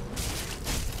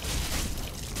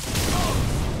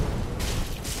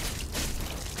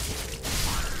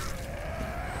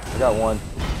 I got one.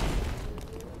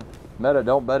 Meta,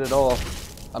 don't bet at all.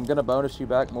 I'm gonna bonus you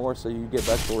back more so you get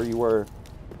back to where you were.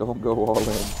 Don't go all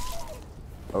in.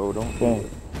 Oh, don't do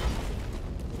it.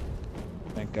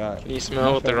 Thank God. Can you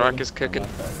smell what the rock is cooking?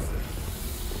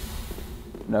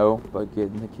 No, but get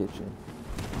in the kitchen.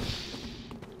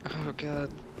 Oh God.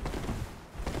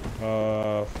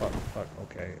 Fuck,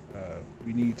 okay.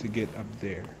 We need to get up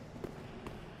there.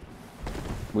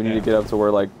 We need to get up to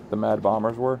where, like, the Mad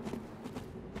Bombers were?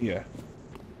 Yeah.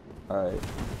 Alright.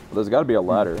 Well, there's gotta be a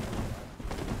ladder.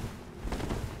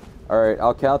 Alright,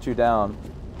 I'll count you down.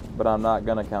 But I'm not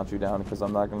gonna count you down because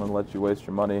I'm not gonna let you waste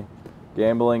your money.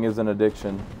 Gambling is an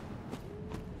addiction.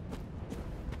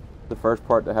 The first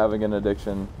part to having an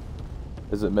addiction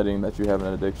is admitting that you have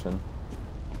an addiction.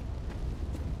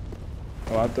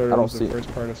 Oh, I thought it was the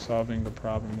first part of solving the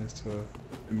problem is to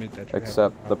admit that you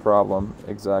accept the problem,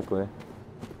 exactly.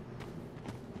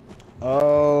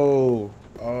 Oh.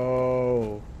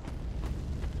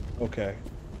 Okay.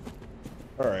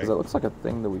 Alright. Because it looks like a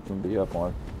thing that we can be up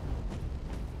on.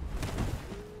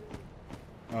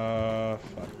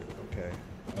 Fuck. Okay.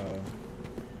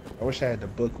 I wish I had the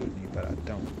book with me, but I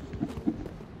don't.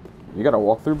 You got a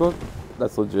walkthrough book?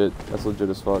 That's legit. That's legit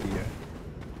as fuck. Yeah.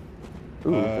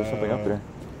 Ooh, there's something up there.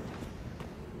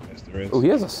 Yes, there is. Oh, he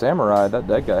has a samurai. That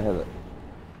guy has a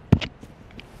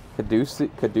Caduceus?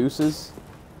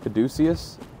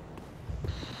 Somebody's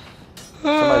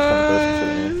trying to throw some shit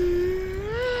at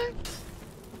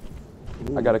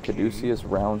me. I got a Caduceus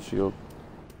round shield.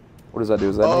 What does that do?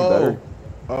 Is that any better?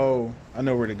 Oh, I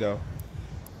know where to go.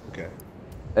 Okay.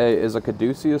 Hey, is a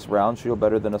Caduceus round shield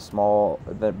better than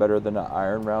better than an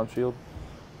iron round shield?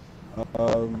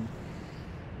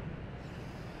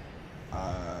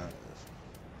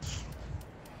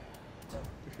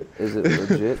 Is it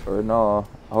legit or no?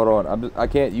 Hold on, I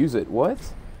can't use it. What?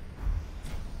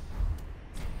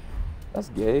 That's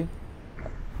gay.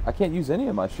 I can't use any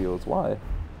of my shields. Why?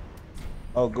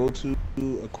 Oh, go to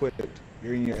equipped.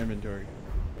 You're in your inventory.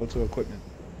 Go to equipment.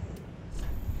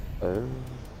 Oh.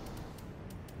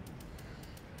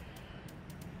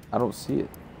 I don't see it.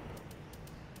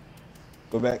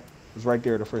 Go back. It's right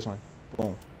there, the first one.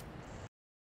 Boom.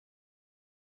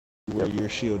 Where your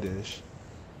shield is.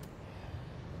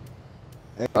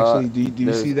 Actually, do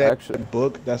you see that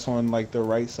book that's on like the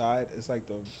right side? It's like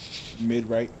the mid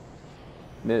right.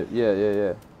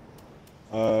 Yeah.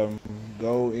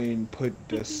 Go and put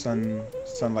the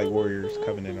Sunlight Warriors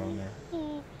Covenant on there.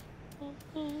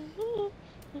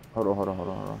 Hold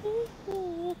on.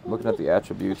 I'm looking at the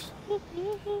attributes.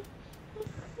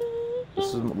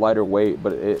 This is lighter weight,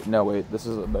 but no wait, this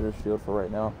is a better shield for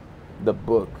right now. The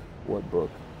book. What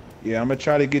book? Yeah, I'm gonna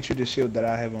try to get you the shield that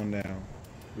I have on now,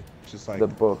 which is like The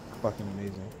book. fucking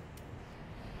amazing.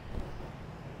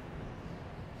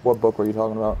 What book were you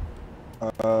talking about?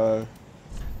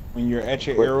 When you're at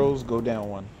your Wait. arrows, go down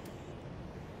one.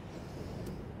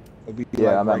 It'll be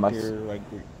Yeah, like I'm at right my there, like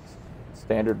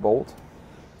standard bolt.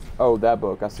 Oh, that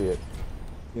book. I see it.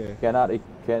 yeah.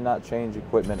 Cannot change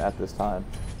equipment at this time.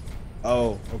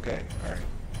 Oh, okay, all right.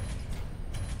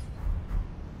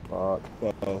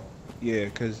 Fuck. Well, yeah,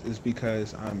 it's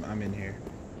because I'm in here.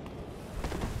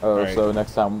 Oh, Alright. so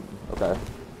next time. Okay.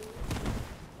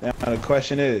 Now the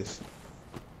question is,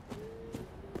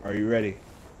 are you ready?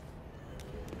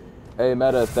 Hey,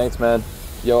 Meta. Thanks, man.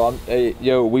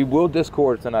 Yo, we will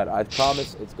Discord tonight. I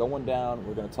promise. It's going down.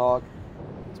 We're gonna talk.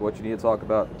 It's what you need to talk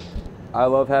about. I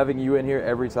love having you in here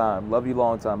every time. Love you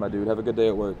long time, my dude. Have a good day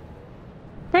at work.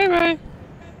 Bye bye.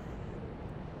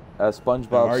 As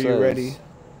SpongeBob Now, are says, you ready?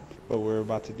 What we're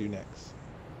about to do next?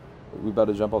 we about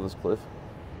to jump off this cliff.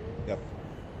 Yep.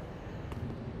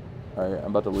 All right,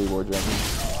 I'm about to leeward jump.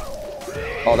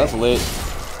 Oh, that's lit.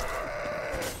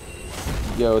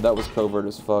 Yo, that was covert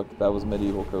as fuck. That was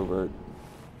medieval covert.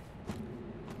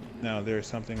 Now there's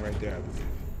something right there, I believe.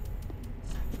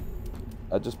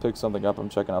 I just picked something up. I'm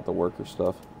checking out the worker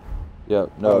stuff. Yeah,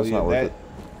 no, it's not worth it.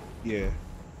 Yeah.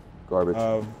 Garbage.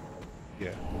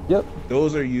 Yeah. Yep.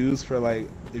 Those are used for like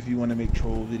if you want to make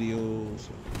troll videos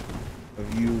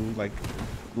of you like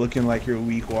looking like you're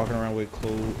weak, walking around with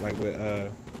clothes, like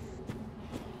with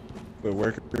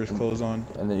workers' clothes on.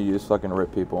 And then you just fucking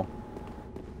rip people.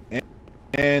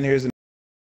 And here's an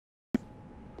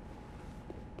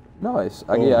Nice.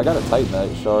 Yeah, I got a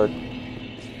Titanite shard.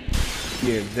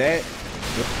 yeah,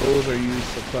 those are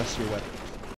used to plus your weapon.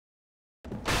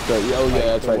 So, oh yeah,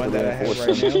 that's The right. one The that I have right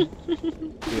reinforcement. now. Yeah,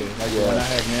 like the one I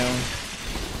have now.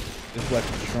 This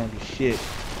weapon's strong as shit.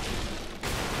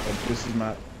 But this is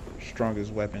my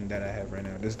strongest weapon that I have right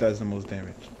now. This does the most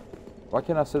damage. Why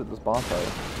can't I sit at this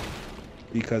bonfire?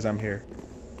 Because I'm here.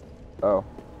 Oh.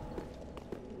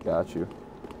 Got you.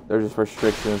 There's just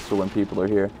restrictions to when people are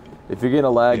here. If you're getting a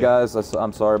lag, Yeah. guys,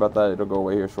 I'm sorry about that. It'll go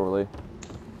away here shortly.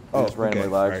 Oh, Just randomly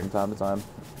okay, lags alright. from time to time.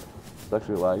 It's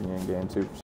actually lagging in game too.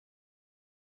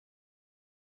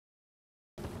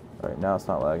 Alright, now it's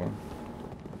not lagging.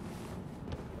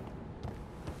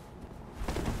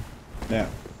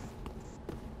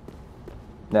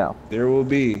 Now. There will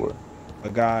be What? a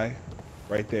guy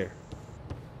right there.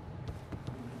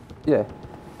 Yeah.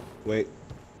 Wait.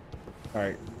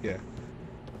 Alright, yeah.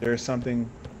 There's something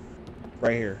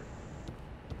right here.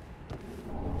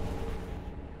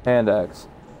 Hand axe.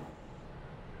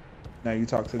 Now you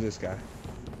talk to this guy.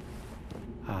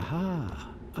 Aha!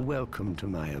 Welcome to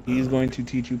my abode. He's going to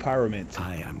teach you pyromancy.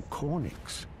 I am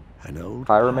Cornix, an old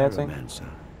Pyromancy? pyromancer.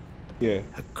 Yeah.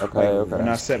 Okay. When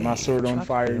I set my sword on Chuck,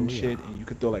 fire here and we shit, are. and you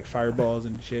could throw like fireballs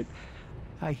and shit.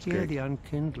 I hear great. the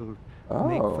unkindled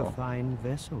make for Oh. fine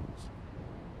vessels.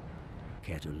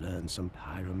 Care to learn some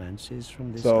pyromancies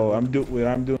from this? So old- what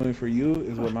I'm doing for you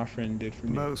is what my friend did for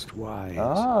me. Most wise.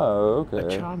 Oh, A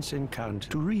okay. chance encounter.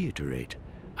 To reiterate,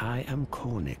 I am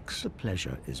Cornix. The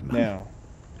pleasure is mine. Now,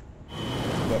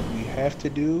 what we have to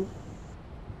do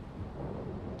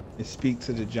is speak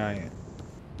to the giant.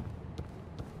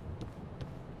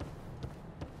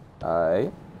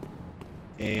 Alright.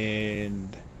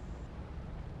 And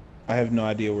I have no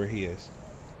idea where he is.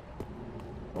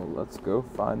 Well, let's go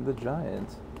find the giant.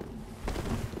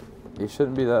 He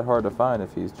shouldn't be that hard to find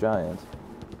if he's giant.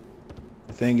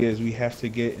 The thing is, we have to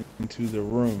get into the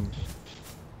room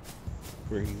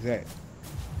where he's at.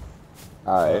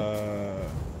 Alright.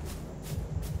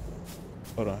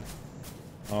 Hold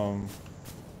on.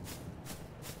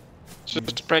 It's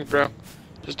just a prank, bro.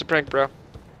 Just a prank, bro.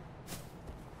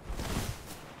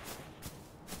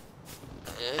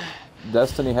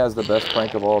 Destiny has the best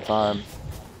prank of all time.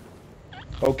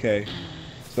 Okay.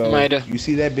 So Mida. you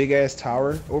see that big ass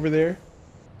tower over there?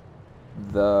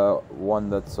 The one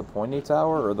that's a pointy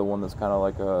tower, or the one that's kind of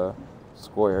like a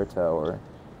square tower?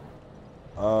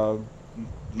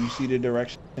 You see the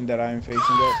direction that I am facing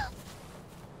at?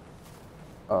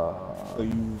 So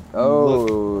you Oh,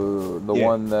 look. the Yeah.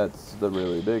 one that's the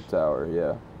really big tower,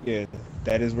 yeah. Yeah,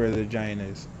 that is where the giant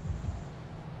is.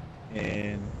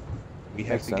 And we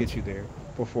have Makes to get sense. you there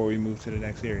before we move to the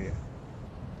next area.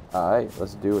 Alright,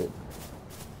 let's do it.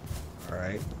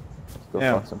 Alright. Let's go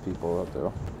Now- fuck some people up,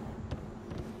 though.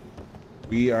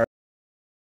 We are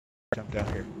jump down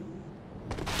here.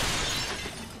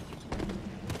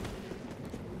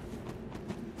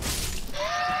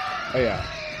 Oh yeah.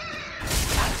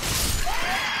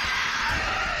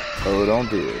 Oh, don't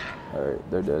do it.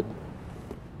 Alright, they're dead.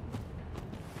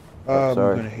 I'm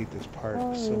sorry. gonna hate this part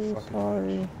so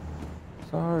fucking much.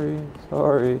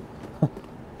 Sorry.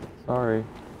 Sorry.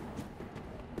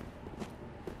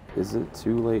 Is it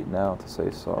too late now to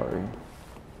say sorry?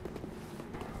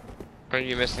 Are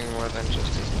you missing more than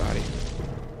just his body?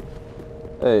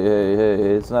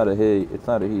 Hey, it's not a he,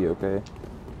 okay?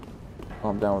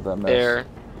 I'm down with that mess. There.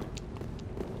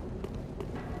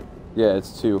 Yeah,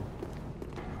 it's 2.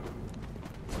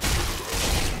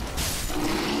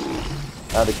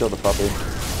 I had to kill the puppy.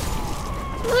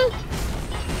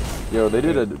 Yo, they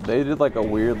did like a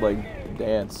weird like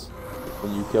dance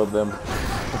when you killed them.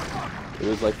 It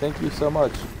was like, thank you so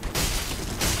much.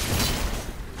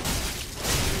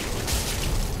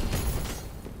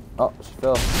 Oh, she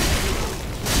fell.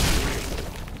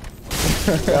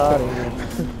 Got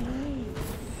him.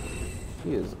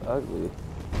 She is ugly.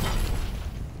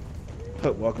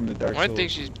 Welcome to Dark Souls. I think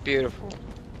she's beautiful.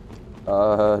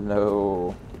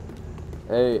 No.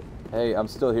 Hey, I'm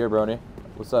still here, Brony.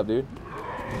 What's up, dude?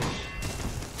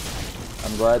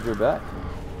 I'm glad you're back.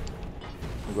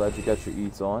 I'm glad you got your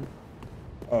eats on.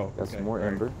 Oh, got some more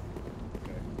ember.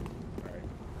 Okay. Alright.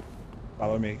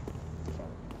 Follow me.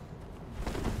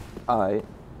 Alright.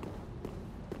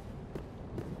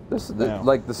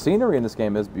 Like the scenery in this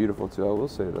game is beautiful too. I will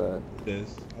say that. It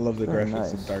is. I love the Very graphics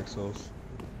nice. of Dark Souls.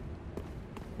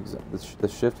 The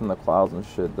shift in the clouds and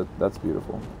shit. That's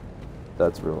beautiful.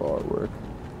 That's real artwork.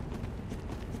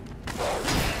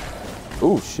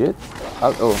 Oh shit!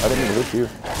 I didn't even hit you.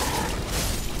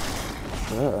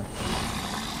 Yeah.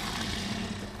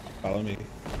 Follow me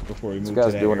before we move This to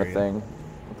guy's that doing area. a thing.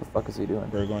 What the fuck is he doing?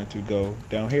 We're going to go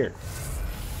down here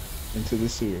into the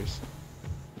sewers.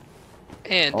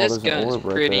 And Oh, this there's an gun's orb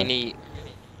right pretty there. neat.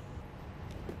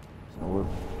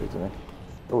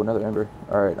 Oh, another ember.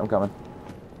 Alright, I'm coming.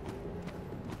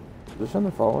 Is there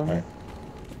something following me? Alright.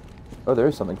 Oh, there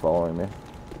is something following me.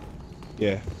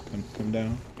 Yeah, come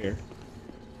down here.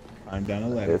 I'm down a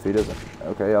ladder. If he doesn't.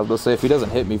 Okay, I'll just say if he doesn't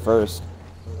hit me first.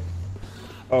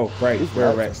 Oh, right. These There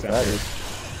are rats rats are down here.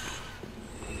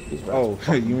 faggots. These rats Oh, are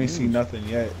fucking you ain't seen huge. nothing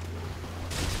yet.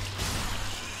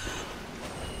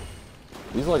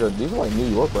 These are like New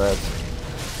York rats.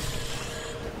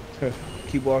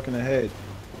 Keep walking ahead.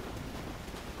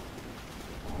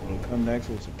 What'll come next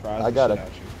will surprise I the gotta- shit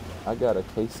out you. I gotta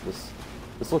taste this.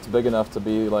 This looks big enough to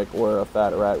be like where a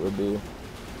fat rat would be.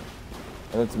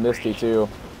 And it's misty too.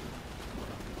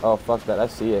 Oh fuck that, I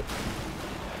see it.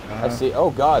 I see. Oh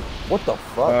god, what the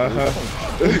fuck?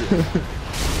 Dude?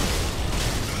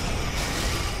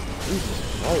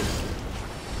 Jesus Christ.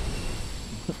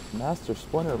 Master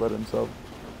Splinter let himself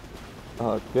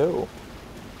go.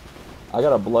 I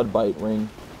got a blood bite ring.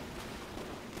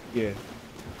 Yeah.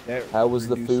 That How was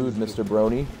the food, reduces Mr.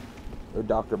 Brony? Or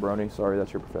Dr. Brony, sorry,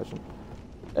 that's your profession.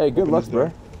 Hey, good Open luck, this bro.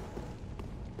 door.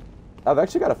 I've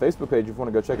actually got a Facebook page if you want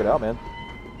to go check it out, man.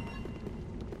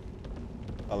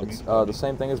 Follow me. It's the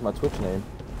same thing as my Twitch name.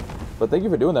 But thank you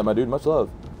for doing that, my dude. Much love.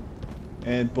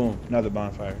 And boom, another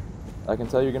bonfire. I can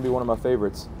tell you're going to be one of my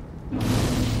favorites.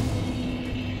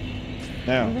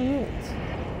 Now,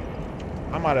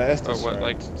 I'm out of Estus, what, right?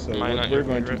 like, So am I what not we're your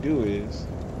going to favorite? do is,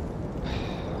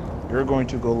 you're going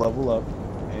to go level up,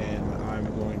 and I'm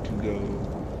going to go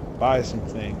buy some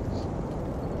things.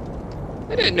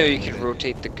 I didn't know you could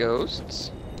rotate the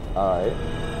ghosts. Alright.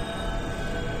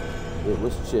 It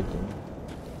was chicken.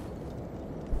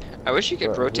 I wish you could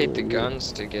Right, rotate the yeah.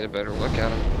 guns to get a better look at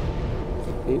them.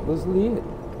 It was lit.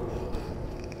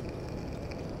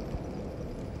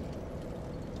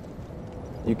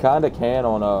 You kind of can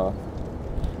on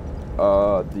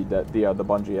the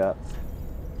Bungie app.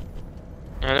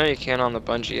 I know you can on the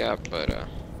Bungie app, but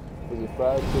Was it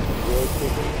fried chicken, grilled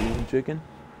chicken, seasoned chicken?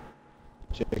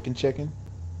 Chicken.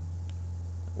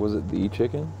 Was it the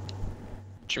chicken?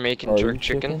 Jamaican Are jerk you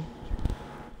chicken.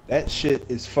 That shit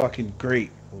is fucking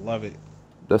great. Love it.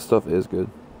 That stuff is good.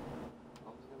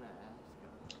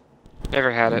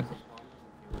 Never had it.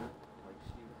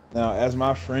 Now, as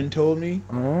my friend told me,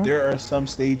 there are some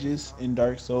stages in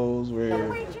Dark Souls where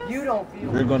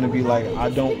you're going to be like, I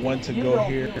don't want to go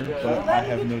here, but I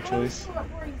have no choice.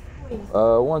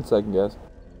 1 second, guys.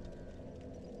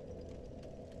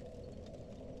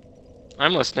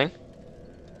 I'm listening.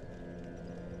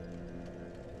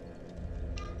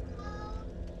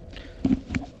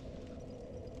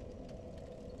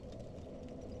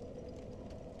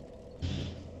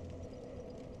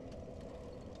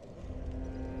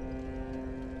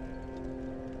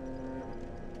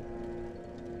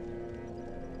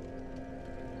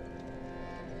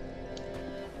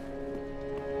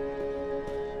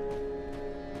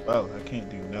 Well, I can't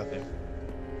do nothing.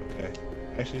 Okay.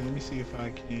 Actually, let me see if I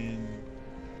can...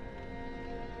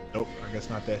 Nope, I guess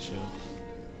not that shield.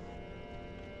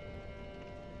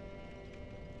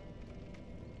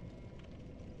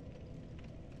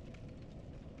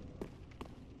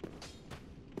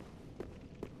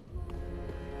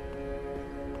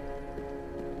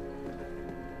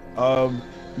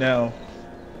 Now,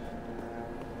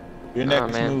 your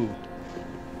next move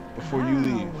before you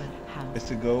leave is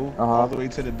to go all the way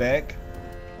to the back,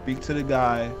 speak to the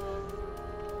guy,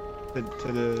 to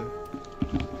the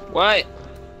what?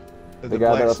 To the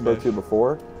guy that I spoke to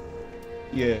before.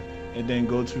 Yeah, and then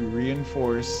go to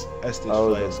reinforce Estes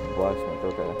Oh, Flask. the blacksmith.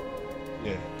 Okay.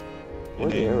 Yeah. Where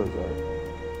the arrows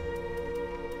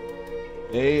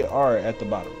at? They are at the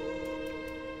bottom.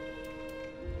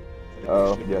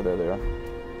 Oh, yeah, there they are.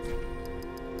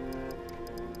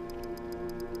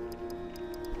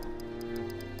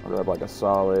 I'll grab like a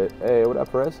solid. Hey, what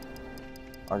up, Perez?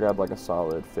 I'll grab like a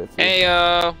solid 50.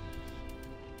 Heyo.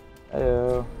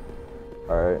 Heyo.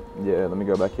 Alright, yeah, let me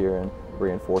go back here and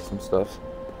reinforce some stuff.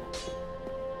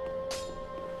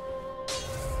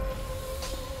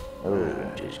 Oh,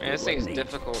 Man, this thing is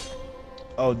difficult.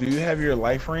 Oh, do you have your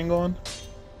life ring on?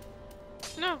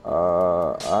 No.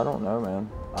 I don't know, man.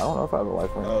 I don't know if I have a life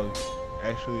ring. Oh,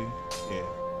 actually, yeah.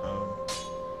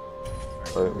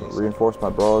 Reinforce my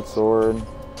broadsword.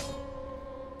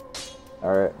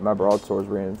 Alright, my broadsword's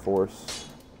reinforced.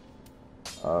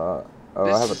 Oh,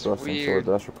 I have a thrusting sword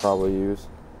that I should probably use.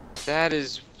 That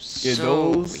is Yeah,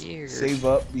 so those weird. save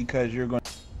up because you're going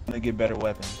to get better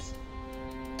weapons.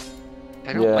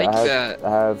 I don't like that.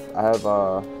 I have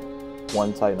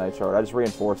one Titanite shard. I just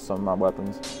reinforced some of my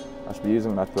weapons. I should be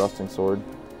using my thrusting sword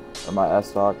or my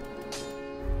S-stock.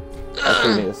 I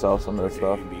actually need to sell some of this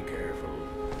stuff. Be careful.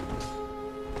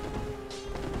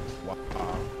 Wow.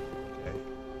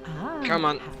 Okay. Come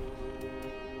on.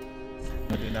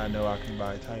 I did not know I can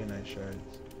buy Titanite shards.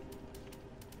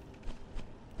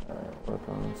 Alright,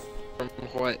 weapons. From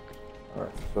what?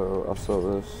 Alright, so I'll sell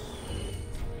this.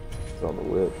 Sell the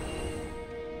whip.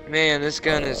 Man, this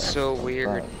gun is so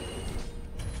weird.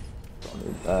 Don't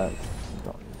need that.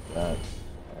 Don't need that.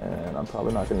 And I'm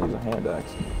probably not going to use a hand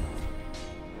axe.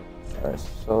 Alright,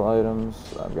 sell items.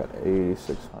 I've got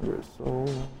 8,600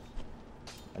 souls.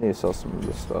 I need to sell some of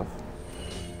this stuff.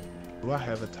 Do I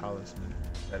have a talisman?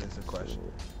 That is the question.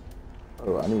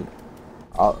 Oh, I need.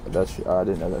 I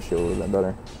didn't know that shield would have been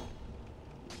better.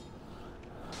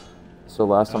 So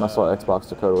last time I saw Xbox,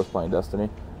 Dakota was playing Destiny.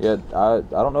 Yeah, I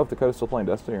don't know if Dakota's still playing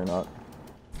Destiny or not.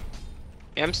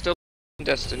 Yeah, I'm still playing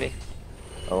Destiny.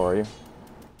 Oh, are you?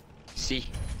 See.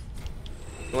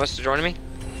 Who wants to join me?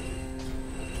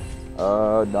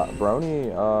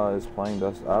 Brony is playing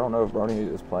Destiny. I don't know if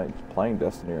Brony is playing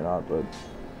Destiny or not, but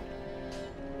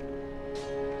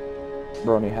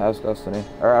Brony has Destiny.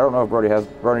 Or I don't know if Brony has.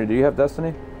 Brony, do you have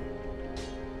Destiny?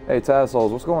 Hey,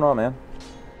 Tazsouls, what's going on, man?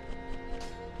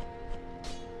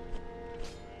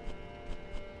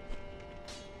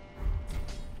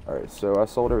 Alright, so I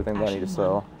sold everything that I need to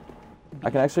sell. I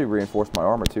can actually reinforce my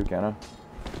armor too, can I?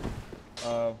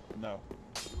 No.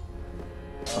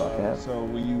 I can't. So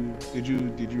did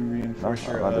you reinforce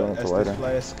No, your I'm not doing it till Estes later.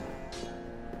 Flask?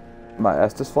 My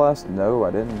Estes flask? No,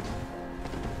 I didn't.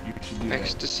 You should do that.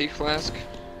 Ecstasy flask.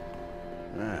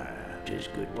 Ah,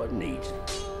 just good what needs.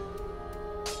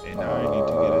 And now I need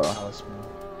to get a talisman.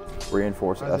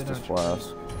 Reinforce Why is it Estes not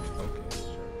flask. Okay,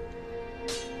 sure.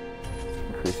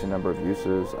 Increase the number of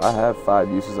uses. I have 5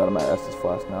 uses out of my Estes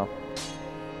flask now.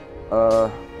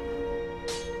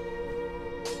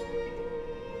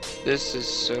 This is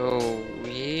so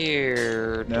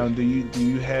weird. Now, do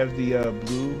you have the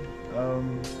blue?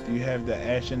 Do you have the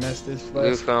Ashen Estes flask?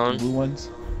 Blue phone. The blue ones?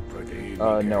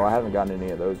 No, I haven't gotten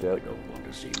any of those yet. I don't want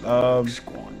to see my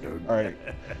squandered. All right.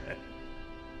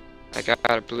 I got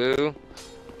a blue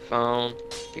phone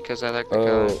because I like the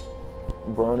color.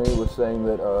 Brony was saying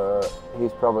that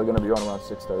he's probably going to be on around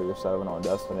 6:30 or 7 on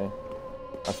Destiny.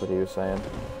 That's what he was saying.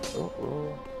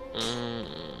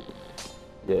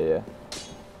 Yeah.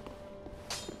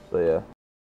 So yeah.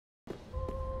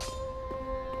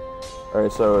 All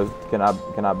right. So can I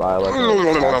buy like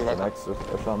an X or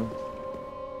something?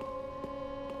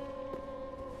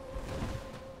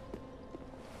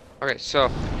 Okay, so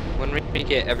when we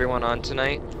get everyone on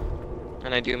tonight,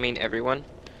 and I do mean everyone,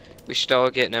 we should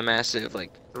all get in a massive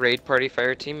like raid party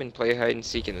fire team and play hide and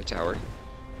seek in the tower.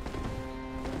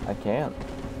 I can't.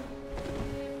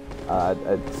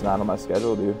 It's not on my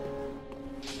schedule, dude.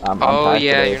 I'm Oh packed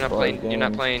yeah, today you're as not far playing. as You're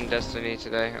not games. playing Destiny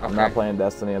today. Okay. I'm not playing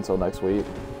Destiny until next week.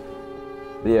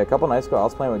 But yeah, a couple nights ago, I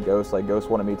was playing with Ghost. Like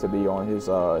Ghost wanted me to be on his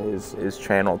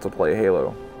channel to play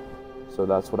Halo. So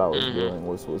that's what I was doing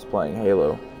was playing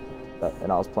Halo.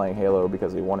 And I was playing Halo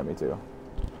because he wanted me to.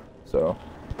 So.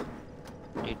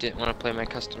 You didn't want to play my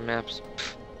custom maps?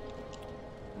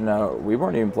 No, we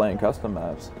weren't even playing custom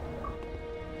maps.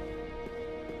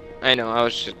 I know, I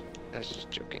was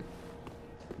just joking.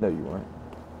 No, you weren't.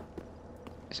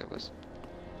 Yes, I was.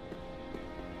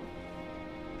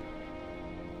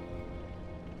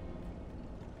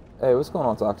 Hey, what's going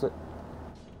on, Toxic?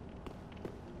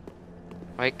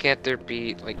 Why can't there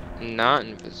be, like, not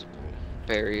invisible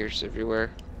barriers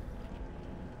everywhere?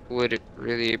 Would it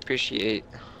really appreciate?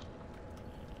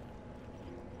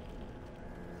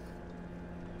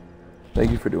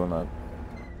 Thank you for doing that.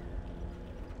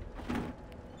 Here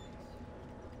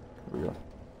we go.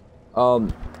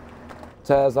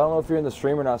 Taz, I don't know if you're in the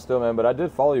stream or not still, man, but I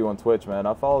did follow you on Twitch, man.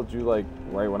 I followed you, like,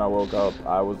 right when I woke up.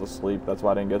 I was asleep. That's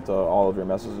why I didn't get to all of your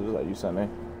messages that you sent me.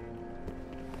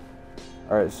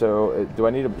 Alright, so, do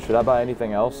I need to... Should I buy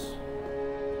anything else?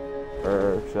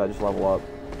 Or should I just level up?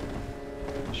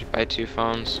 You should buy 2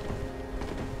 phones.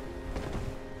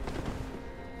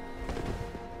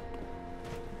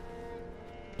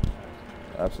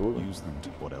 Absolutely. Use them to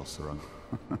what else, Sarang?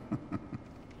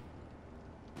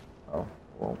 Oh,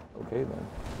 well, okay then.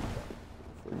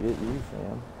 Forget you,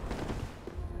 fam.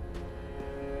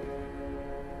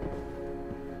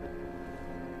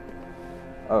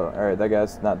 Oh, alright, that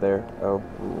guy's not there. Oh,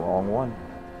 wrong one.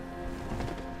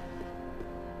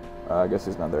 I guess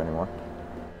he's not there anymore.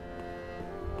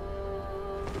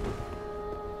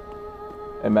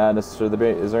 Hey man, is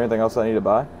there anything else I need to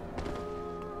buy?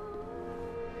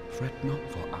 Fret not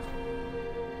for us.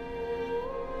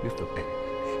 Lift up.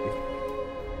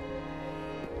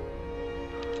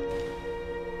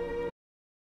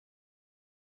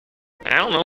 I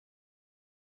don't know.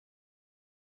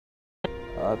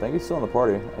 I think he's still in the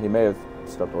party. He may have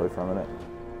stepped away for a minute.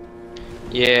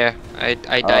 Yeah, I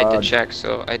died to check,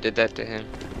 so I did that to him.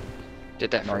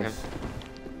 Did that for him.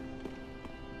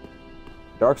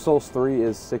 Dark Souls 3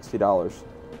 is $60.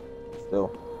 Still.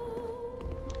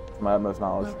 To my utmost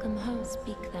knowledge. Welcome home,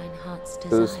 speak thine heart's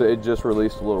desire. It just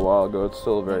released a little while ago. It's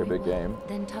still a very big game.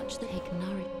 Then touch the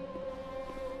Hignari.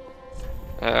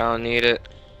 I don't need it.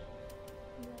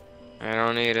 I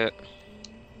don't need it.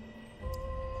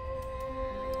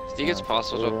 Do you think it's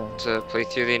possible to play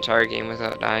through the entire game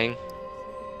without dying?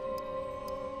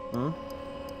 Hmm?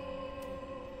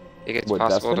 Think it's What,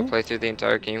 possible Destiny? to play through the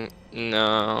entire game?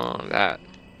 No, that.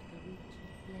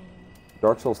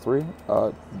 Dark Souls 3?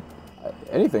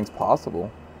 Anything's possible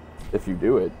if you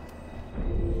do it.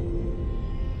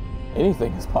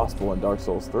 Anything is possible in Dark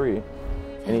Souls 3.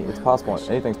 Anything's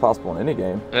possible in any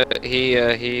game.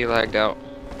 He lagged out.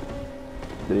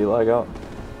 Did he lag out?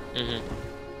 Mhm.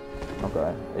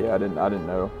 Okay. Yeah, I didn't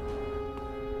know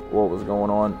what was going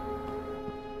on.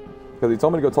 Because he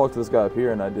told me to go talk to this guy up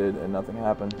here, and I did, and nothing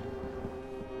happened.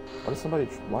 Why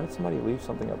did somebody leave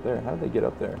something up there? How did they get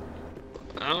up there?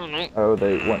 I don't know. Oh,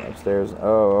 they went upstairs.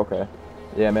 Oh, okay.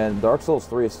 Yeah, man, Dark Souls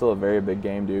 3 is still a very big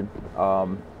game, dude.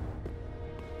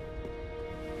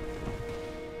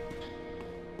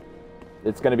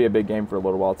 It's going to be a big game for a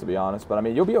little while, to be honest. But, I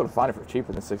mean, you'll be able to find it for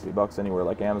cheaper than $60 anywhere,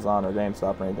 like Amazon or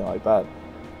GameStop or anything like that.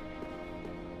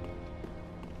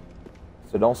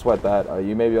 So don't sweat that.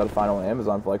 You may be able to find it on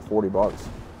Amazon for like $40,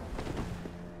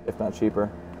 if not cheaper.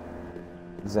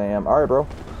 Zam. All right, bro.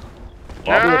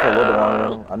 Well, I'll be here for a little bit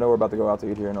longer. I know we're about to go out to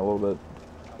eat here in a little bit.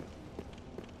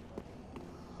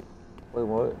 Wait,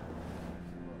 what?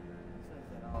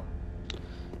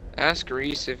 Ask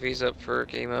Reese if he's up for a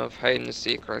game of hide and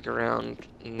seek like around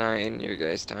 9 your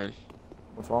guys' time.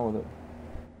 What's wrong with it?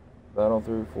 Battle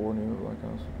through 4 new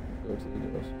accounts. Go to the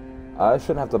deals. I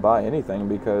shouldn't have to buy anything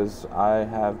because I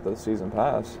have the season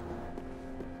pass.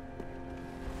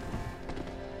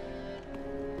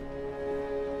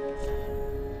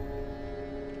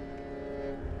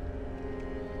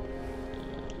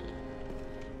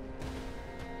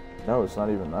 No, it's not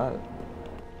even that.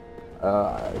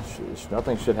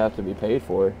 Nothing should have to be paid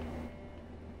for.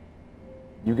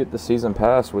 You get the season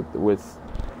pass with the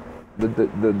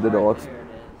deluxe.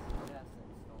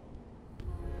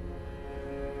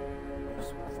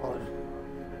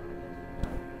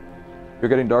 You're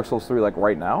getting Dark Souls 3 like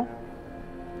right now?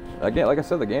 Again, like I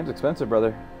said, the game's expensive,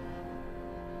 brother.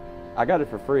 I got it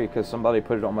for free because somebody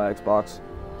put it on my Xbox,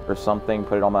 or something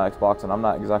put it on my Xbox, and I'm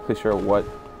not exactly sure what,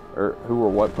 or who or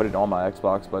what put it on my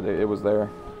Xbox, but it was there.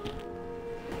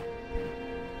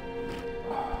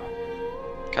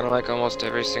 Kind of like almost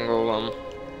every single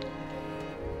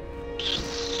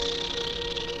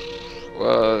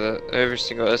every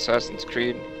single Assassin's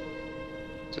Creed.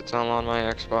 It's on my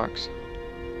Xbox.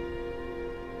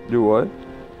 Do what?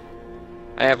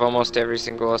 I have almost every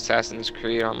single Assassin's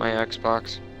Creed on my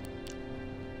Xbox.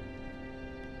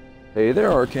 Hey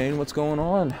there, Arcane. What's going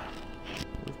on?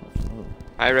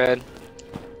 Hi, Red.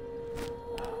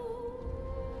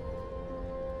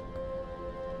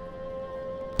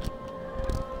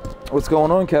 What's going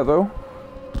on, Kevo?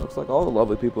 Looks like all the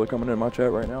lovely people are coming in my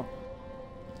chat right now.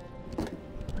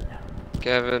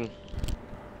 Kevin.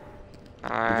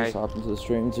 I just hopped into the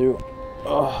stream too.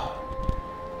 Ugh.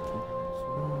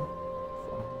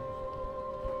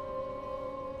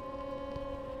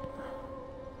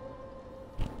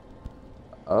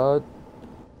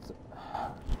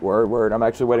 Word. I'm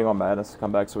actually waiting on Madness to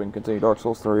come back so we can continue Dark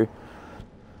Souls 3.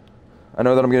 I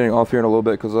know that I'm getting off here in a little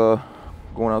bit because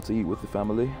going out to eat with the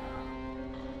family.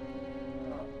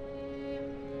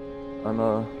 And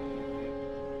let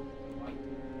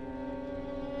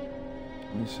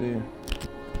me see.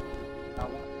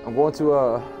 I'm going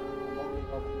to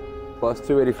plus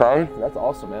 285. That's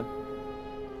awesome, man.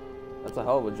 That's a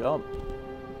hell of a jump.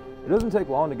 It doesn't take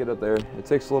long to get up there. It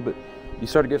takes a little bit. You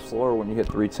start to get slower when you hit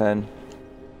 310.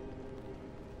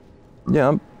 Yeah,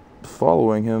 I'm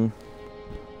following him.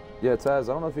 Yeah, Taz, I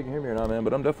don't know if you can hear me or not, man,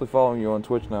 but I'm definitely following you on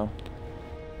Twitch now.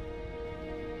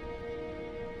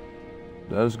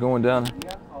 That's going down.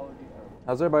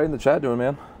 How's everybody in the chat doing,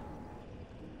 man?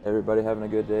 Everybody having a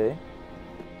good day?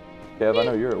 Kev, I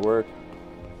know you're at work.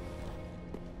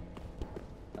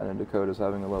 I know Dakota's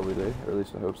having a lovely day, or at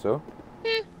least I hope so.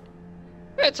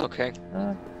 It's okay.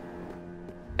 I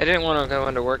didn't want to go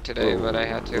into work today, but I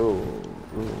had to.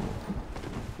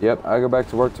 Yep, I go back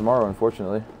to work tomorrow,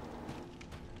 unfortunately.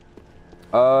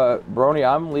 Brony,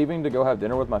 I'm leaving to go have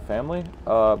dinner with my family,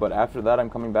 but after that I'm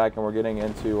coming back and we're getting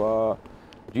into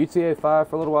GTA 5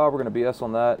 for a little while. We're going to BS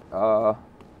on that,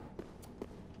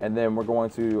 and then we're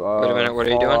going to Wait a minute, what are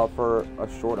you doing? fall out for a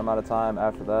short amount of time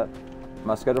after that.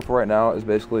 My schedule for right now is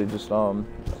basically just I'm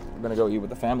going to go eat with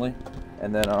the family,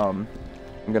 and then I'm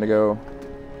going to go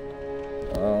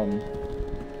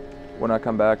when I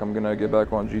come back, I'm gonna get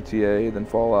back on GTA, then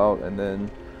Fallout, and then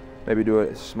maybe do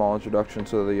a small introduction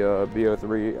to the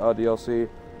BO3 DLC,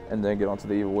 and then get onto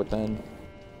the Evil Within.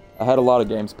 I had a lot of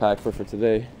games packed for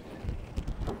today.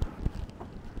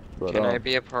 But, can I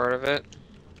be a part of it?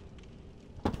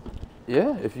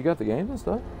 Yeah, if you got the games and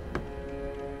stuff.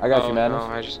 I got you,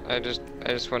 Madness. No, I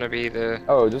just want to be the.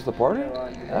 Oh, just the party?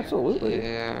 Absolutely.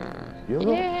 Yeah. You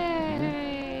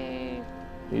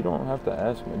don't have to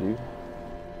ask me, dude.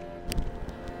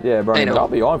 Yeah, Brian, but I'll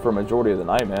be on for a majority of the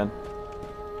night, man.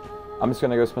 I'm just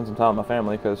gonna go spend some time with my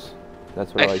family because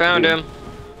that's what I like to do. I found him.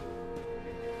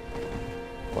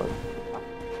 What?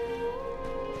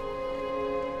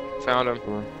 Found him.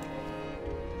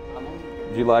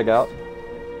 Did you lag out?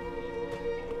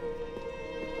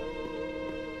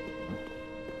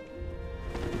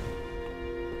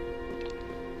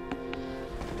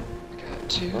 Got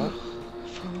two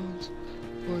phones,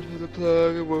 one for the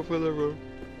plug and one for the road.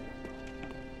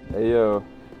 Hey yo,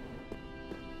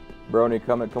 Brony,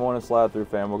 come on and slide through,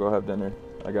 fam. We'll go have dinner.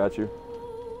 I got you.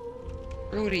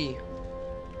 Rudy.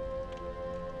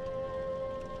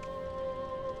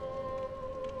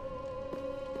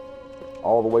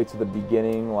 All the way to the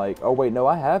beginning, like. Oh wait, no,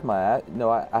 I have my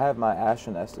I have my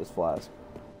Ashen Estus flask.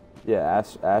 Yeah,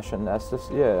 Ashen Estus.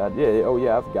 Yeah. Oh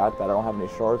yeah, I've got that. I don't have any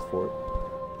shards for it.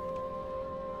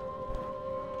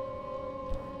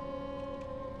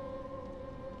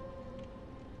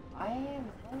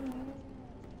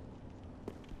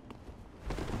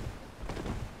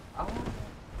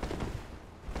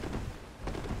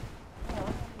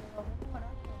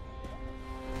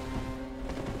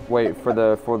 Wait, for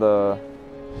the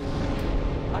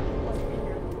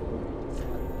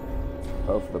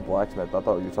oh, for the blacksmith. I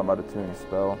thought you were talking about a tuning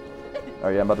spell. Oh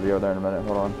yeah, I'm about to be over there in a minute.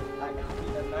 Hold on.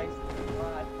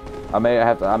 I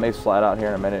may slide out here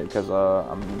in a minute because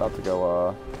I'm about to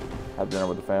go have dinner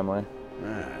with the family.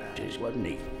 Tis what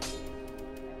neat.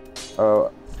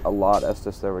 Oh, a lot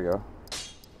Estus. There we go.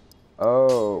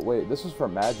 Oh wait, this is for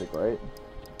magic, right?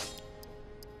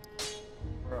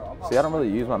 See, I don't really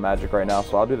use my magic right now,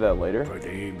 so I'll do that later.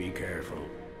 Be careful.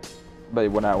 But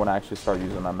when I actually start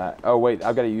using my magic. Oh wait,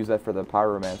 I've got to use that for the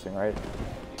pyromancing, right?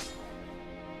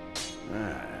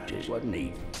 Tis what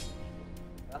neat.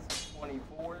 That's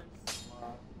 24.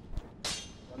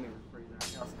 Let me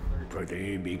rephrase that.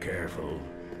 Pretty be careful.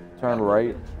 Turn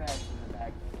right.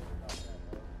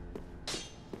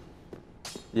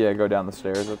 Yeah, go down the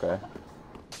stairs. Okay.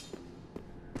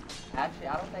 Actually,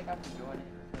 I don't think I can join it.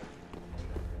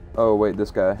 Oh wait,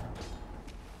 this guy.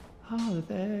 Ah,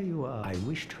 there you are. I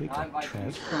wish to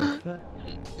tread.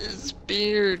 His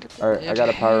beard. Alright, I got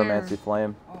a pyromancy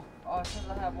flame. Oh, it says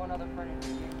I have one other friend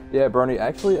in you. Yeah, Bernie,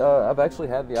 actually, I've actually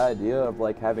had the idea of,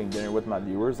 like, having dinner with my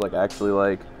viewers, like, actually,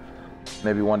 like,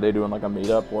 maybe one day doing like a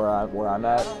meetup where I'm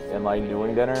at and like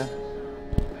doing dinner,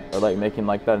 or like making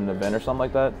like that an event or something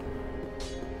like that.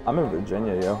 I'm in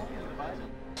Virginia, yo.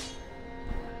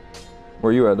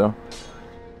 Where you at though?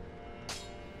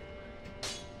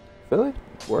 Philly?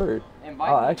 Word.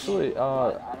 Actually,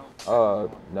 no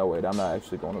wait, I'm not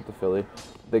actually going up to Philly.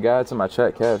 The guy that's in my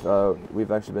chat, Kev,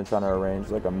 we've actually been trying to arrange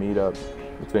like a meetup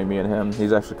between me and him.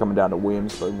 He's actually coming down to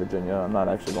Williamsburg, Virginia. I'm not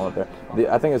actually going up there.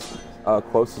 I think it's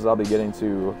closest I'll be getting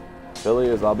to Philly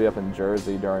is I'll be up in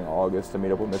Jersey during August to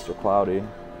meet up with Mr. Cloudy,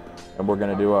 and we're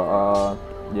gonna do a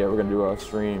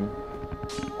stream,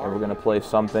 and we're gonna play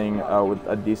something with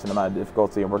a decent amount of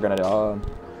difficulty, and we're gonna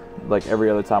like every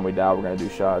other time we die, we're gonna do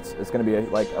shots. It's gonna be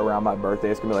like around my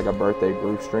birthday. It's gonna be like a birthday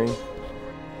group stream.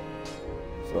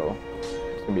 So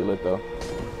it's gonna be lit though.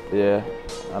 Yeah,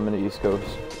 I'm in the East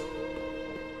Coast.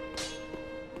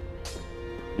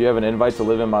 Do you have an invite to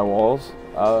live in my walls?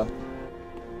 It's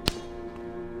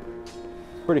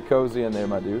pretty cozy in there,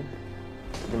 my dude.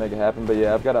 You can make it happen. But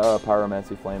yeah, I've got a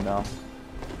pyromancy flame now.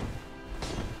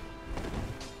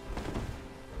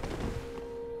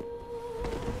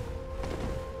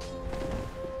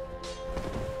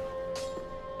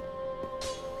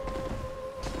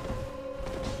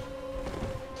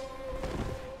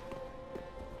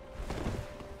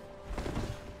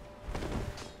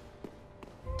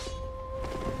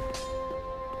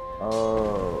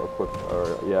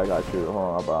 Yeah, I got you. Hold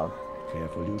on, Bob.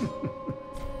 Careful, Jude.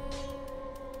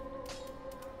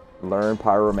 Learn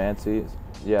pyromancy.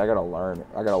 Yeah, I gotta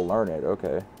learn it.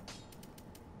 Okay.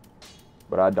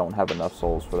 But I don't have enough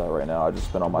souls for that right now. I just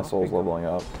spent all my souls leveling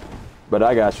up. But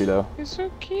I got you though. You're so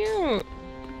cute.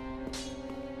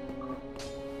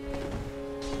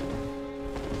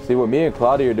 See what me and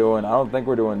Claudia are doing. I don't think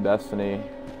we're doing Destiny.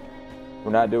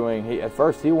 We're not doing. At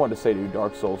first he wanted to say do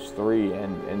Dark Souls 3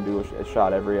 and do a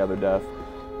shot every other death.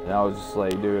 And I was just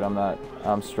like, dude,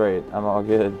 I'm straight. I'm all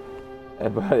good.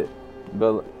 But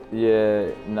yeah,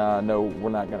 no, we're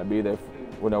not gonna be there.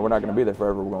 Well, no, we're not gonna be there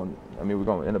forever. We're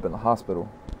gonna end up in the hospital.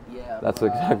 Yeah. That's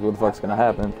exactly what the fuck's gonna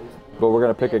happen. But we're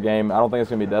gonna pick a game. I don't think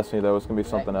it's gonna be Destiny though. It's gonna be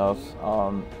something else.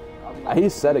 He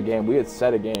said a game. We had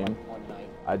set a game.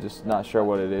 I'm just not sure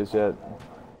what it is yet.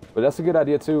 But that's a good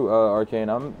idea too, Arcane.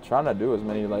 I'm trying to do as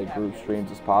many like group streams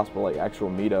as possible, like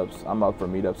actual meetups. I'm up for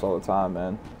meetups all the time,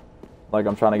 man. Like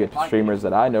I'm trying to get streamers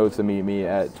that I know to meet me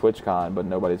at TwitchCon, but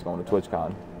nobody's going to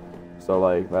TwitchCon. So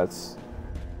like that's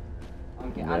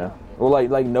yeah. Well,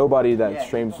 like nobody that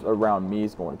streams around me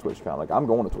is going to TwitchCon. Like I'm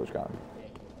going to TwitchCon.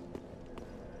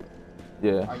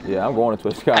 Yeah, I'm going to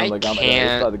TwitchCon. Like I'm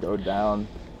about to go down.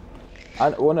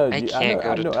 I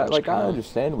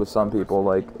understand with some people,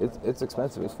 like it's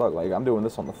expensive as fuck. Like I'm doing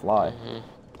this on the fly,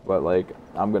 but like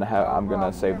I'm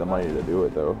gonna save the money to do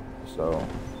it though. So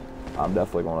I'm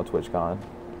definitely going to TwitchCon.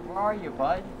 Where are you,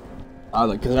 bud?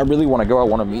 Cause I really want to go. I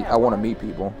want to meet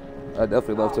people. I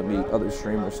definitely love to meet other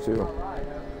streamers too.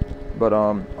 But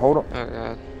hold on. Oh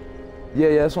god.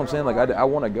 Yeah, that's what I'm saying. Like I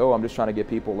want to go. I'm just trying to get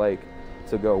people like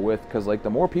to go with, because like the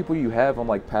more people you have on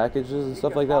like packages and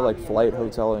stuff like that, like flight,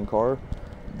 hotel, and car,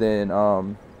 then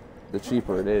the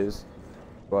cheaper it is.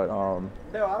 But No,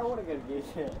 I don't want to go to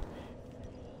shit.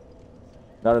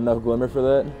 Not enough glimmer for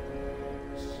that.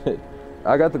 Shit.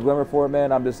 I got the glimmer for it,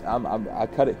 man. I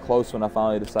cut it close when I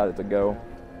finally decided to go.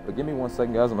 But give me 1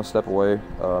 second, guys. I'm gonna step away.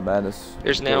 Madness.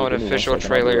 There's now an official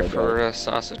trailer for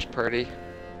Sausage Party.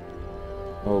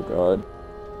 Oh god.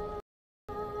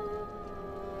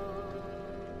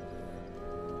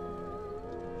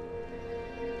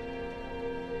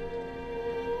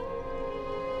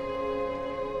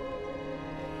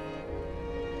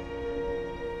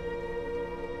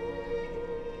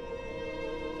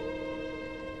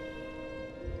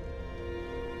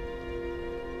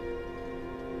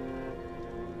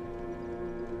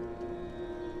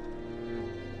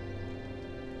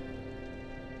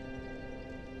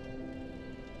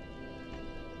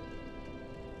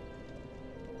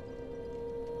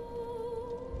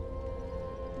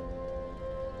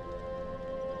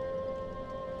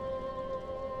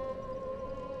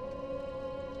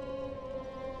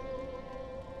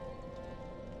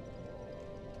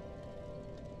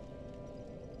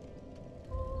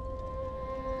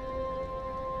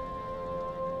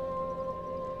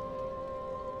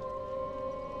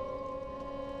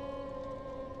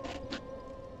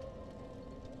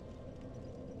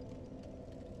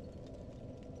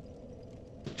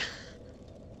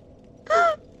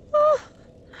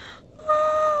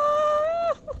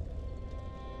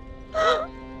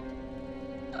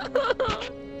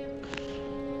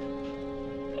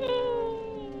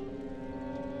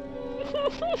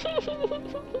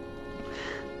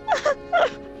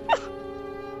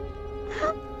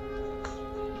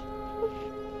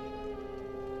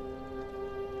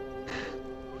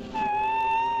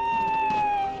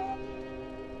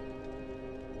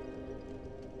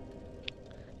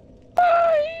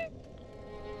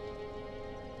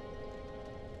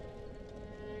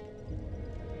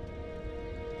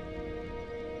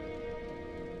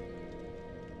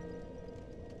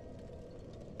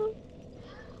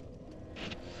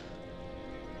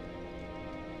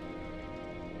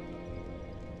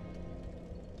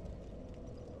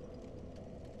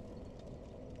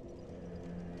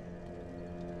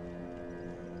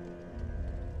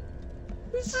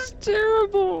 This is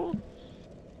terrible.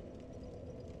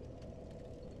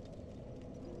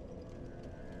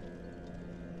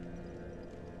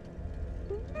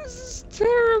 This is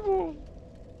terrible.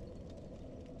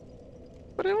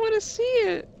 But I want to see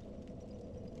it.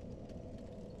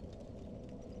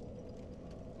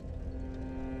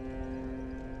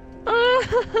 I'm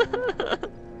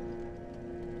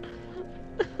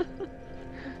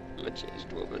a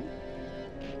changed woman.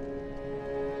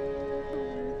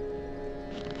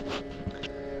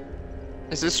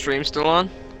 Is this stream still on?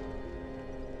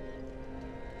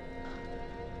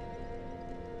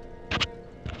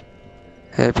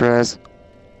 Hey, Prez.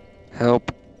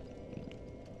 Help.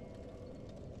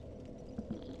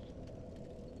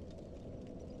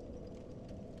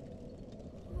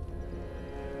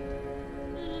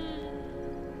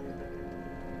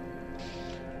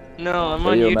 No, I'm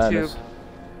on YouTube. Madness.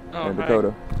 Oh, and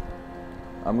Dakota.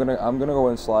 I'm gonna go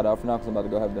and slide out for now because I'm about to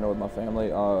go have dinner with my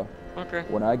family. Okay.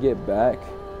 When I get back,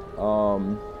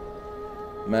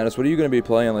 Madness, what are you gonna be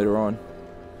playing later on?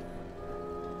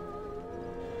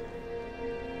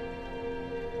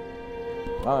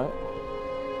 All right.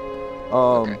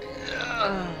 Okay.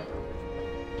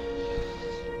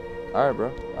 All right,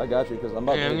 bro. I got you because I'm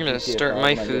about. Yeah, to I'm gonna start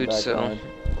my food, so.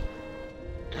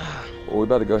 Well, we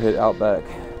about to go hit Outback.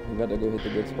 We about to go hit the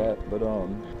good spot, but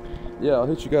yeah, I'll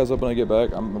hit you guys up when I get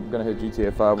back. I'm gonna hit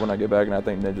GTA 5 when I get back, and I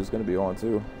think Ninja's gonna be on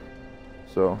too.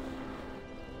 So,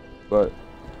 but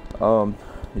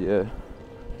yeah,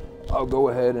 I'll go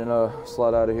ahead and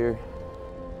slide out of here.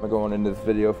 I'm going into this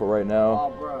video for right now.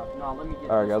 Oh, bro. No, let me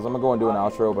get. All right, guys, I'm gonna go and do an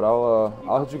outro, but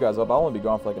I'll hit you guys up. I'll only be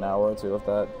gone for like an hour or two, if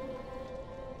that.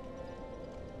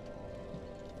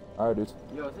 All right, dudes.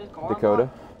 Yo, is this car Dakota.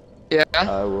 Yeah.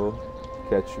 I will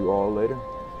catch you all later.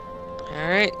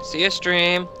 Alright, see you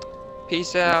stream.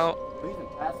 Peace out. He's in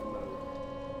passive mode.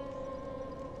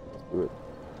 Let's do it.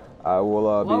 I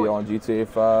will be on GTA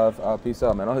 5. Peace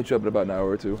out, man. I'll hit you up in about an hour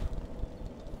or two.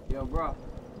 Yo, bro.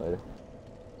 Later.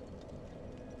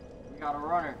 We got a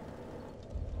runner.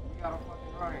 We got a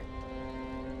fucking runner.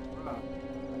 Bro.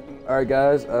 Alright,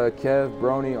 guys. Kev,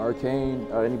 Brony, Arcane,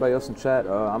 anybody else in chat?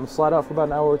 I'm gonna slide out for about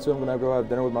an hour or two. I'm gonna go have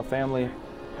dinner with my family.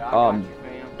 Yeah, I got you, fam.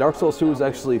 Dark Souls 2 was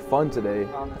actually fun today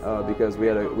because we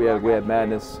had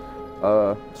Madness.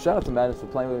 Shout out to Madness for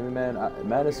playing with me, man.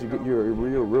 Madness, you're a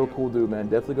real cool dude, man.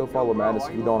 Definitely go follow Madness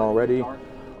if you don't already.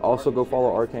 Also go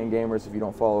follow Arcane Gamers if you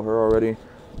don't follow her already.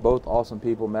 Both awesome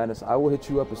people. Madness, I will hit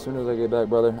you up as soon as I get back,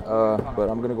 brother. But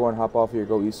I'm gonna go and hop off here,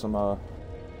 go eat some. I'm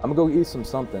gonna go eat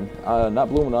something. Not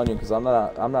blooming onion because I'm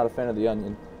not a fan of the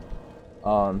onion.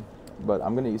 But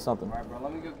I'm gonna eat something. Alright, bro,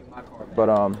 let me go get my car back.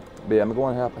 But yeah, I'm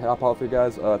going to hop off here,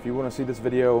 guys. If you want to see this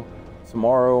video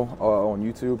tomorrow on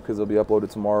YouTube, because it'll be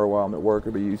uploaded tomorrow while I'm at work,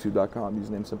 it'll be youtube.com,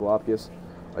 username SimpleOpticus.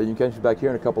 You can catch me back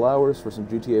here in a couple hours for some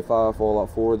GTA 5,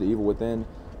 Fallout 4, The Evil Within,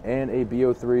 and a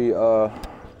BO3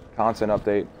 content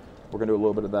update. We're gonna do a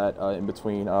little bit of that in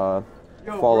between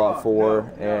Fallout 4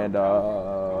 and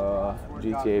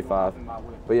GTA 5.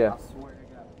 But yeah,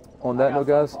 on that note,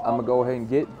 guys, I'm gonna go ahead and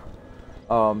get.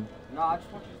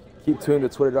 Keep tuned to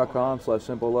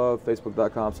twitter.com/simplelove,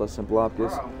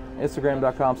 facebook.com/simpleopticus,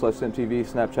 instagram.com/simptv,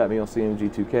 Snapchat me on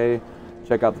CMG2K.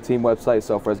 Check out the team website,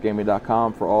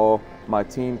 selfresgaming.com, for all my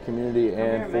team, community,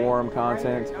 and forum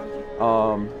content.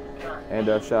 And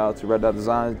shout out to Red Dot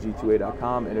Designs,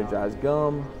 G2A.com, Energized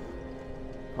Gum,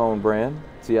 Cone Brand,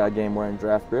 TI Gameware, and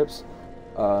Draft Grips.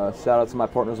 Shout out to my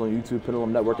partners on YouTube,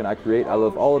 Pendulum Network, and I Create. I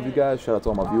love all of you guys. Shout out to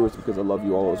all my viewers because I love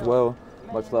you all as well.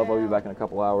 Much love. I'll be back in a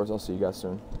couple hours. I'll see you guys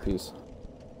soon. Peace.